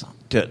country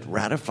to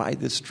ratify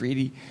this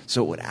treaty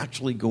so it would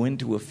actually go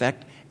into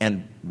effect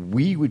and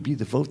we would be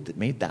the vote that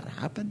made that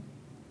happen?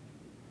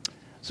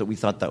 So we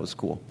thought that was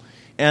cool.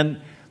 And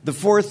the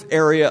fourth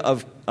area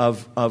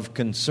of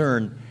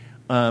concern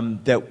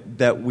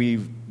that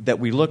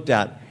we looked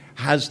at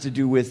has to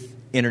do with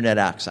internet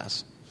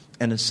access.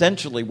 And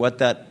essentially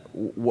what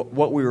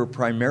we were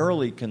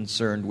primarily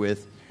concerned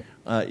with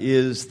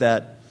is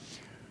that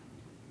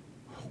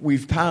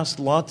we've passed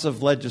lots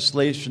of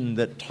legislation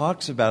that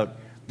talks about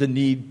the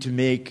need to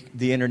make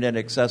the internet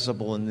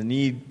accessible and the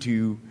need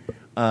to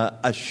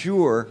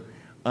assure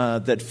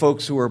that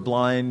folks who are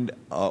blind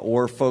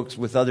or folks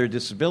with other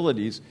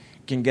disabilities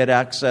can get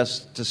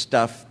access to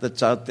stuff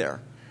that's out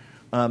there.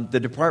 The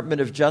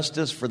Department of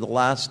Justice for the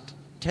last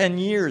 10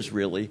 years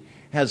really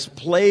has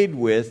played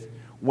with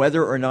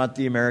whether or not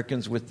the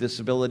Americans with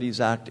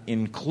Disabilities Act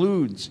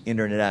includes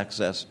internet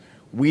access.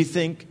 We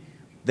think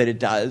that it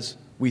does.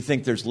 We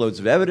think there's loads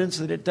of evidence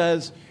that it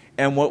does.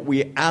 And what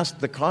we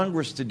asked the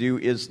Congress to do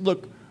is,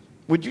 look,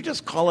 would you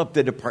just call up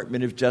the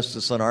Department of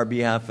Justice on our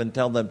behalf and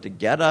tell them to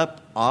get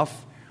up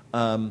off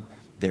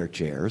their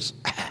chairs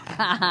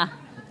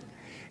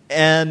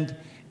and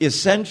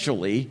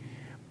essentially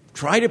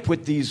try to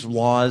put these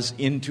laws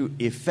into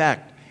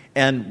effect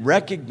and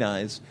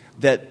recognize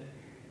that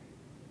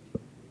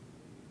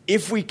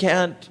if we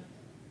can't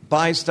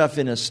buy stuff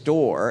in a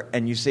store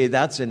and you say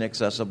that's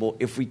inaccessible,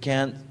 if we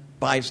can't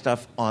buy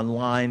stuff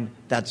online,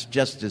 that's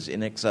just as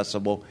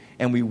inaccessible.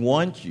 And we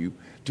want you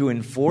to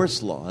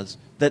enforce laws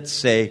that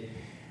say,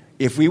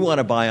 if we want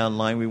to buy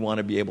online, we want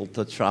to be able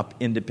to shop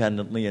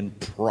independently and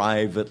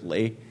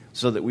privately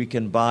so that we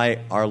can buy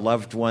our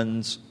loved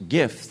ones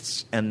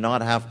gifts and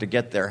not have to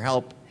get their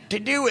help to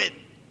do it.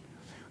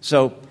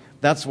 So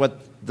that's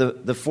what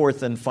the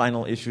fourth and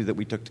final issue that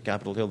we took to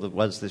Capitol Hill that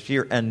was this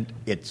year, and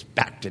it's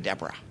back to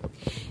Deborah.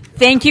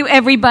 Thank you,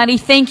 everybody.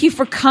 Thank you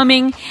for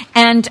coming.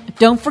 And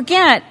don't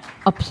forget,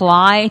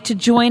 apply to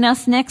join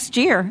us next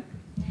year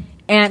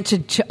and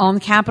to on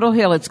Capitol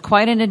Hill. It's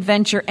quite an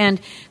adventure, and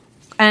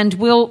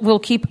we'll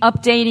keep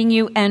updating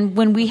you. And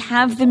when we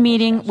have the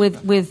meeting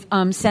with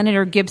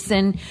Senator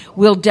Gibson,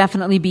 we'll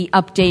definitely be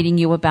updating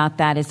you about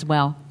that as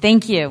well.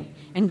 Thank you,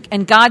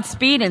 and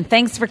Godspeed, and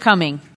thanks for coming.